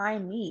can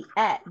find me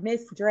at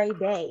Miss Dre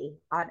Day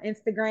on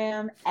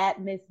Instagram, at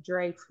Miss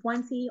Dre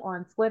 20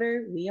 on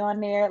Twitter. We on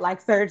there,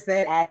 like Serge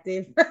said,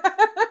 active.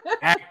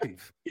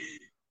 Active.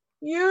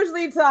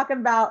 Usually talking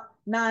about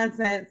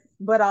nonsense,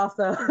 but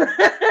also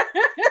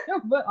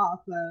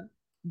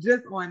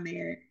just on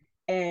there.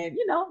 And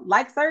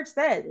like Serge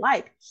said,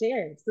 like,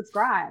 share,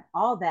 subscribe,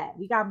 all that.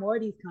 We got more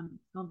of these coming.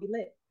 It's gonna be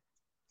lit.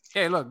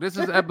 Hey, look, this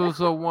is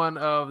episode 1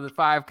 of the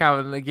 5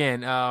 count. And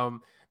again,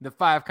 the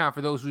 5 count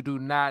for those who do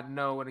not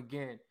know. And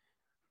again,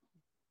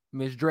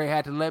 Miss Dre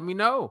had to let me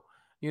know.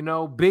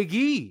 Big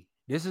E.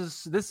 This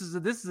is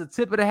a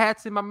tip of the hat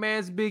to my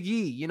man's Big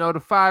E. The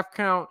 5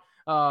 count.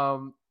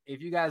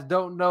 If you guys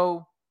don't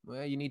know,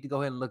 well, you need to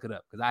go ahead and look it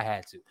up because I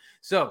had to.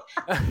 So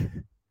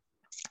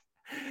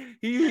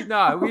we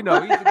know.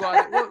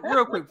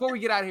 Real quick before we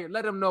get out of here,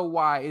 let them know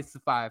why it's the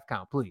 5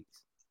 count, please.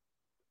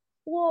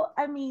 Well,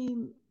 I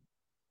mean,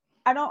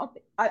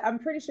 I'm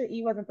pretty sure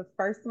E wasn't the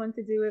first one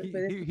to do it,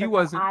 but he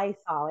wasn't. I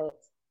saw it.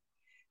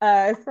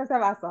 It's the first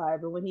time I saw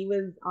it, but when he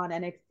was on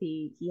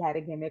NXT, he had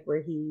a gimmick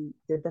where he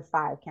did the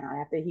 5 count.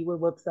 After he would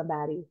whoop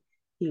somebody,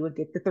 he would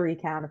get the 3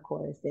 count, of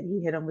course. Then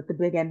he hit him with the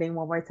big ending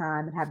one more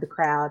time and have the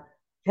crowd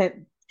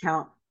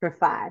count for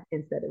 5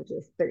 instead of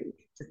just 3.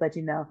 Just let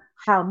you know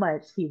how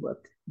much he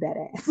whooped that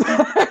ass.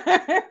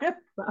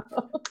 So,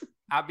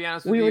 I'll be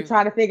honest with you. We were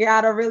trying to figure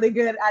out a really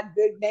good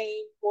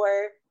name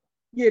for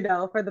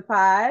the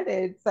pod,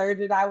 and Serge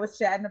and I was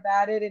chatting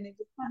about it, and it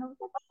just kind of was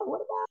like, oh,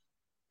 what about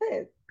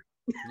this?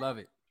 Love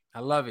it. I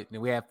love it. And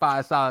we have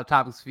 5 solid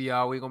topics for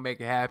y'all. We're gonna make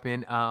it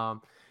happen.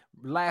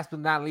 Last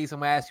but not least, I'm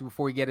gonna ask you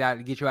before we get you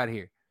out of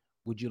here.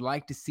 Would you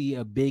like to see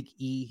a Big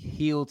E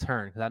heel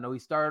turn? Because I know he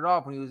started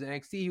off when he was in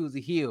NXT, he was a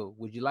heel.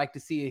 Would you like to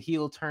see a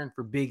heel turn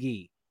for Big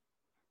E?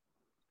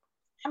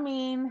 I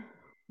mean,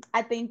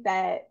 I think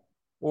that.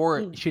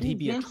 Or should he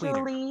be a cleaner?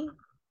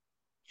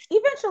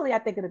 Eventually, I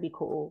think it'll be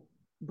cool,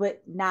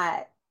 but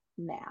not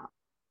now.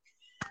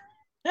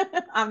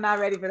 I'm not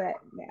ready for that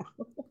now.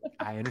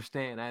 I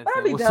understand. Well,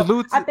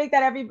 I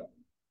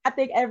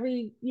think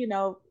every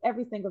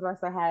singles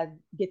wrestler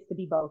gets to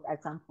be both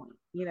at some point.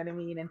 You know what I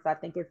mean? And so I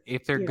think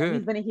if they're good,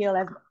 he's been a heel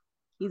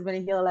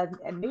as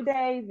a New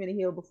Day. He's been a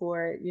heel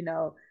before,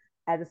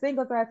 as a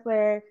singles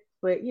wrestler.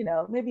 But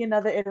maybe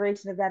another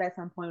iteration of that at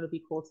some point would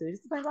be cool too. It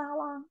just depends on how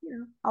long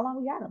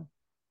we got him.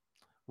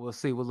 We'll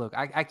see. Well, look,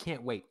 I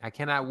can't wait. I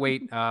cannot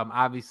wait.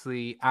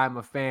 Obviously, I'm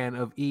a fan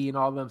of E and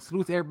all of them.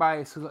 Salute to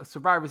everybody.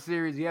 Survivor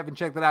Series. If you haven't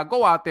checked it out,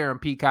 go out there on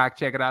Peacock.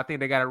 Check it out. I think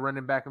they got it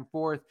running back and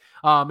forth.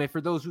 And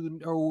for those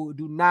who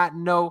do not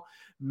know,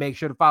 make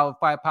sure to follow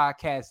Fight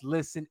Podcast.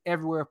 Listen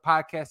everywhere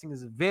podcasting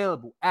is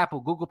available. Apple,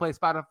 Google Play,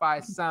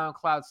 Spotify,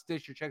 SoundCloud,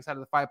 Stitcher. Check us out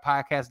at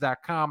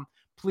thefightpodcast.com.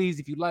 Please,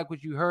 if you like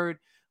what you heard,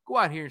 go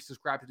out here and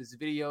subscribe to this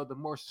video. The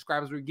more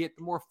subscribers we get,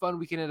 the more fun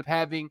we can end up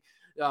having.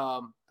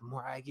 The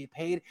more I get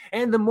paid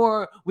and the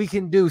more we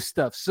can do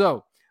stuff.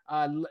 So,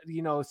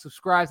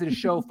 subscribe to the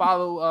show.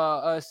 Follow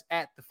us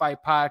at the Fight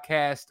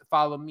Podcast.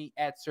 Follow me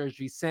at Serge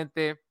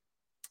Vicente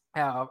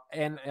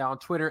and on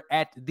Twitter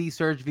at the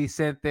Serge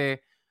Vicente.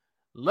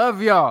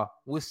 Love y'all.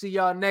 We'll see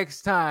y'all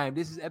next time.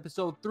 This is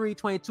episode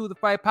 322 of the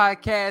Fight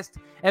Podcast,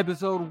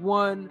 episode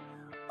 1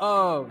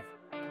 of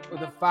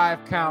the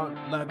 5 count.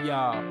 Love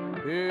y'all.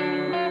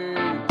 Peace.